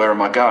 "Where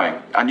am I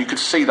going?" And you could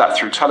see that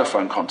through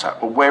telephone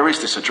contact. Well, where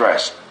is this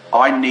address?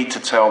 I need to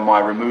tell my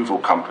removal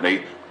company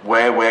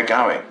where we're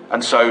going.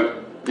 And so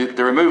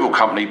the removal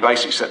company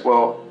basically said,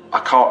 well, I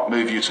can't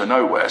move you to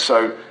nowhere. So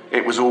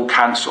it was all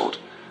cancelled.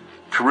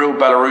 Kirill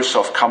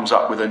Belarusov comes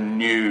up with a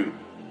new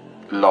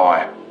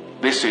lie.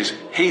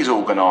 He's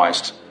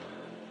organised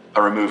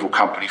a removal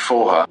company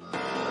for her.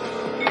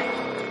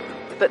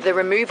 But the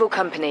removal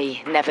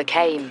company never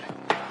came.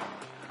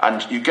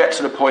 And you get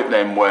to the point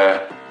then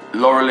where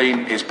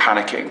Laureline is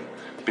panicking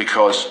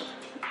because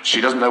she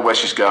doesn't know where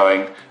she's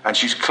going, and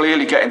she's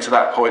clearly getting to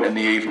that point in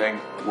the evening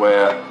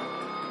where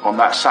on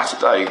that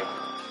Saturday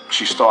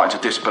she's starting to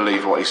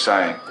disbelieve what he's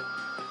saying.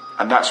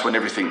 And that's when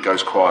everything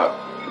goes quiet.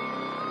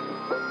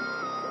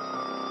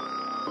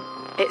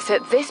 It's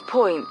at this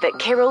point that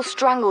Kirill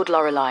strangled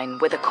Laureline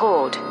with a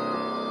cord.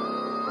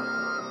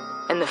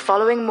 And the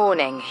following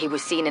morning, he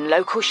was seen in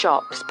local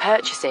shops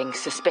purchasing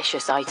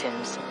suspicious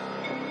items.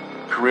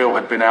 Kirill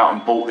had been out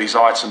and bought these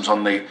items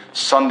on the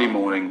Sunday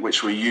morning,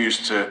 which were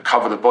used to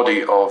cover the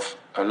body of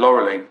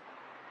Laureline.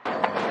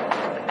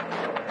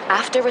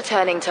 After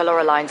returning to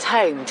Laureline's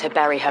home to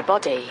bury her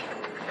body,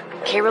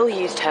 Kirill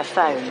used her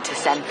phone to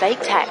send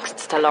fake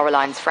texts to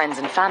Laureline's friends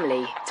and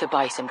family to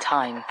buy some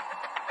time.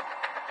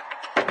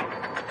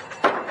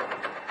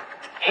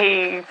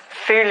 He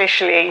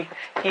foolishly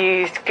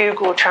used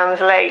Google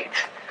Translate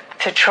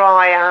to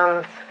try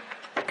and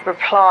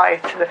reply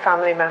to the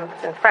family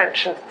members in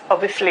French, and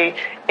obviously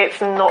it's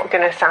not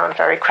going to sound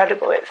very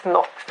credible. It's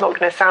not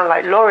going to sound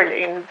like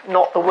Laureline,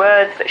 not the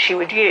words that she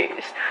would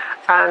use,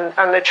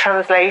 and the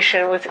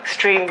translation was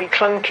extremely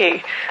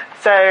clunky,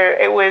 so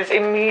it was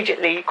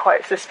immediately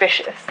quite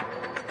suspicious.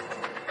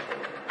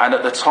 And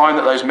at the time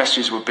that those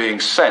messages were being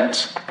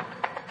sent,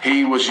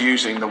 he was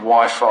using the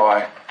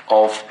Wi-Fi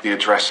of the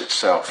address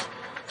itself.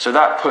 So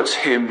that puts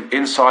him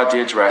inside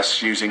the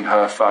address using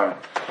her phone.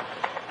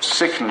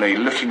 Sickeningly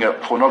looking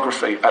at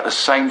pornography at the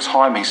same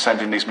time he's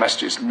sending these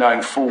messages,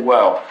 knowing full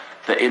well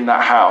that in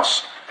that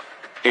house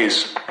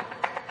is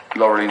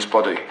Laureline's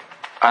body.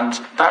 And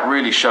that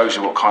really shows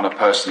you what kind of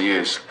person he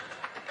is.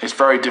 It's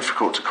very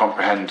difficult to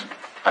comprehend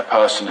a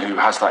person who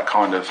has that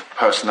kind of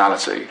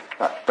personality,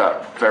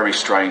 that very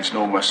strange and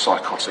almost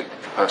psychotic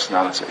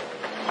personality.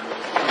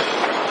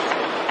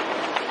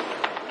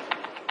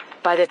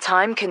 By the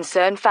time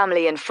concerned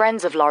family and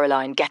friends of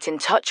Laureline get in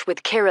touch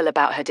with Kirill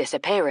about her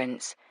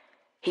disappearance,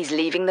 he's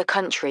leaving the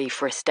country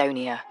for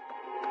Estonia.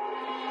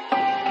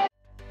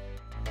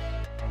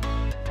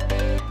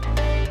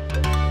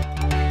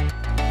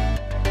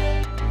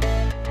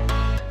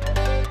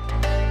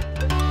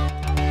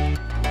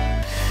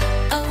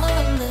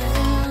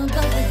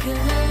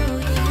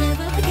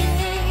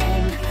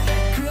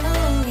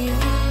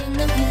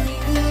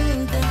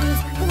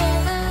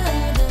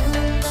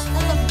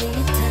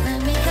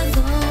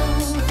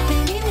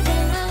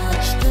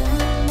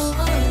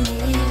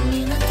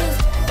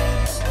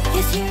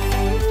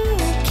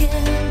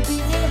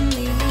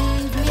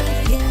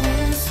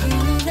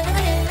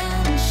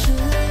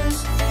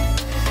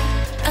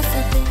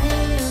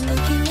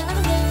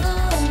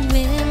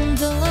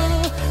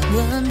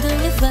 Wonder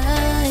if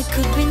I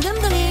could bring them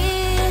to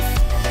live.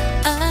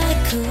 I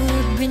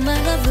could bring my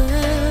lover,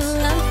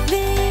 and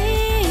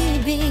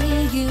baby,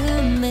 you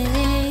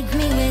make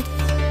me wait.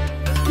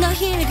 Now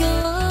here I go,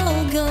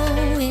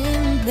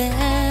 going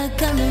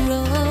back on the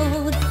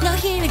road. Now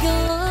here I go,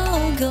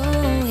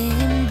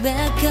 going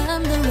back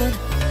on the road.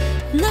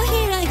 Now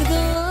here I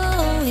go,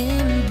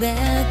 going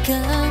back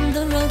on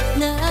the road.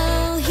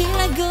 Now here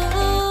I go,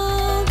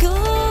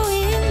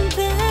 going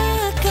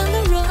back on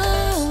the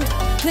road.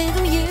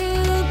 With you.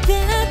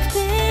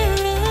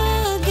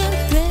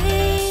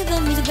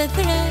 Back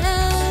there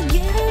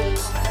again,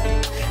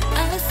 I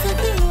said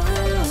be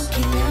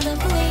looking out of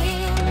the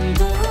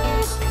window.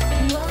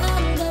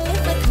 Wonder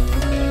if I could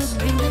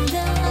bring them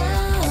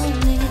down.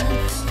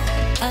 If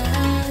I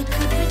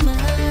could bring my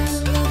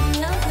love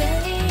now,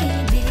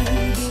 baby,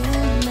 you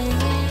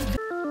made.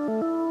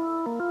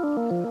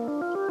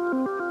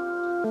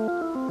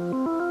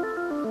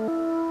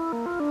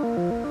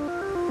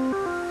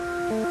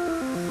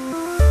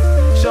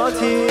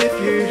 Shorty, if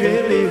you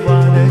really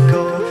wanna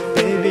go,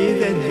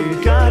 then you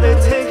gotta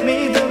take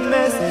me the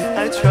mess.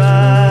 I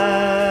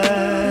tried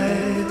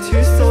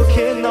to soak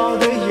in all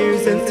the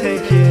years and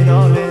take it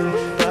all in,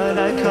 but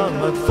I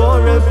come up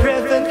for a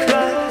breath and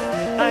cry.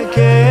 I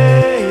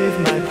gave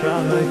my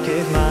drama,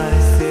 gave my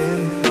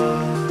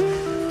simple,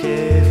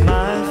 gave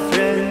my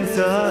friends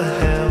a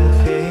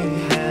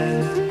helping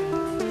hand.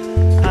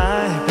 I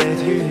bet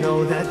you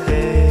know that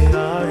they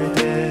are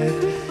dead.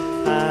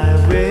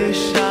 I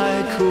wish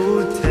I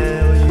could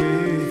tell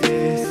you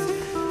this.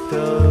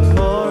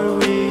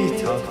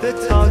 The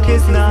talk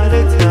is not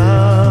a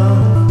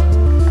town.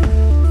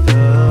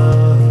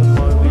 The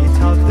more we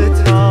talk, the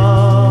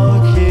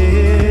talk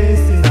is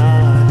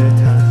not a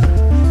town.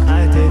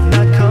 I did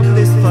not come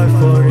this far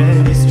for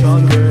any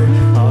stronger.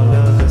 All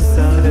of a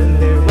sudden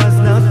there was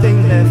nothing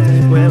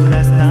left. Well,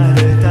 last night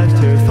a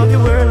doctor thought you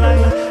were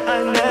lying.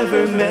 I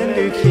never meant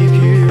to keep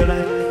you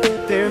alive.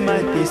 There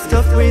might be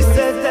stuff we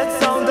said that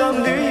sound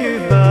dumb to you,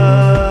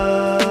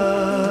 but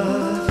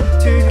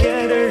to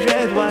get a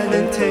red wine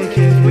and take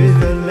it